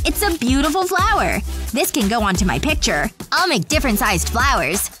middle. It's a beautiful flower. This can go onto my picture. I'll make different-sized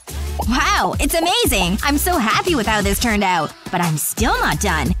flowers. Wow, it's amazing! I'm so happy with how this turned out. But I'm still not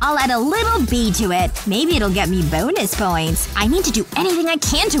done. I'll add a little bee to it. Maybe it'll get me bonus points. I need to do anything I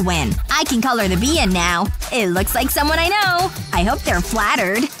can to win. I can color the bee in now. It looks like someone I know. I hope they're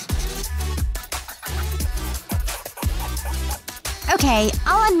flattered. Okay,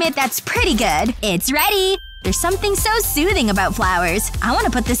 I'll admit that's pretty good. It's ready! There's something so soothing about flowers. I want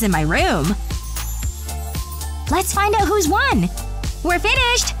to put this in my room. Let's find out who's won! We're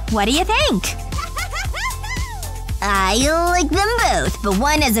finished! What do you think? I like them both, but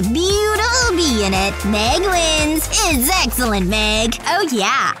one has a beautiful bee in it. Meg wins. It's excellent, Meg. Oh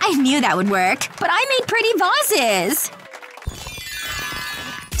yeah, I knew that would work. But I made pretty vases!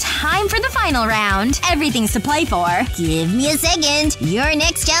 Time for the final round. Everything's to play for. Give me a second. Your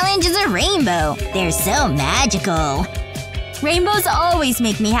next challenge is a rainbow. They're so magical. Rainbows always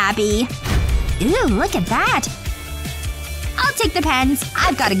make me happy. Ooh, look at that. I'll take the pens.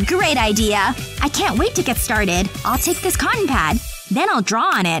 I've got a great idea. I can't wait to get started. I'll take this cotton pad. Then I'll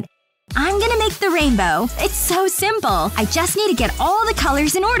draw on it. I'm gonna make the rainbow. It's so simple. I just need to get all the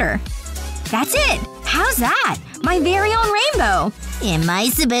colors in order. That's it! How's that? My very own rainbow! Am I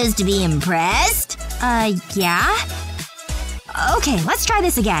supposed to be impressed? Yeah? Okay, let's try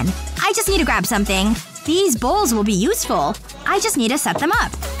this again. I just need to grab something. These bowls will be useful. I just need to set them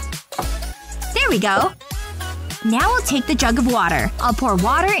up. There we go. Now I'll take the jug of water. I'll pour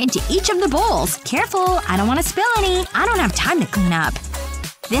water into each of the bowls. Careful, I don't want to spill any. I don't have time to clean up.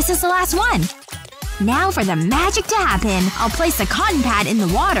 This is the last one. Now for the magic to happen. I'll place the cotton pad in the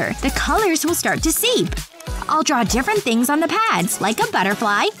water. The colors will start to seep. I'll draw different things on the pads, like a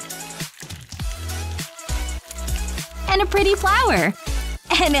butterfly. And a pretty flower.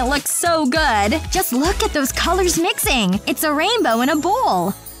 And it looks so good. Just look at those colors mixing. It's a rainbow in a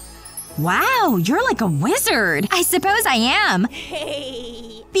bowl. Wow, you're like a wizard. I suppose I am.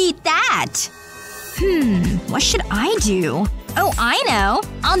 Hey. Beat that. What should I do? Oh, I know.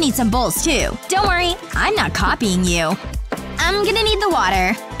 I'll need some bowls too. Don't worry, I'm not copying you. I'm gonna need the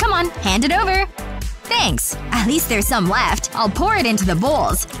water. Come on, hand it over. Thanks. At least there's some left. I'll pour it into the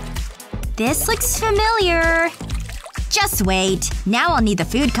bowls. This looks familiar. Just wait. Now I'll need the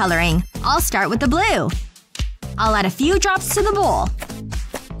food coloring. I'll start with the blue. I'll add a few drops to the bowl.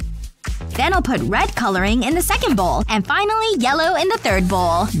 Then I'll put red coloring in the second bowl. And finally, yellow in the third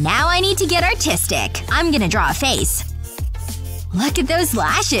bowl. Now I need to get artistic. I'm gonna draw a face. Look at those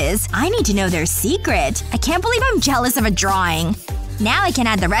lashes. I need to know their secret. I can't believe I'm jealous of a drawing. Now I can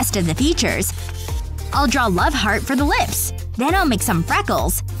add the rest of the features. I'll draw love heart for the lips. Then I'll make some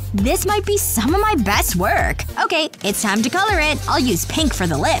freckles. This might be some of my best work. Okay, it's time to color it. I'll use pink for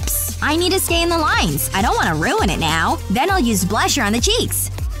the lips. I need to stay in the lines. I don't want to ruin it now. Then I'll use blusher on the cheeks.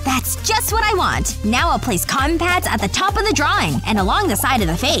 That's just what I want. Now I'll place cotton pads at the top of the drawing and along the side of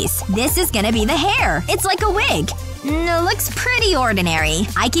the face. This is gonna be the hair. It's like a wig. It looks pretty ordinary.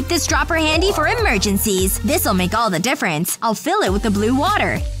 I keep this dropper handy for emergencies. This'll make all the difference. I'll fill it with the blue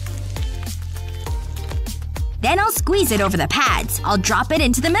water. Then I'll squeeze it over the pads. I'll drop it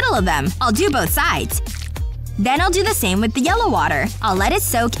into the middle of them. I'll do both sides. Then I'll do the same with the yellow water. I'll let it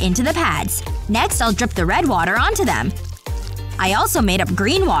soak into the pads. Next, I'll drip the red water onto them. I also made up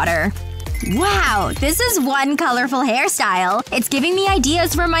green water. Wow, this is one colorful hairstyle. It's giving me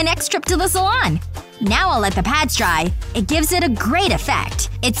ideas for my next trip to the salon. Now I'll let the pads dry. It gives it a great effect.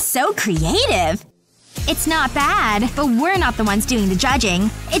 It's so creative. It's not bad, but we're not the ones doing the judging.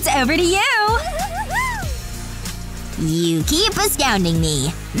 It's over to you! You keep astounding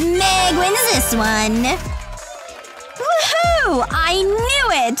me. Meg wins this one. Woohoo! I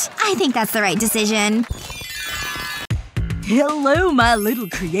knew it! I think that's the right decision. Hello, my little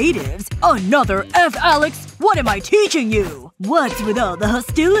creatives. Another F, Alex! What am I teaching you? What's with all the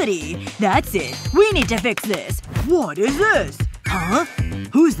hostility? That's it. We need to fix this. What is this? Huh?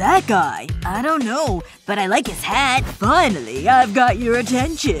 Who's that guy? I don't know, but I like his hat. Finally, I've got your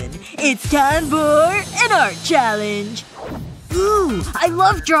attention. It's time for an art challenge. Ooh, I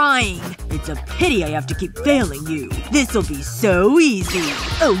love drawing! It's a pity I have to keep failing you. This'll be so easy.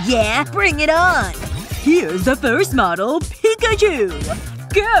 Oh yeah? Bring it on! Here's the first model, Pikachu!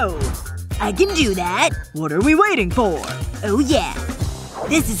 Go! I can do that. What are we waiting for? Oh yeah.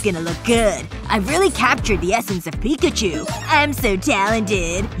 This is gonna look good. I've really captured the essence of Pikachu. I'm so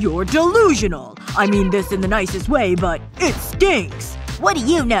talented. You're delusional. I mean this in the nicest way, but it stinks. What do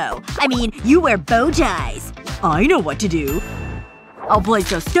you know? I mean, you wear bow ties. I know what to do. I'll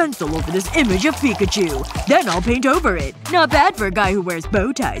place a stencil over this image of Pikachu. Then I'll paint over it. Not bad for a guy who wears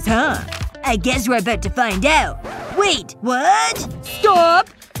bow ties, huh? I guess we're about to find out. Wait, what? Stop!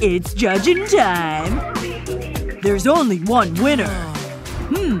 It's judging time. There's only one winner.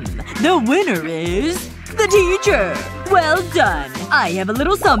 The winner is… the teacher! Well done. I have a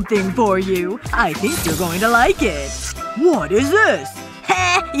little something for you. I think you're going to like it. What is this?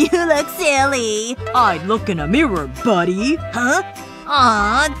 Ha! You look silly. I'd look in a mirror, buddy. Huh?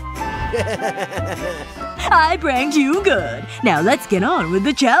 Aw. I pranked you good. Now let's get on with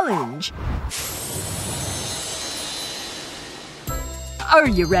the challenge. Are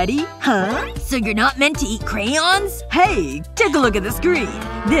you ready? Huh? So you're not meant to eat crayons? Hey, take a look at the screen.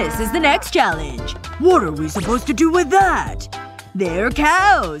 This is the next challenge. What are we supposed to do with that? They're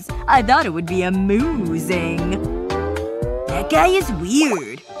cows. I thought it would be amusing. That guy is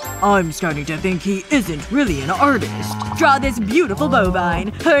weird. I'm starting to think he isn't really an artist. Draw this beautiful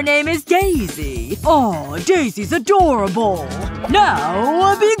bovine. Her name is Daisy. Aw, Daisy's adorable.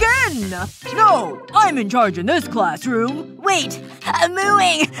 Now, begin! No, I'm in charge in this classroom. Wait, I'm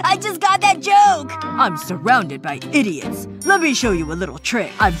mooing! I just got that joke! I'm surrounded by idiots. Let me show you a little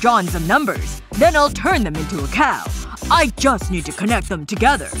trick. I've drawn some numbers. Then I'll turn them into a cow. I just need to connect them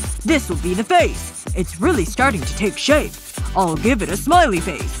together. This will be the face. It's really starting to take shape. I'll give it a smiley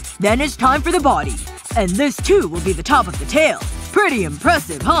face. Then it's time for the body. And this too will be the top of the tail. Pretty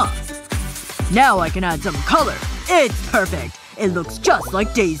impressive, huh? Now I can add some color. It's perfect. It looks just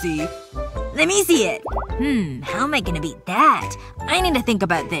like Daisy. Let me see it. How am I gonna beat that? I need to think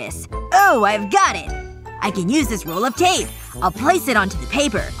about this. Oh, I've got it! I can use this roll of tape. I'll place it onto the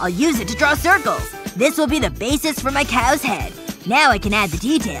paper. I'll use it to draw circles. This will be the basis for my cow's head. Now I can add the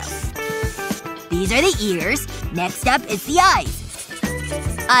details. These are the ears. Next up is the eyes.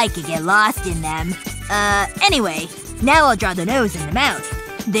 I could get lost in them. Anyway. Now I'll draw the nose and the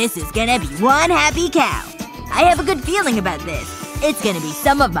mouth. This is gonna be one happy cow. I have a good feeling about this. It's gonna be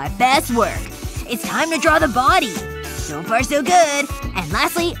some of my best work. It's time to draw the body. So far so good. And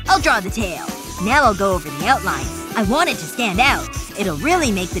lastly, I'll draw the tail. Now I'll go over the outline. I want it to stand out. It'll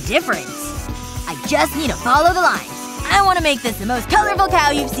really make the difference. I just need to follow the lines. I want to make this the most colorful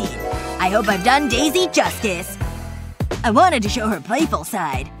cow you've seen. I hope I've done Daisy justice. I wanted to show her playful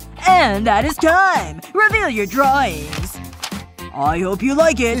side. And that is time! Reveal your drawings. I hope you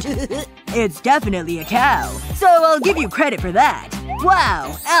like it. It's definitely a cow. So I'll give you credit for that.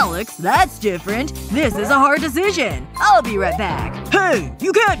 Wow, Alex, that's different. This is a hard decision. I'll be right back. Hey!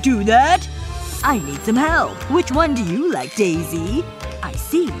 You can't do that! I need some help. Which one do you like, Daisy? I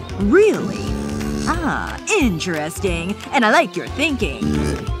see. Really? Ah, interesting. And I like your thinking.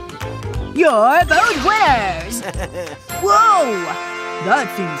 You're both winners! Whoa!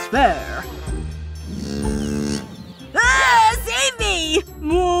 That seems fair. Ah! Save me!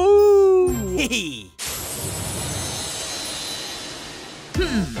 Whoa!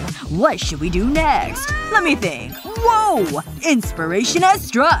 What should we do next? Let me think. Whoa! Inspiration has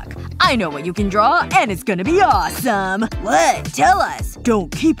struck. I know what you can draw, and it's gonna be awesome. What? Tell us.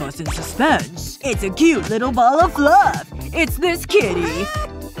 Don't keep us in suspense. It's a cute little ball of fluff. It's this kitty.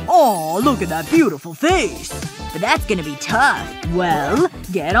 Aw, look at that beautiful face. But that's gonna be tough. Well,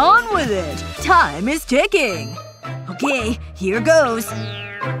 get on with it. Time is ticking. Okay, here goes.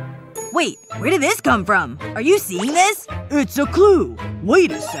 Wait, where did this come from? Are you seeing this? It's a clue.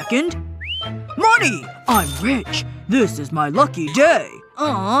 Wait a second. Money! I'm rich. This is my lucky day.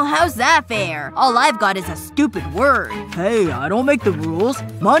 Aw, how's that fair? All I've got is a stupid word. Hey, I don't make the rules.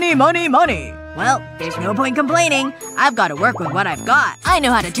 Money, money, money. Well, there's no point complaining. I've gotta work with what I've got. I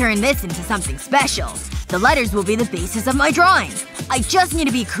know how to turn this into something special. The letters will be the basis of my drawing. I just need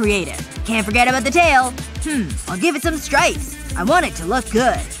to be creative. Can't forget about the tail. I'll give it some stripes. I want it to look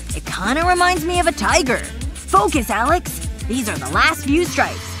good. It kinda reminds me of a tiger. Focus, Alex! These are the last few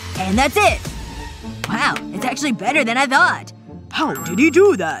stripes. And that's it! Wow, it's actually better than I thought. How did he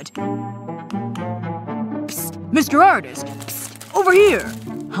do that? Psst, Mr. Artist. Psst, over here.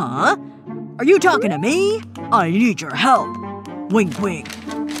 Huh? Are you talking to me? I need your help. Wink wink.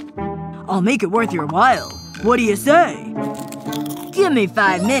 I'll make it worth your while. What do you say? Give me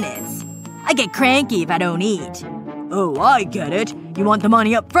 5 minutes. I get cranky if I don't eat. Oh, I get it. You want the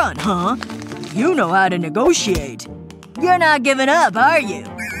money up front, huh? You know how to negotiate. You're not giving up, are you?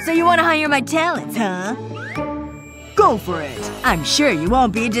 So you want to hire my talents, huh? Go for it. I'm sure you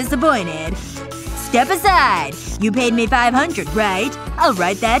won't be disappointed. Step aside. You paid me $500, right? I'll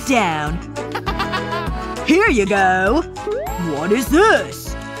write that down. Here you go. What is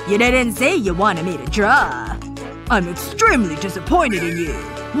this? You didn't say you wanted me to draw. I'm extremely disappointed in you.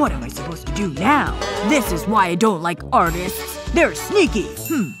 What am I supposed to do now? This is why I don't like artists. They're sneaky.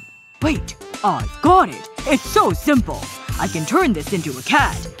 Wait. I've got it. It's so simple. I can turn this into a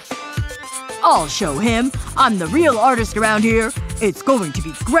cat. I'll show him. I'm the real artist around here. It's going to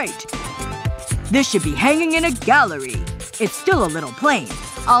be great. This should be hanging in a gallery. It's still a little plain.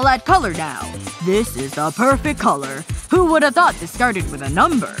 I'll add color now. This is the perfect color. Who would have thought this started with a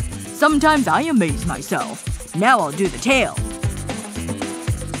number? Sometimes I amaze myself. Now I'll do the tail.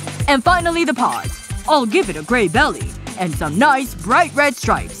 And finally the paws. I'll give it a gray belly. And some nice, bright red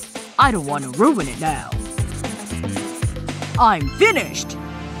stripes. I don't want to ruin it now. I'm finished!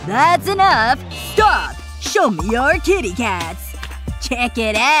 That's enough! Stop! Show me your kitty cats! Check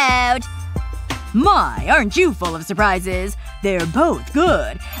it out! My, aren't you full of surprises? They're both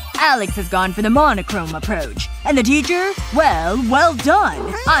good. Alex has gone for the monochrome approach. And the teacher? Well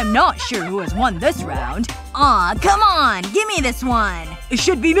done. I'm not sure who has won this round. Aw, come on! Give me this one! It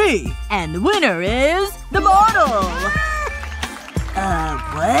should be me. And the winner is… the model!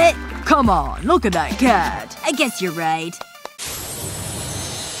 What? Come on, look at that cat. I guess you're right.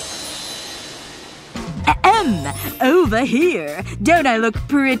 Over here. Don't I look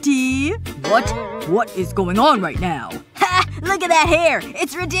pretty? What? What is going on right now? Ha! Look at that hair!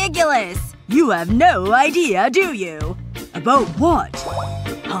 It's ridiculous! You have no idea, do you? About what?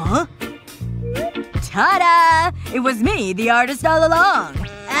 Huh? Ta-da! It was me, the artist all along.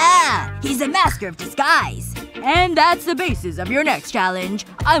 Ah! He's a master of disguise. And that's the basis of your next challenge.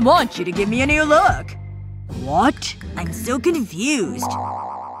 I want you to give me a new look. What? I'm so confused.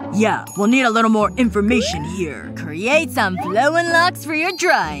 Yeah, we'll need a little more information here. Create some flowing locks for your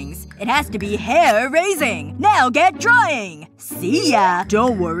drawings. It has to be hair-raising. Now get drawing! See ya!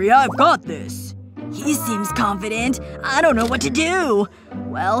 Don't worry, I've got this. He seems confident. I don't know what to do.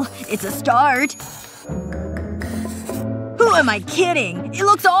 Well, it's a start. Who am I kidding? It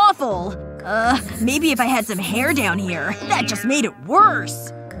looks awful. Maybe if I had some hair down here. That just made it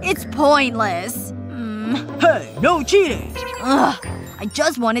worse. It's pointless. Hey, no cheating! Ugh. I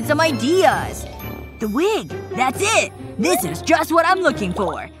just wanted some ideas. The wig. That's it. This is just what I'm looking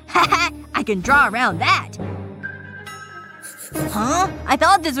for. Haha. I can draw around that. Huh? I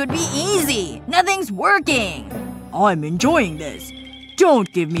thought this would be easy. Nothing's working. I'm enjoying this.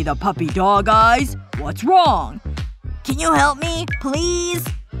 Don't give me the puppy dog eyes. What's wrong? Can you help me? Please?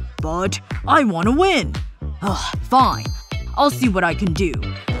 But I want to win. Ugh, fine. I'll see what I can do.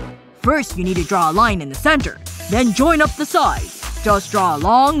 First you need to draw a line in the center. Then join up the sides. Just draw a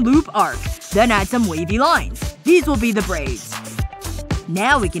long loop arc. Then add some wavy lines. These will be the braids.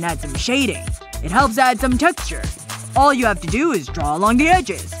 Now we can add some shading. It helps add some texture. All you have to do is draw along the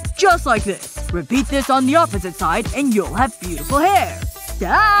edges. Just like this. Repeat this on the opposite side and you'll have beautiful hair.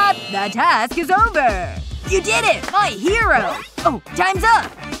 Stop! That task is over! You did it! My hero! Oh, time's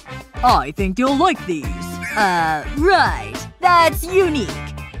up! I think you'll like these. Right. That's unique.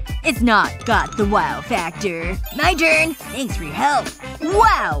 It's not got the wow factor. My turn. Thanks for your help.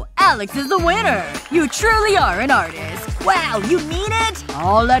 Wow! Alex is the winner! You truly are an artist. Wow, you mean it?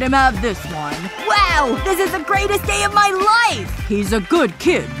 I'll let him have this one. Wow! This is the greatest day of my life! He's a good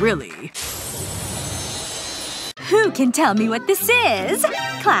kid, really. Who can tell me what this is?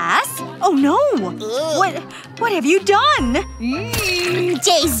 Class? Oh no! What have you done?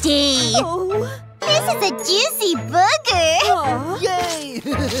 Tasty! Oh. This is a juicy booger! Yay!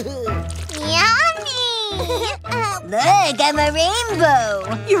 Yummy! Look, I'm a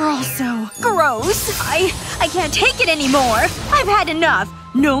rainbow! You're all so gross. I can't take it anymore. I've had enough.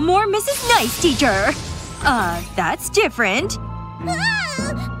 No more Mrs. Nice Teacher. That's different.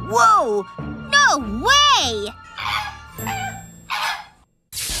 Whoa! No way!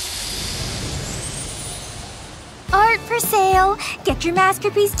 Art for sale. Get your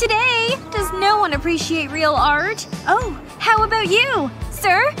masterpiece today. Does no one appreciate real art? Oh, how about you?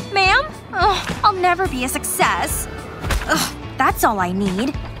 Sir? Ma'am? Oh, I'll never be a success. Ugh, that's all I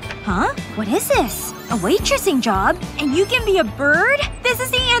need. Huh? What is this? A waitressing job? And you can be a bird? This is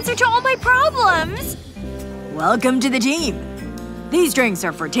the answer to all my problems! Welcome to the team. These drinks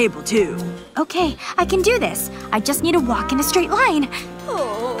are for table 2. Okay, I can do this. I just need to walk in a straight line.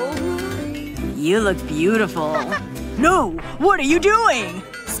 You look beautiful. No! What are you doing?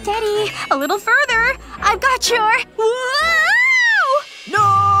 Steady. A little further. here! I've got your… Whoa! No!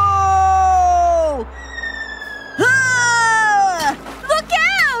 Ah! Look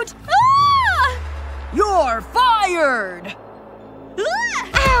out! Ah! You're fired!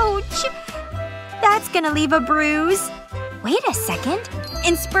 Ouch! That's gonna leave a bruise. Wait a second.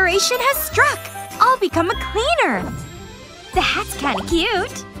 Inspiration has struck. I'll become a cleaner. The hat's kinda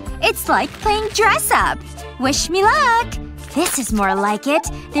cute. It's like playing dress-up. Wish me luck. This is more like it.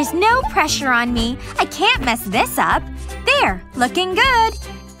 There's no pressure on me. I can't mess this up. There. Looking good.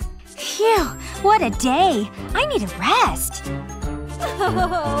 Phew. What a day. I need a rest.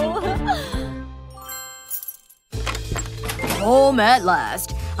 Home at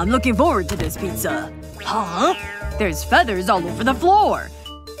last. I'm looking forward to this pizza. Huh? There's feathers all over the floor.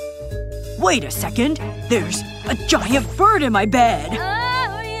 Wait a second. There's a giant bird in my bed.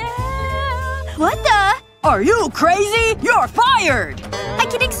 Oh, yeah. What the? Are you crazy? You're fired! I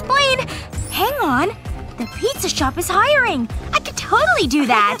can explain. Hang on. The pizza shop is hiring. I could totally do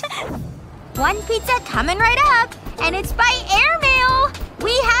that. One pizza coming right up. And it's by airmail.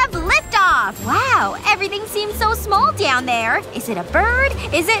 We have liftoff. Wow, everything seems so small down there. Is it a bird?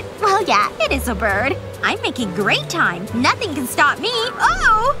 Is it… Well, yeah, it is a bird. I'm making great time. Nothing can stop me.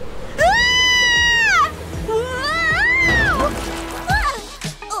 Uh-oh! Ah!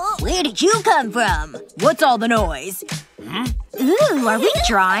 Where did you come from? What's all the noise? Ooh, are we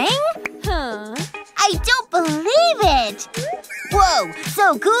drawing? I don't believe it! Whoa,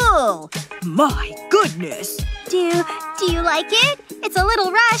 so cool! My goodness! Do you like it? It's a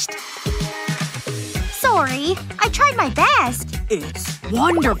little rushed. Sorry. I tried my best. It's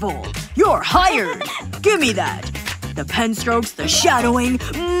wonderful! You're hired! Give me that! The pen strokes, the shadowing…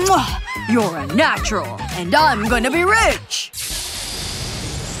 Mwah! You're a natural, and I'm gonna be rich!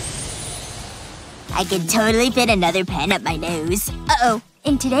 I can totally fit another pen up my nose. Uh-oh.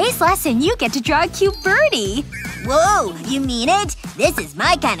 In today's lesson, you get to draw a cute birdie. Whoa, you mean it? This is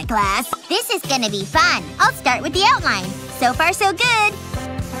my kind of class. This is gonna be fun. I'll start with the outline. So far, so good.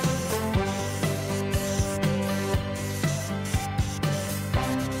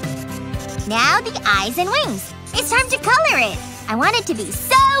 Now the eyes and wings. It's time to color it. I want it to be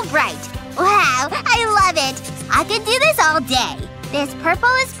so bright. Wow, I love it. I could do this all day. This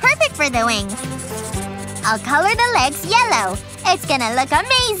purple is perfect for the wings. I'll color the legs yellow. It's gonna look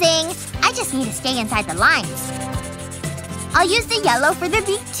amazing. I just need to stay inside the lines. I'll use the yellow for the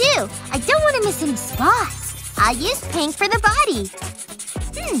beak, too. I don't want to miss any spots. I'll use pink for the body.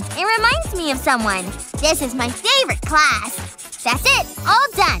 It reminds me of someone. This is my favorite class. That's it. All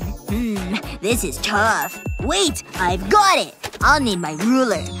done. This is tough. Wait, I've got it! I'll need my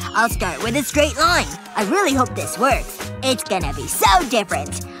ruler. I'll start with a straight line. I really hope this works. It's gonna be so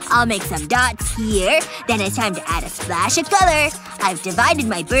different. I'll make some dots here. Then it's time to add a splash of color. I've divided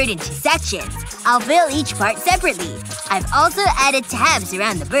my bird into sections. I'll fill each part separately. I've also added tabs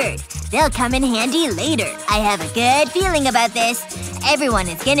around the bird. They'll come in handy later. I have a good feeling about this. Everyone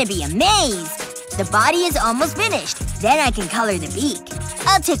is gonna be amazed. The body is almost finished. Then I can color the beak.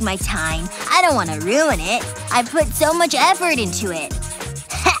 I'll take my time. I don't want to ruin it. I've put so much effort into it.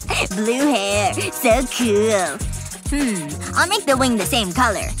 Blue hair. So cool. I'll make the wing the same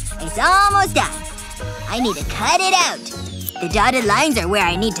color. It's almost done. I need to cut it out. The dotted lines are where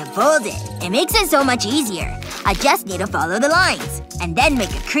I need to fold it. It makes it so much easier. I just need to follow the lines. And then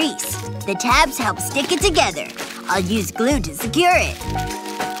make a crease. The tabs help stick it together. I'll use glue to secure it.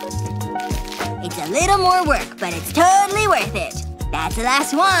 It's a little more work, but it's totally worth it. That's the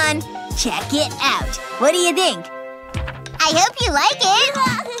last one. Check it out. What do you think? I hope you like it.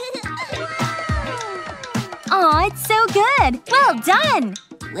 Aw, it's so good. Well done.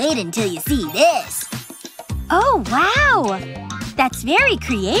 Wait until you see this. Oh, wow. That's very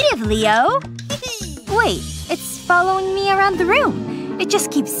creative, Leo. Wait, it's following me around the room. It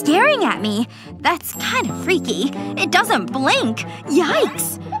just keeps staring at me. That's kind of freaky. It doesn't blink.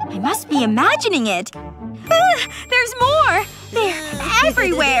 Yikes. I must be imagining it. There's more! They're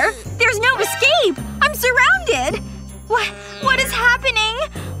everywhere! There's no escape! I'm surrounded! What is happening?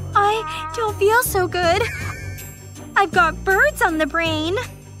 I don't feel so good. I've got birds on the brain.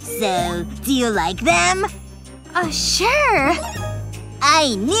 So, do you like them? Sure.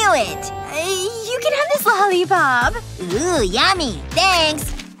 I knew it! You can have this lollipop. Ooh, yummy.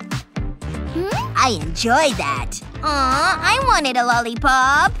 Thanks. I enjoyed that. Aw, I wanted a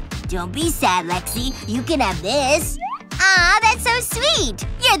lollipop. Don't be sad, Lexi. You can have this. Aw, that's so sweet.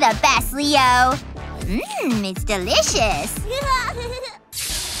 You're the best, Leo. It's delicious.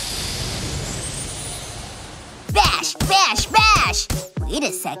 Bash! Bash! Bash! Wait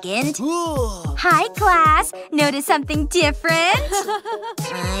a second. Hi, class. Notice something different?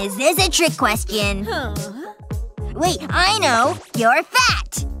 Is this a trick question? Wait, I know. You're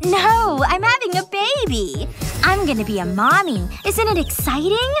fat. No, I'm having a baby. I'm gonna be a mommy. Isn't it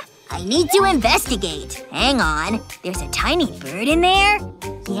exciting? I need to investigate. Hang on. There's a tiny bird in there?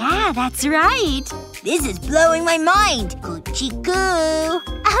 Yeah, that's right. This is blowing my mind. Coochie-coo.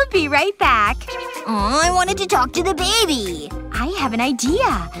 I'll be right back. Oh, I wanted to talk to the baby. I have an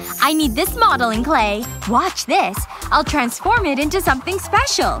idea. I need this modeling clay. Watch this. I'll transform it into something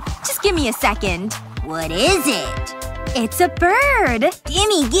special. Just give me a second. What is it? It's a bird.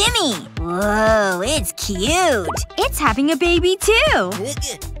 Gimme, gimme. Whoa, it's cute. It's having a baby, too.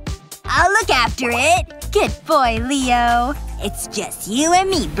 I'll look after it. Good boy, Leo. It's just you and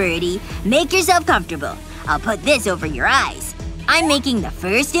me, Birdie. Make yourself comfortable. I'll put this over your eyes. I'm making the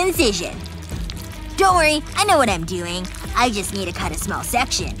first incision. Don't worry, I know what I'm doing. I just need to cut a small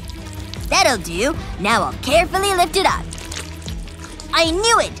section. That'll do. Now I'll carefully lift it up. I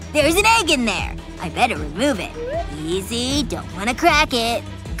knew it! There's an egg in there! I better remove it. Easy, don't want to crack it.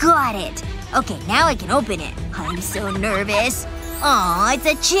 Got it. Okay, now I can open it. I'm so nervous. Aw, it's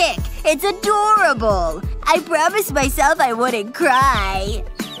a chick. It's adorable. I promised myself I wouldn't cry.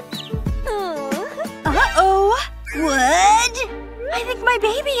 Uh-oh. What? I think my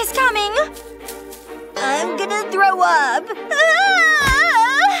baby is coming. I'm gonna throw up.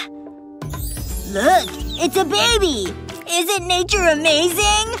 Ah! Look, it's a baby. Isn't nature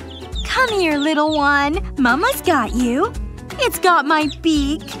amazing? Come here, little one. Mama's got you. It's got my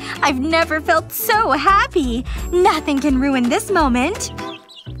beak. I've never felt so happy. Nothing can ruin this moment.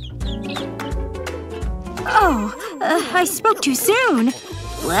 Oh, I spoke too soon.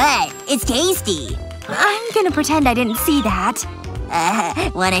 What? It's tasty. I'm gonna pretend I didn't see that.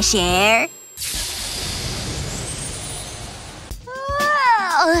 Wanna share?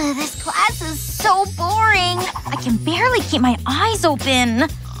 Oh, this class is so boring. I can barely keep my eyes open.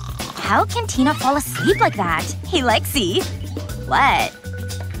 How can Tina fall asleep like that? Hey, Lexi. What?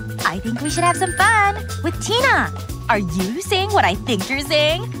 I think we should have some fun with Tina. Are you saying what I think you're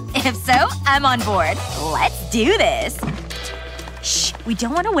saying? If so, I'm on board. Let's do this. Shh, we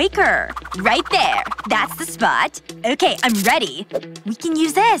don't want to wake her. Right there. That's the spot. Okay, I'm ready. We can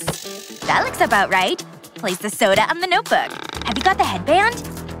use this. That looks about right. Place the soda on the notebook. Have you got the headband?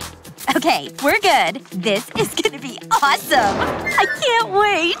 Okay, we're good. This is gonna be awesome. I can't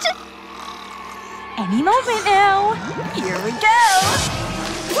wait. Any moment now. Here we go.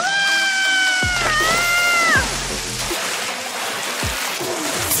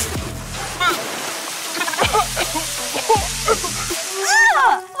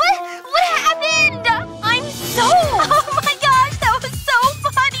 What happened? I'm so… Oh my gosh, that was so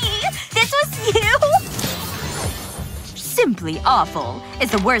funny! This was you? Simply awful is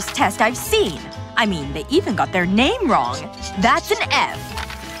the worst test I've seen. I mean, they even got their name wrong. That's an F.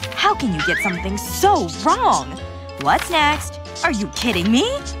 How can you get something so wrong? What's next? Are you kidding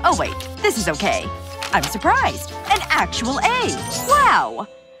me? Oh wait, this is okay. I'm surprised. An actual A. Wow.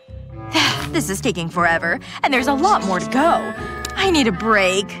 This is taking forever, and there's a lot more to go. I need a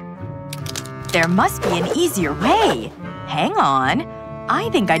break. There must be an easier way. Hang on. I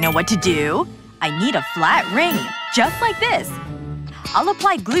think I know what to do. I need a flat ring, just like this. I'll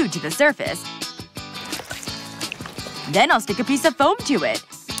apply glue to the surface. Then I'll stick a piece of foam to it.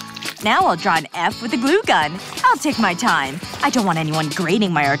 Now I'll draw an F with a glue gun. I'll take my time. I don't want anyone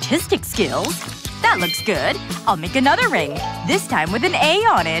grading my artistic skills. That looks good. I'll make another ring. This time with an A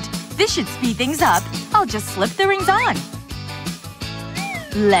on it. This should speed things up. I'll just slip the rings on.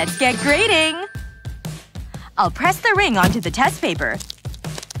 Let's get grading. I'll press the ring onto the test paper.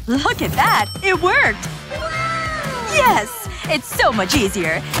 Look at that! It worked! Yes! It's so much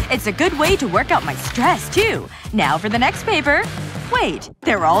easier. It's a good way to work out my stress, too. Now for the next paper. Wait,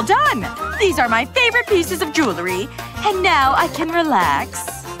 they're all done! These are my favorite pieces of jewelry. And now I can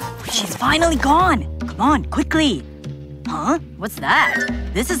relax. She's finally gone! Come on, quickly! Huh? What's that?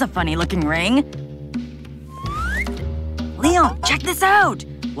 This is a funny-looking ring. Leon, check this out!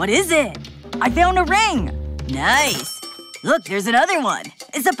 What is it? I found a ring! Nice! Look, there's another one!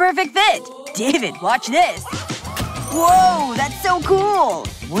 It's a perfect fit! David, watch this! Whoa, that's so cool!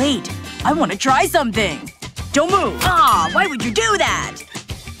 Wait, I want to try something! Don't move! Aw, why would you do that?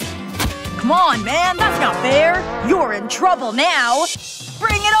 Come on, man, that's not fair! You're in trouble now!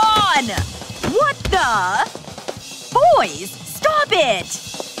 Bring it on! What the… Boys, stop it!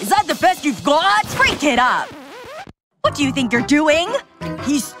 Is that the best you've got? Break it up! What do you think you're doing?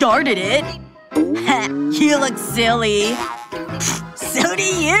 He started it. You look silly. So do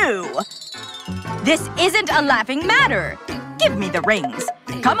you. This isn't a laughing matter. Give me the rings.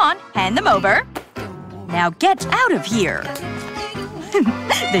 Come on, hand them over. Now get out of here.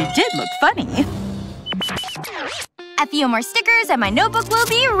 They did look funny. A few more stickers and my notebook will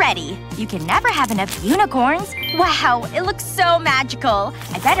be ready. You can never have enough unicorns. Wow, it looks so magical.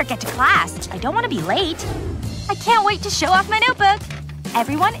 I better get to class. I don't want to be late. I can't wait to show off my notebook.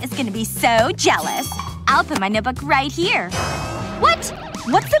 Everyone is gonna be so jealous. I'll put my notebook right here. What?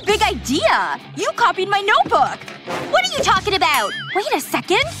 What's the big idea? You copied my notebook! What are you talking about? Wait a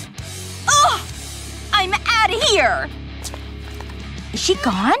second. Ugh! I'm out of here! Is she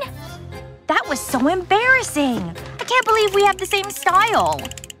gone? That was so embarrassing. I can't believe we have the same style.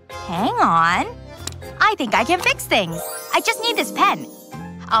 Hang on. I think I can fix things. I just need this pen.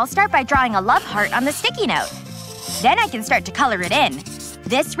 I'll start by drawing a love heart on the sticky note. Then I can start to color it in.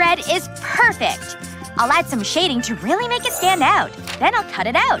 This red is perfect. I'll add some shading to really make it stand out. Then I'll cut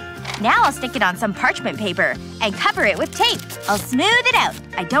it out. Now I'll stick it on some parchment paper and cover it with tape. I'll smooth it out.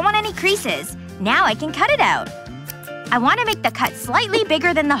 I don't want any creases. Now I can cut it out. I want to make the cut slightly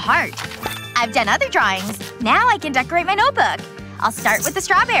bigger than the heart. I've done other drawings. Now I can decorate my notebook. I'll start with the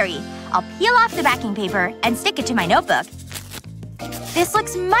strawberry. I'll peel off the backing paper and stick it to my notebook. This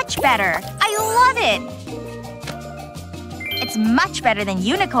looks much better. I love it! It's much better than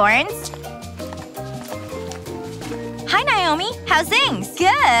unicorns. Hi, Naomi. How's things?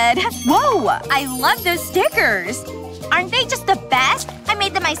 Good. Whoa! I love those stickers! Aren't they just the best? I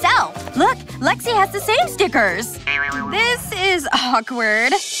made them myself. Look! Lexi has the same stickers! This is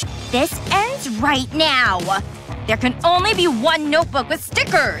awkward. This ends right now. There can only be one notebook with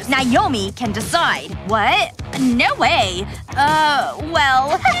stickers! Naomi can decide. What? No way.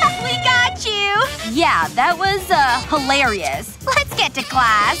 Well… We got you! Yeah, that was, hilarious. Let's get to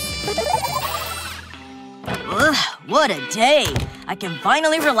class. Ugh, what a day. I can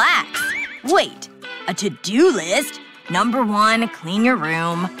finally relax. Wait. A to-do list? Number 1, clean your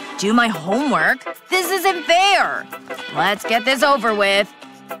room. Do my homework. This isn't fair. Let's get this over with.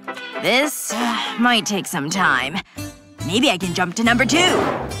 This might take some time. Maybe I can jump to number 2.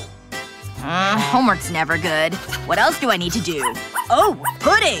 Homework's never good. What else do I need to do? Oh,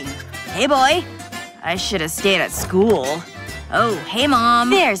 pudding! Hey, boy. I should have stayed at school. Oh, hey, Mom.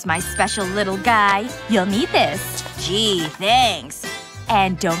 There's my special little guy. You'll need this. Gee, thanks.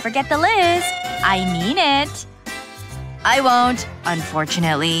 And don't forget the list. I mean it. I won't,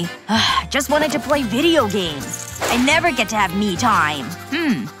 unfortunately. Just wanted to play video games. I never get to have me time.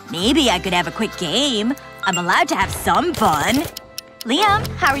 Maybe I could have a quick game. I'm allowed to have some fun. Liam,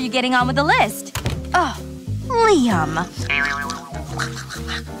 how are you getting on with the list? Oh, Liam.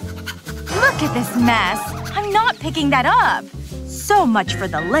 Look at this mess. I'm not picking that up. So much for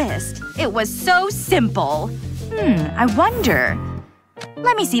the list. It was so simple. I wonder…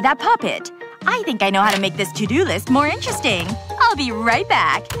 Let me see that puppet. I think I know how to make this to-do list more interesting. I'll be right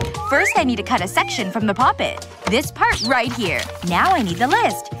back. First I need to cut a section from the puppet. This part right here. Now I need the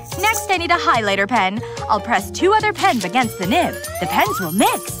list. Next I need a highlighter pen. I'll press 2 other pens against the nib. The pens will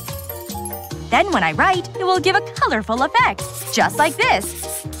mix. Then when I write, it will give a colorful effect. Just like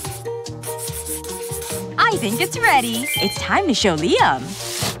this. I think it's ready. It's time to show Liam.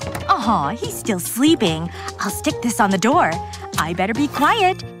 Aw, he's still sleeping. I'll stick this on the door. I better be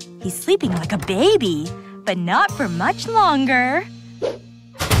quiet. He's sleeping like a baby. But not for much longer.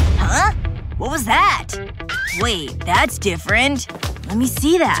 Huh? What was that? Wait, that's different. Let me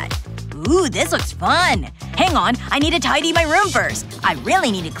see that. Ooh, this looks fun. Hang on, I need to tidy my room first. I really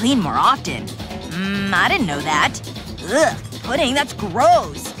need to clean more often. I didn't know that. Ugh, pudding, that's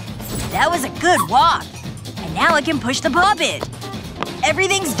gross. That was a good walk. And now I can push the puppet.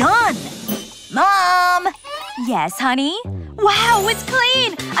 Everything's done. Mom! Yes, honey? Wow, it's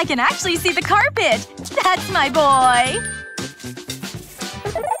clean! I can actually see the carpet! That's my boy!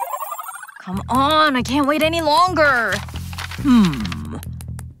 Come on, I can't wait any longer.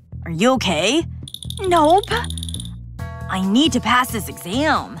 Are you okay? Nope. I need to pass this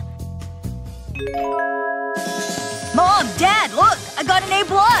exam. Mom, Dad, look! I got an A+.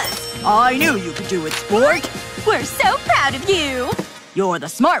 I knew you could do it, sport. We're so proud of you! You're the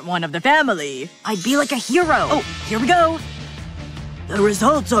smart one of the family. I'd be like a hero. Oh, here we go. The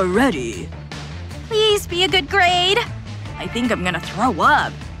results are ready. Please be a good grade. I think I'm gonna throw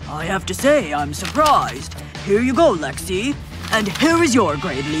up. I have to say, I'm surprised. Here you go, Lexi. And here is your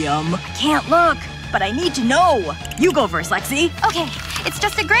grade, Liam. I can't look, but I need to know. You go first, Lexi. Okay, it's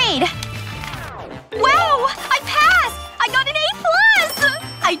just a grade. Wow! I passed! I got an A+!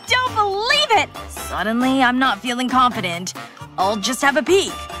 I don't believe it! Suddenly, I'm not feeling confident. I'll just have a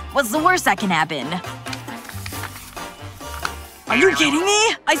peek. What's the worst that can happen? Are you kidding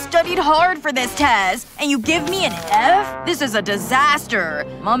me? I studied hard for this test. And you give me an F? This is a disaster.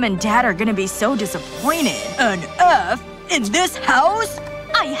 Mom and Dad are gonna be so disappointed. An F? In this house?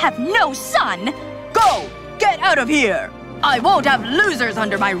 I have no son! Go! Get out of here! I won't have losers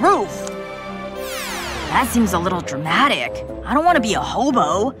under my roof! That seems a little dramatic. I don't want to be a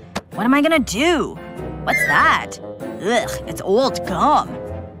hobo. What am I gonna do? What's that? Ugh, it's old gum.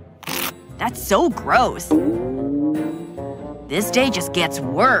 That's so gross. This day just gets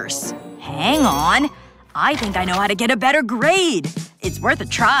worse. Hang on. I think I know how to get a better grade. It's worth a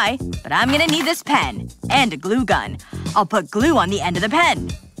try, but I'm gonna need this pen. And a glue gun. I'll put glue on the end of the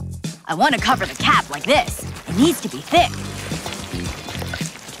pen. I want to cover the cap like this. It needs to be thick.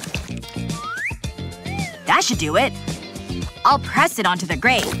 That should do it. I'll press it onto the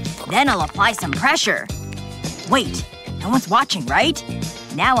grate. Then I'll apply some pressure. Wait. No one's watching, right?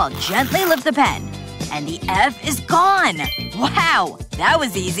 Now I'll gently lift the pen. And the F is gone! Wow! That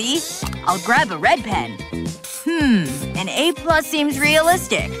was easy. I'll grab a red pen. An A+ seems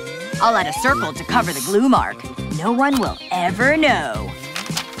realistic. I'll add a circle to cover the glue mark. No one will ever know.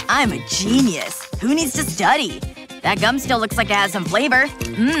 I'm a genius. Who needs to study? That gum still looks like it has some flavor.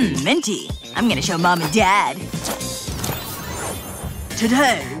 Minty. I'm gonna show Mom and Dad.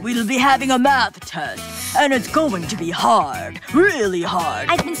 Today, we'll be having a math test. And it's going to be hard. Really hard.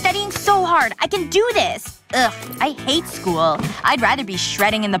 I've been studying so hard. I can do this. Ugh, I hate school. I'd rather be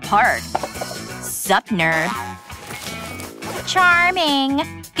shredding in the park. Sup, nerd.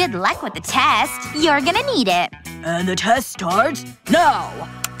 Charming. Good luck with the test. You're gonna need it. And the test starts now.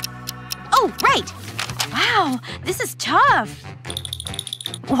 Oh, right. Wow, this is tough.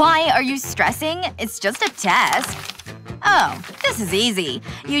 Why are you stressing? It's just a test. Oh, this is easy.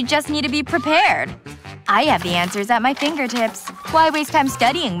 You just need to be prepared. I have the answers at my fingertips. Why waste time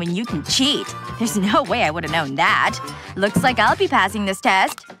studying when you can cheat? There's no way I would have known that. Looks like I'll be passing this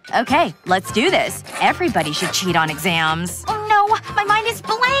test. Okay, let's do this. Everybody should cheat on exams. Oh no, my mind is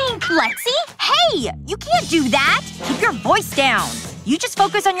blank! Lexi? Hey! You can't do that! Keep your voice down. You just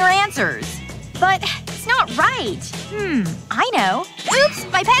focus on your answers. But it's not right. I know.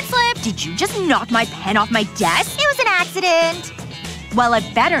 Oops! My pen slipped! Did you just knock my pen off my desk? It was an accident. Well,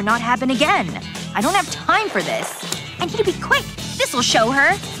 it better not happen again. I don't have time for this. I need to be quick. This'll show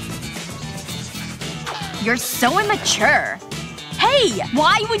her. You're so immature. Hey!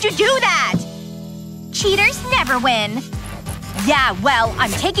 Why would you do that? Cheaters never win. Yeah, well,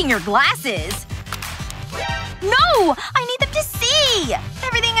 I'm taking your glasses. No! I need them to see!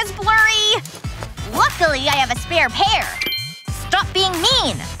 Everything is blurry! Luckily, I have a spare pair. Stop being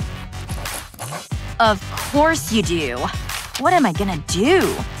mean. Of course you do. What am I gonna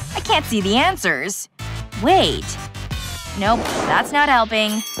do? I can't see the answers. Wait. Nope, that's not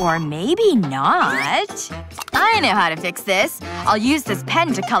helping. Or maybe not. I know how to fix this. I'll use this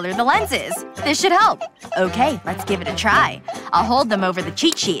pen to color the lenses. This should help. Okay, let's give it a try. I'll hold them over the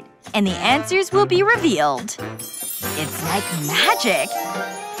cheat sheet. And the answers will be revealed. It's like magic.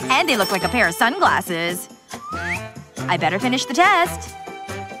 And they look like a pair of sunglasses. I better finish the test.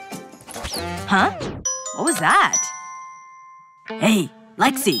 Huh? What was that? Hey,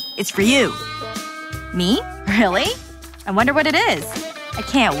 Lexi, it's for you. Me? Really? I wonder what it is. I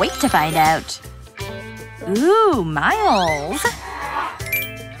can't wait to find out. Ooh, Miles.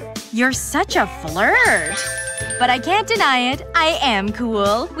 You're such a flirt. But I can't deny it. I am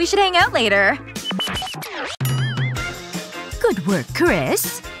cool. We should hang out later. Good work,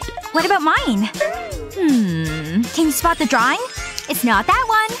 Chris. What about mine? Can you spot the drawing? It's not that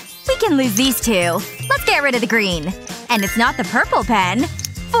one. We can lose these two. Let's get rid of the green. And it's not the purple pen.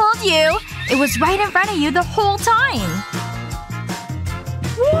 Fooled you. It was right in front of you the whole time.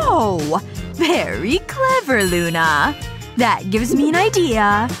 Whoa! Very clever, Luna. That gives me an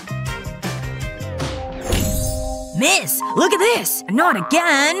idea. Miss! Look at this! Not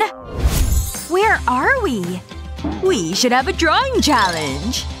again! Where are we? We should have a drawing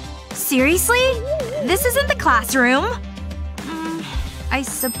challenge. Seriously? This isn't the classroom. I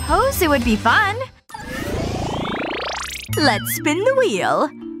suppose it would be fun. Let's spin the wheel.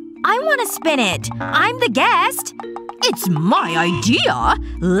 I want to spin it. I'm the guest. It's my idea!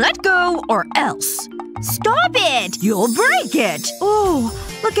 Let go or else. Stop it! You'll break it! Oh,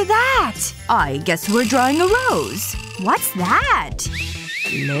 look at that! I guess we're drawing a rose. What's that?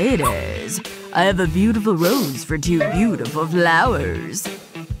 Ladies, I have a beautiful rose for two beautiful flowers.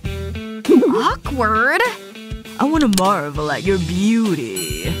 Awkward. I want to marvel at your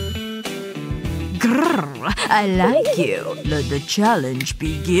beauty. Grrr, I like you. Let the challenge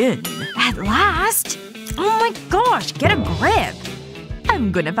begin. At last? Oh my gosh, get a grip.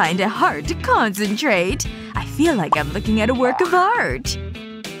 I'm gonna find it hard to concentrate. I feel like I'm looking at a work of art.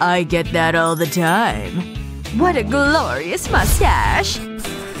 I get that all the time. What a glorious mustache.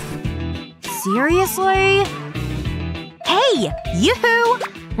 Seriously? Hey! Yoo-hoo!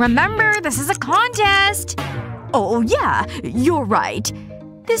 Remember, this is a contest! Oh yeah, you're right.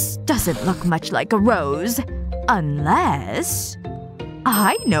 This doesn't look much like a rose. Unless…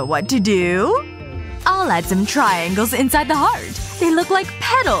 I know what to do. I'll add some triangles inside the heart. They look like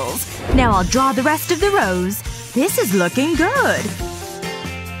petals. Now I'll draw the rest of the rose. This is looking good.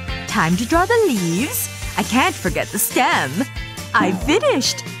 Time to draw the leaves. I can't forget the stem. I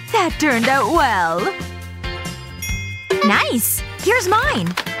finished. That turned out well. Nice! Here's mine.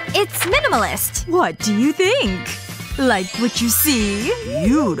 It's minimalist. What do you think? Like what you see?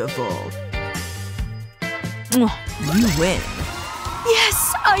 Beautiful. You win.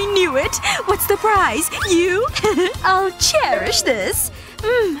 Yes! I knew it! What's the prize? You? I'll cherish this.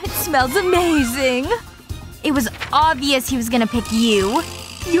 It smells amazing. It was obvious he was gonna pick you.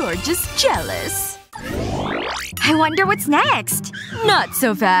 You're just jealous. I wonder what's next. Not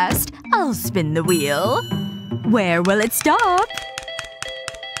so fast. I'll spin the wheel. Where will it stop?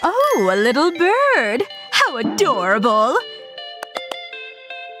 Oh, a little bird. How adorable.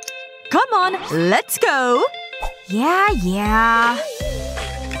 Come on, let's go. Yeah.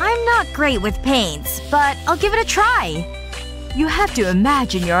 I'm not great with paints, but I'll give it a try. You have to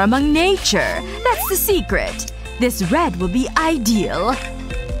imagine you're among nature. That's the secret. This red will be ideal.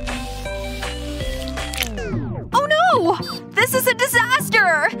 Oh no! This is a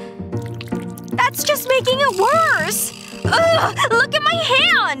disaster! That's just making it worse! Ugh! Look at my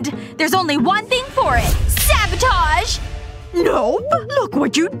hand! There's only one thing for it. Sabotage! Nope! Look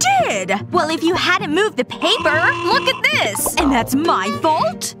what you did! Well, if you hadn't moved the paper, look at this! And that's my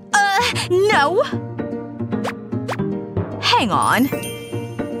fault? No. Hang on.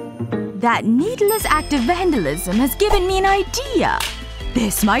 That needless act of vandalism has given me an idea.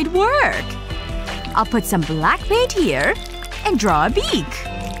 This might work. I'll put some black paint here and draw a beak.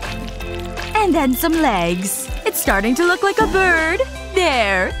 And then some legs. It's starting to look like a bird.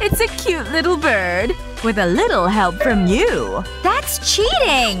 There. It's a cute little bird. With a little help from you. That's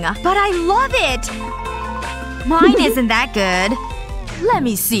cheating! But I love it! Mine isn't that good. Let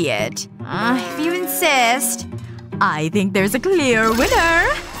me see it. If you insist. I think there's a clear winner.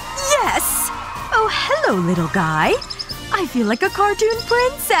 Yes! Oh, hello, little guy. I feel like a cartoon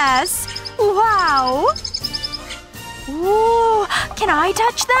princess. Wow. Ooh, can I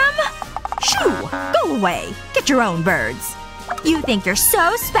touch them? Shoo! Go away. Get your own birds. You think you're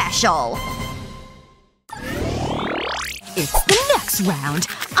so special. It's the next round.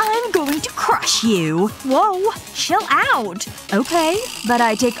 I'm going to crush you. Whoa. Chill out. Okay, but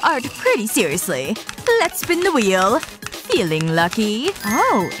I take art pretty seriously. Let's spin the wheel. Feeling lucky?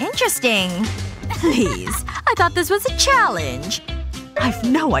 Oh, interesting. Please. I thought this was a challenge. I've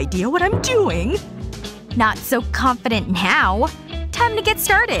no idea what I'm doing. Not so confident now. Time to get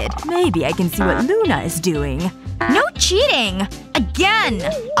started. Maybe I can see what Luna is doing. No cheating! Again!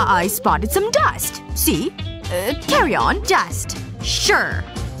 I spotted some dust. See? Carry on. Dust. Sure.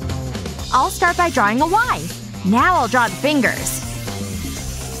 I'll start by drawing a Y. Now I'll draw the fingers.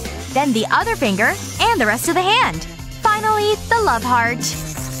 Then the other finger, and the rest of the hand. Finally, the love heart.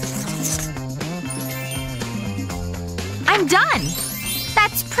 I'm done!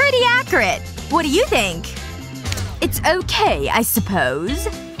 That's pretty accurate. What do you think? It's okay, I suppose.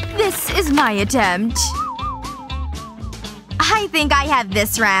 This is my attempt. I think I have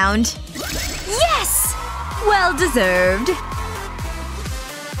this round. Yes! Well deserved.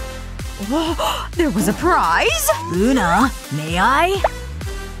 Oh, there was a prize? Luna, may I?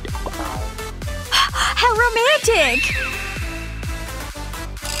 How romantic!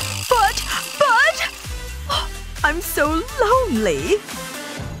 But… I'm so lonely.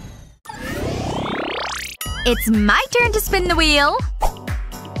 It's my turn to spin the wheel.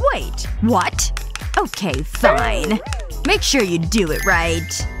 Wait, what? Okay, fine. Make sure you do it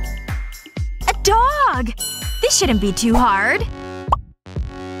right. A dog! This shouldn't be too hard.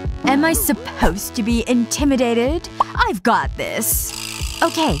 Am I supposed to be intimidated? I've got this.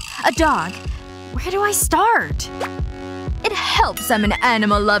 Okay, a dog. Where do I start? It helps I'm an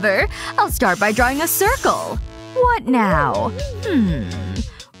animal lover. I'll start by drawing a circle. What now?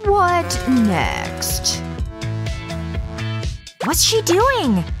 What next? What's she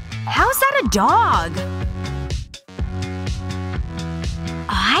doing? How's that a dog?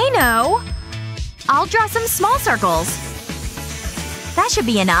 I know! I'll draw some small circles. That should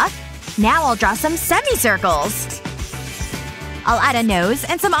be enough. Now I'll draw some semicircles. I'll add a nose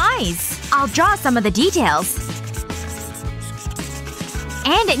and some eyes. I'll draw some of the details.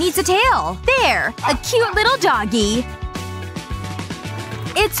 And it needs a tail. There! A cute little doggy.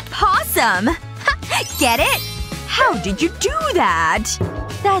 It's Possum! Get it? How did you do that?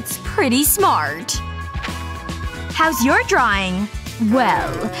 That's pretty smart. How's your drawing?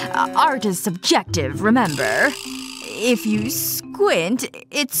 Well, art is subjective, remember? If you squint,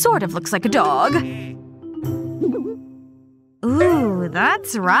 it sort of looks like a dog. Ooh,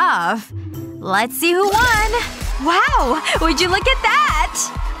 that's rough. Let's see who won. Wow! Would you look at that?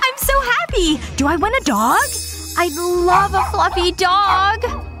 I'm so happy! Do I win a dog? I'd love a fluffy dog!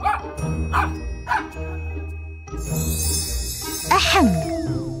 Ahem.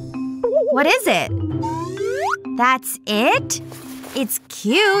 What is it? That's it? It's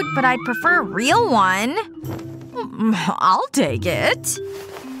cute, but I'd prefer a real one. I'll take it.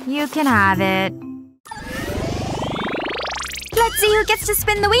 You can have it. Let's see who gets to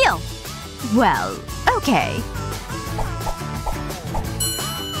spin the wheel. Well, okay.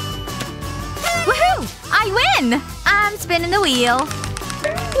 Woohoo! I win! I'm spinning the wheel.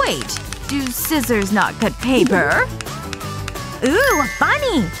 Wait, do scissors not cut paper? Ooh, a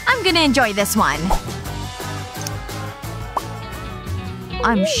bunny! I'm gonna enjoy this one.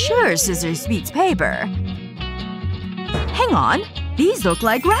 I'm sure scissors beats paper. Hang on. These look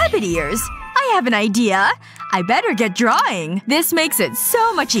like rabbit ears. I have an idea. I better get drawing. This makes it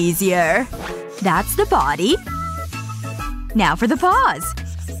so much easier. That's the body. Now for the paws.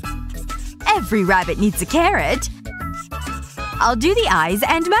 Every rabbit needs a carrot. I'll do the eyes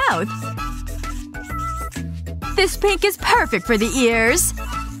and mouth. This pink is perfect for the ears.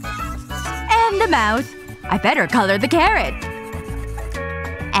 And the mouth. I better color the carrot.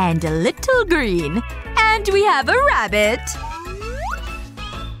 And a little green. And we have a rabbit.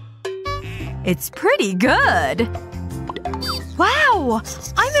 It's pretty good. Wow!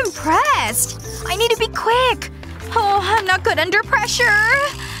 I'm impressed! I need to be quick! Oh, I'm not good under pressure.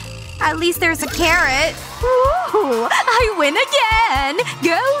 At least there's a carrot. Ooh, I win again!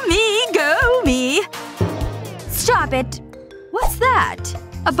 Go me, go me! Stop it. What's that?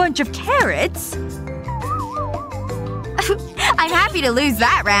 A bunch of carrots? I'm happy to lose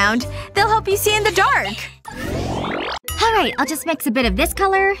that round. They'll help you see in the dark. Alright, I'll just mix a bit of this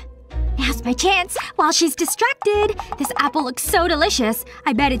color. Now's my chance, while she's distracted. This apple looks so delicious.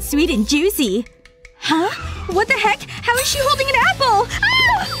 I bet it's sweet and juicy. Huh? What the heck? How is she holding an apple?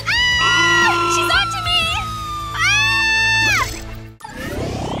 Ah! Ah! She's onto me!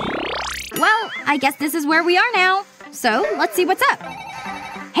 Ah! Well, I guess this is where we are now. So, let's see what's up.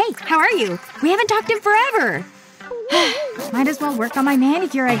 Hey, how are you? We haven't talked in forever. Might as well work on my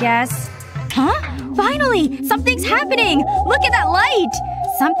manicure, I guess. Huh? Finally! Something's happening! Look at that light!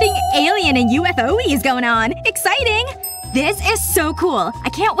 Something alien and UFO-y is going on. Exciting! This is so cool. I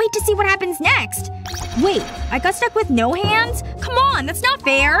can't wait to see what happens next. Wait, I got stuck with no hands? Come on, that's not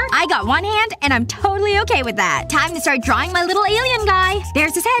fair. I got one hand, and I'm totally okay with that. Time to start drawing my little alien guy.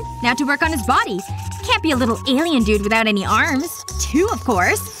 There's his head. Now to work on his body. Can't be a little alien dude without any arms. 2, of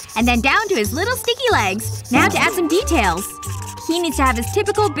course. And then down to his little sticky legs. Now to add some details. He needs to have his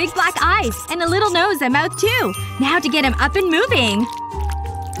typical big black eyes. And a little nose and mouth too. Now to get him up and moving.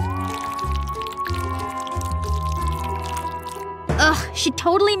 Ugh, she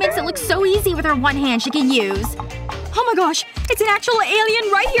totally makes it look so easy with her one hand she can use. Oh my gosh, it's an actual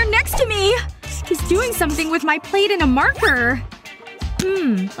alien right here next to me! He's doing something with my plate and a marker.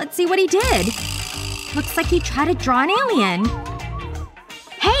 Let's see what he did. Looks like he tried to draw an alien.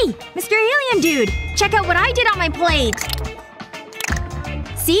 Hey, Mr. Alien Dude! Check out what I did on my plate!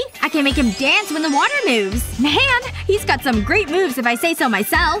 See? I can make him dance when the water moves. Man, he's got some great moves if I say so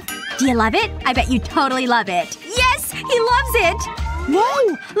myself. Do you love it? I bet you totally love it. Yes! He loves it!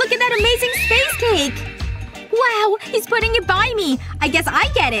 Whoa! Look at that amazing space cake! Wow! He's putting it by me! I guess I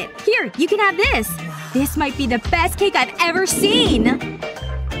get it! Here, you can have this! This might be the best cake I've ever seen!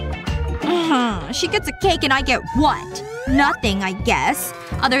 She gets a cake and I get what? Nothing, I guess.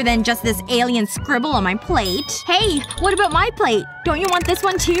 Other than just this alien scribble on my plate. Hey, what about my plate? Don't you want this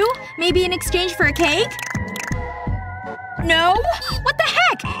one too? Maybe in exchange for a cake? No? What the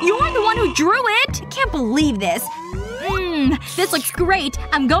heck? You're the one who drew it! Can't believe this. This looks great.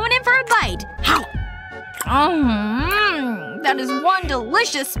 I'm going in for a bite. That is one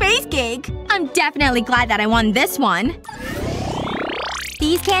delicious space cake. I'm definitely glad that I won this one.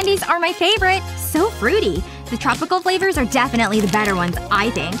 These candies are my favorite. So fruity. The tropical flavors are definitely the better ones,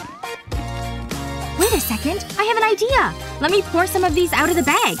 I think. Wait a second. I have an idea. Let me pour some of these out of the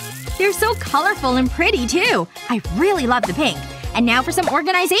bag. They're so colorful and pretty, too. I really love the pink. And now for some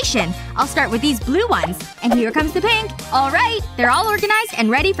organization. I'll start with these blue ones. And here comes the pink. Alright, they're all organized and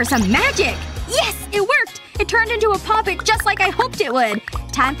ready for some magic! Yes! It worked! It turned into a puppet just like I hoped it would.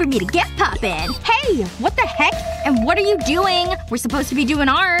 Time for me to get poppin'. Hey! What the heck? And what are you doing? We're supposed to be doing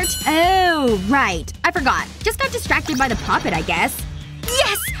art. Oh, right. I forgot. Just got distracted by the puppet, I guess.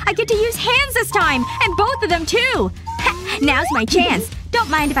 Yes! I get to use hands this time! And both of them, too! Now's my chance.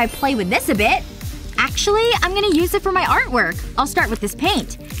 Don't mind if I play with this a bit. Actually, I'm gonna use it for my artwork. I'll start with this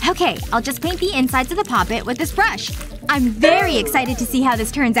paint. Okay, I'll just paint the insides of the puppet with this brush. I'm very excited to see how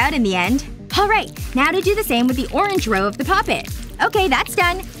this turns out in the end. Alright, now to do the same with the orange row of the puppet. Okay, that's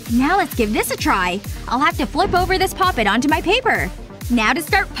done. Now let's give this a try. I'll have to flip over this puppet onto my paper. Now to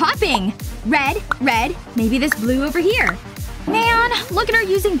start popping. Red, red, maybe this blue over here. Man, look at her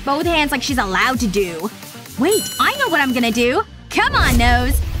using both hands like she's allowed to do. Wait, I know what I'm gonna do. Come on,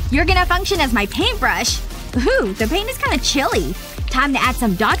 nose. You're gonna function as my paintbrush. Ooh, the paint is kinda chilly. Time to add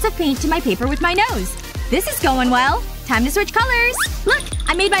some dots of paint to my paper with my nose. This is going well. Time to switch colors. Look!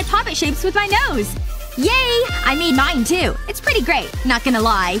 I made my puppet shapes with my nose. Yay! I made mine too. It's pretty great, not gonna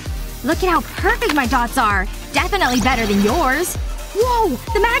lie. Look at how perfect my dots are. Definitely better than yours. Whoa!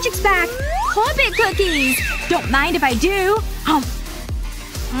 The magic's back! Puppet cookies! Don't mind if I do.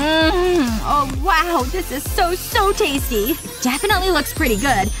 Oh wow, this is so tasty. Definitely looks pretty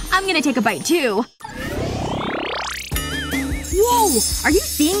good. I'm gonna take a bite too. Whoa! Are you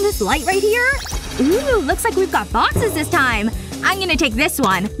seeing this light right here? Ooh, looks like we've got boxes this time. I'm gonna take this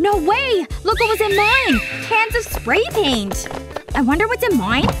one. No way! Look what was in mine! Cans of spray paint! I wonder what's in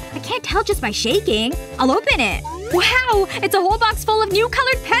mine? I can't tell just by shaking. I'll open it. Wow! It's a whole box full of new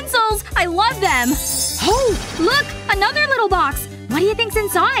colored pencils! I love them! Oh! Look! Another little box! What do you think's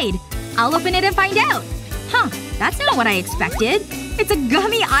inside? I'll open it and find out. Huh. That's not what I expected. It's a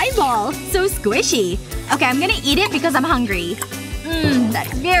gummy eyeball. So squishy. Okay, I'm gonna eat it because I'm hungry.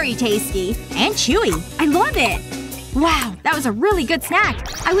 That's very tasty. And chewy. I love it. Wow, that was a really good snack.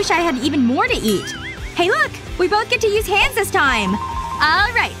 I wish I had even more to eat. Hey look! We both get to use hands this time!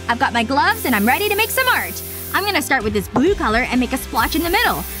 Alright, I've got my gloves and I'm ready to make some art. I'm gonna start with this blue color and make a splotch in the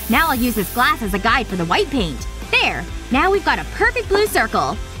middle. Now I'll use this glass as a guide for the white paint. There! Now we've got a perfect blue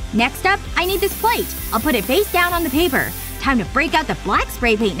circle. Next up, I need this plate. I'll put it face down on the paper. Time to break out the black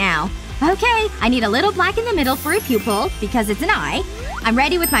spray paint now. Okay, I need a little black in the middle for a pupil, because it's an eye. I'm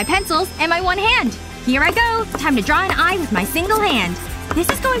ready with my pencils and my one hand. Here I go! Time to draw an eye with my single hand. This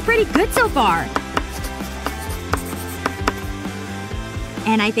is going pretty good so far.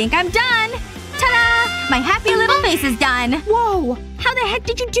 And I think I'm done! Ta-da! My happy little face is done! Whoa! How the heck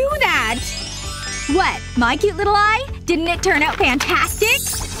did you do that? What? My cute little eye? Didn't it turn out fantastic?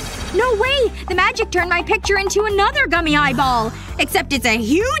 No way! The magic turned my picture into another gummy eyeball! Except it's a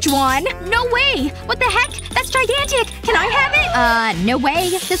huge one! No way! What the heck? That's gigantic! Can I have it? No way.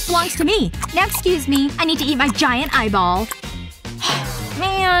 This belongs to me. Now excuse me. I need to eat my giant eyeball.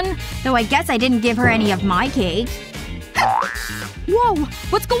 Man. Though I guess I didn't give her any of my cake. Whoa!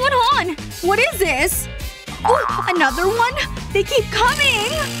 What's going on? What is this? Oh! Another one? They keep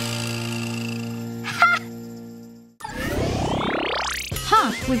coming! Ha!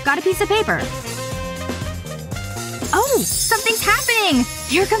 Huh. We've got a piece of paper. Oh! Something's happening!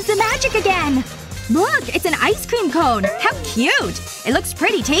 Here comes the magic again! Look! It's an ice cream cone! How cute! It looks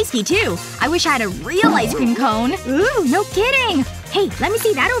pretty tasty, too. I wish I had a real ice cream cone. Ooh, no kidding! Hey, let me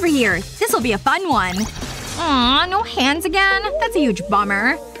see that over here. This'll be a fun one. Aw, no hands again? That's a huge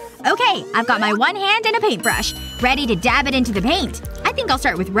bummer. Okay, I've got my one hand and a paintbrush. Ready to dab it into the paint. I think I'll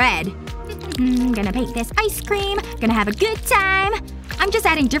start with red. Gonna paint this ice cream. Gonna have a good time. I'm just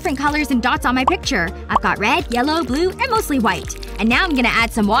adding different colors and dots on my picture. I've got red, yellow, blue, and mostly white. And now I'm gonna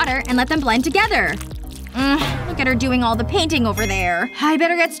add some water and let them blend together. Look at her doing all the painting over there. I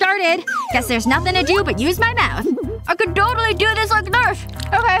better get started. Guess there's nothing to do but use my mouth. I could totally do this like this.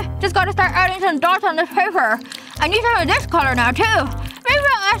 Okay, just gotta start adding some dots on this paper. I need some of this color now, too. Maybe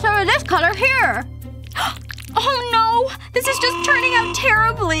I'll add some of this color here. Oh no! This is just turning out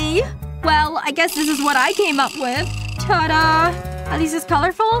terribly. Well, I guess this is what I came up with. Ta-da! At least it's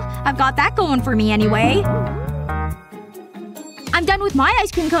colorful. I've got that going for me anyway. I'm done with my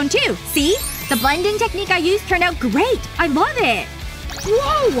ice cream cone too. See? The blending technique I used turned out great. I love it.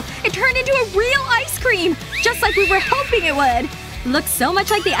 Whoa! It turned into a real ice cream! Just like we were hoping it would! Looks so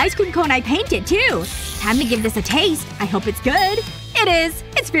much like the ice cream cone I painted, too. Time to give this a taste. I hope it's good. It is.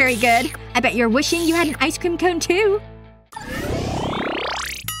 It's very good. I bet you're wishing you had an ice cream cone, too.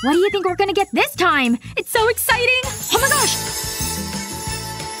 What do you think we're gonna get this time? It's so exciting! Oh my gosh!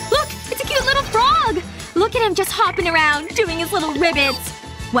 Look! It's a cute little frog! Look at him just hopping around, doing his little ribbits.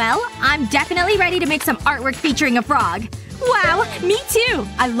 Well, I'm definitely ready to make some artwork featuring a frog. Wow! Me too!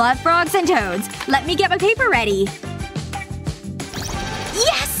 I love frogs and toads. Let me get my paper ready.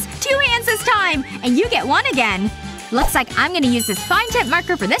 Yes! 2 hands this time! time! And you get one again! Looks like I'm gonna use this fine tip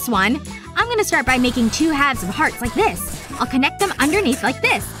marker for this one. I'm gonna start by making 2 halves of hearts like this. I'll connect them underneath like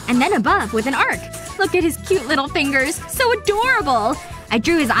this. And then above with an arc. Look at his cute little fingers. So adorable! I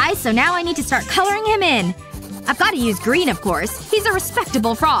drew his eyes, so now I need to start coloring him in. I've gotta use green, of course. He's a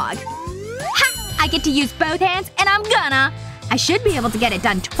respectable frog. Ha! I get to use both hands, and I'm gonna! I should be able to get it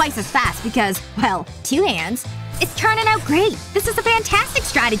done twice as fast because, well, 2 hands. It's turning out great! This is a fantastic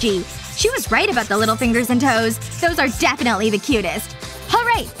strategy! She was right about the little fingers and toes. Those are definitely the cutest.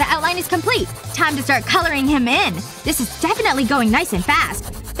 Alright, the outline is complete. Time to start coloring him in. This is definitely going nice and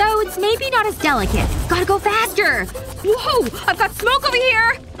fast. Though it's maybe not as delicate. Gotta go faster! Whoa! I've got smoke over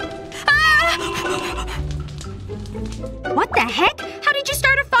here! Ah! What the heck? How did you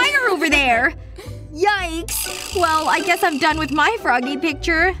start a fire over there? Yikes. Well, I guess I'm done with my froggy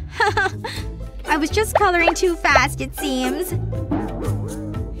picture. I was just coloring too fast, it seems.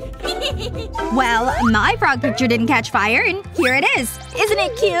 Well, my frog picture didn't catch fire, and here it is. Isn't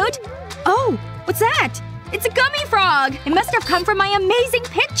it cute? Oh, what's that? It's a gummy frog! It must have come from my amazing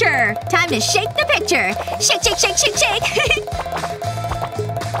picture! Time to shake the picture! Shake, shake, shake, shake, shake!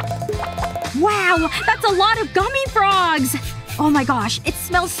 Wow! That's a lot of gummy frogs! Oh my gosh, it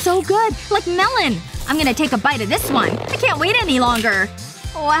smells so good! Like melon! I'm gonna take a bite of this one. I can't wait any longer.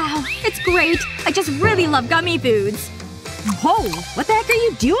 Wow, it's great. I just really love gummy foods. Whoa, what the heck are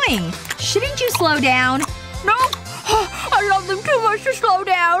you doing? Shouldn't you slow down? No! I love them too much to slow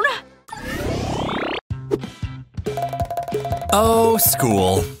down! Oh,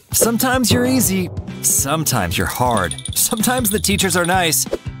 school. Sometimes you're easy. Sometimes you're hard. Sometimes the teachers are nice.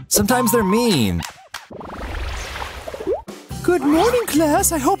 Sometimes they're mean. Good morning,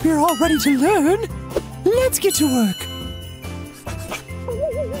 class. I hope you're all ready to learn. Let's get to work.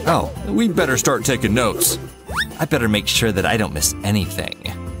 Oh, we better start taking notes. I better make sure that I don't miss anything.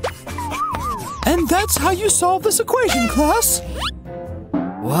 And that's how you solve this equation, class.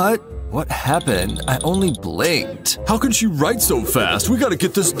 What? What happened? I only blinked. How can she write so fast? We gotta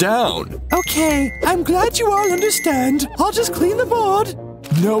get this down. Okay, I'm glad you all understand. I'll just clean the board.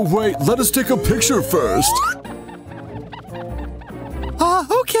 No, wait. Let us take a picture first.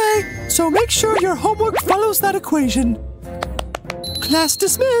 Okay. So make sure your homework follows that equation. Class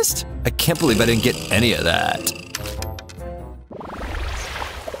dismissed. I can't believe I didn't get any of that.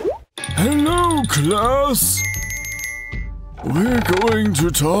 Hello, class. We're going to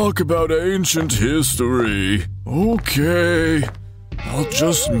talk about ancient history. Okay. I'll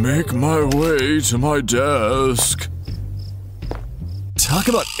just make my way to my desk. Talk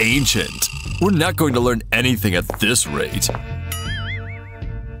about ancient. We're not going to learn anything at this rate.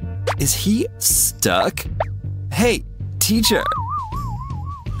 Is he stuck? Hey, teacher.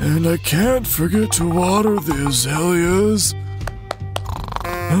 And I can't forget to water the azaleas.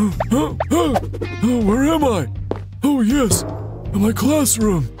 Where am I? Oh, yes. My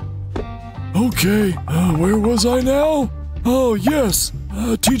classroom. Okay, where was I now? Oh, yes.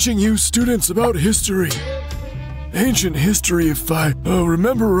 Teaching you students about history. Ancient history, if I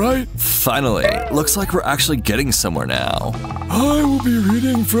remember right. Finally, looks like we're actually getting somewhere now. I will be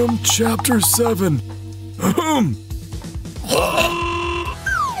reading from chapter 7.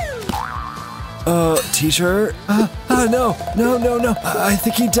 Teacher? No. I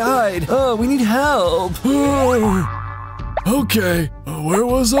think he died. We need help. Okay, where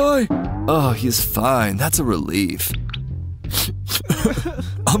was I? Oh, he's fine. That's a relief.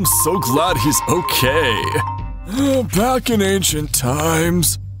 I'm so glad he's okay. Back in ancient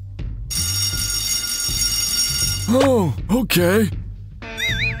times. Oh, okay.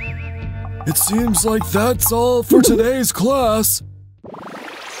 It seems like that's all for today's class.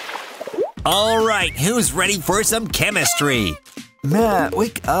 All right, who's ready for some chemistry? Matt,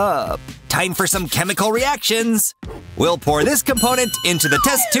 wake up. Time for some chemical reactions. We'll pour this component into the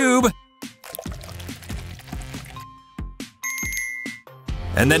test tube.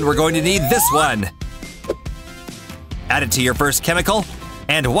 And then we're going to need this one. Add it to your first chemical,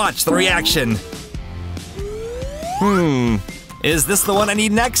 and watch the reaction. Is this the one I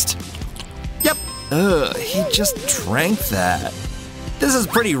need next? Yep. He just drank that. This is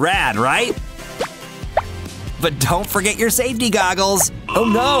pretty rad, right? But don't forget your safety goggles. Oh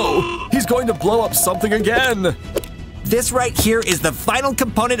no! He's going to blow up something again! This right here is the final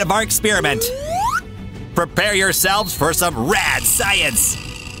component of our experiment. Prepare yourselves for some rad science.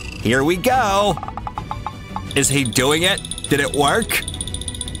 Here we go. Is he doing it? Did it work?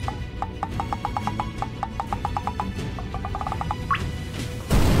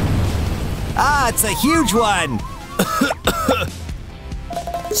 Ah, it's a huge one.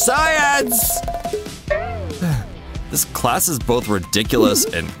 Science! This class is both ridiculous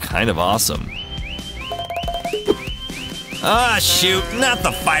and kind of awesome. Ah, shoot, not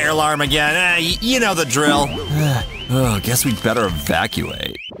the fire alarm again. You know the drill. Oh, guess we'd better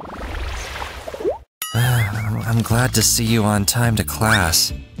evacuate. I'm glad to see you on time to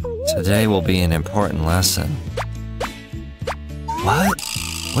class. Today will be an important lesson. What?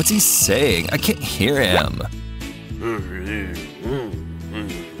 What's he saying? I can't hear him.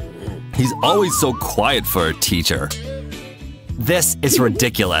 He's always so quiet for a teacher. This is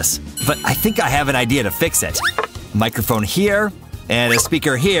ridiculous, but I think I have an idea to fix it. Microphone here, and a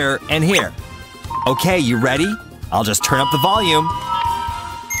speaker here and here. Okay, you ready? I'll just turn up the volume.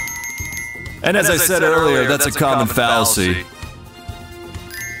 And as I said earlier, that's a common fallacy.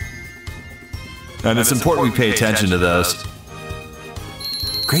 And it's important we pay attention to those.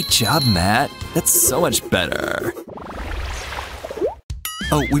 Great job, Matt. That's so much better.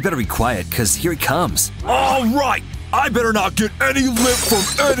 Oh, we better be quiet, because here he comes. All right! I better not get any lip from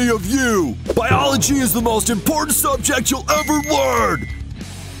any of you! Biology is the most important subject you'll ever learn!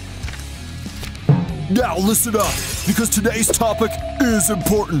 Now listen up, because today's topic is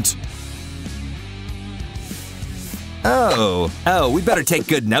important. Oh, we better take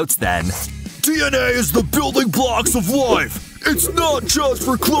good notes then. DNA is the building blocks of life! It's not just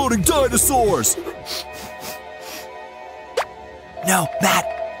for cloning dinosaurs! No, Matt,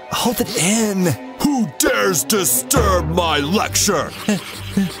 hold it in. Who dares disturb my lecture?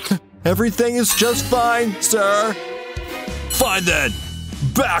 Everything is just fine, sir. Fine then,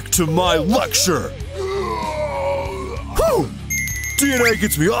 back to my lecture. Whew! DNA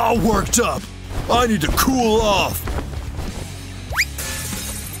gets me all worked up. I need to cool off.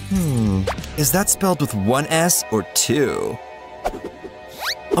 Is that spelled with one S or two?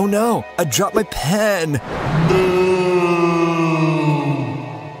 Oh no, I dropped my pen.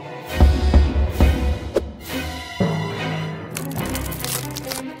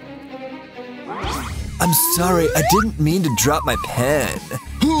 I'm sorry, I didn't mean to drop my pen.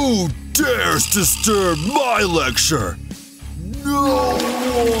 Who dares disturb my lecture? No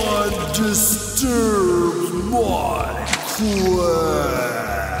one disturbs my class.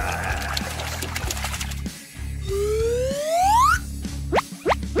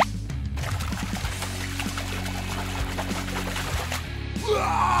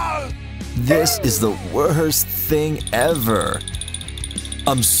 This is the worst thing ever.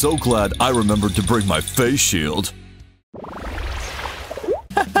 I'm so glad I remembered to bring my face shield.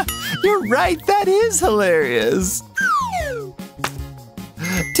 You're right, that is hilarious.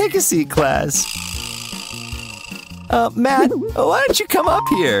 Take a seat, class. Matt, why don't you come up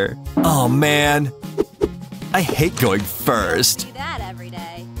here? Oh man, I hate going first. Do that every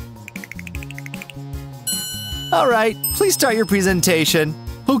day. All right, please start your presentation.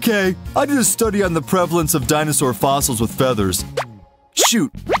 Okay, I did a study on the prevalence of dinosaur fossils with feathers.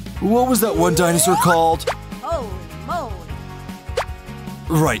 Shoot, what was that one dinosaur called? Holy moly.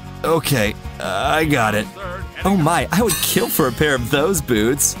 Right, okay, I got it. Oh my, I would kill for a pair of those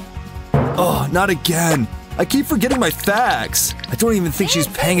boots. Oh, not again. I keep forgetting my facts. I don't even think she's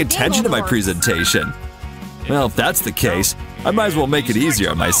paying attention to my presentation. Well, if that's the case, I might as well make it easier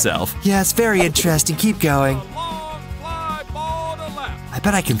on myself. Yeah, it's very interesting. Keep going. I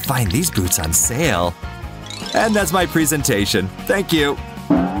bet I can find these boots on sale. And that's my presentation. Thank you.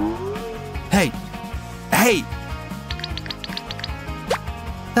 Hey. Hey!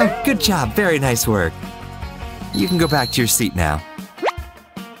 Oh, good job. Very nice work. You can go back to your seat now.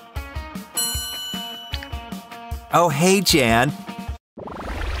 Oh, hey, Jan.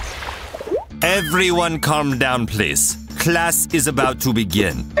 Everyone calm down, please. Class is about to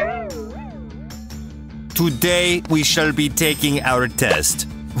begin. Today, we shall be taking our test.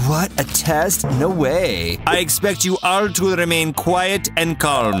 What? A test? No way. I expect you all to remain quiet and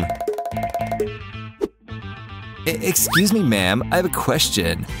calm. Excuse me, ma'am. I have a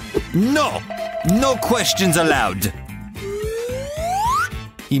question. No! No questions allowed.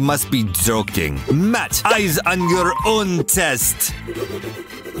 He must be joking. Matt, eyes on your own test.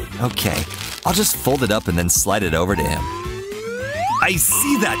 Okay, I'll just fold it up and then slide it over to him. I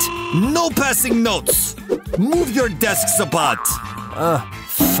see that. No passing notes. Move your desks apart.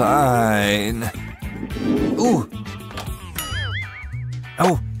 Fine. Ooh.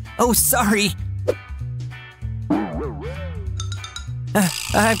 Oh, sorry.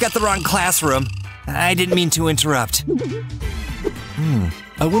 I've got the wrong classroom. I didn't mean to interrupt.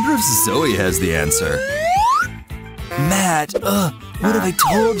 I wonder if Zoe has the answer. Matt, what have I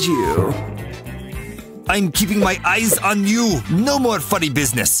told you? I'm keeping my eyes on you. No more funny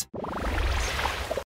business.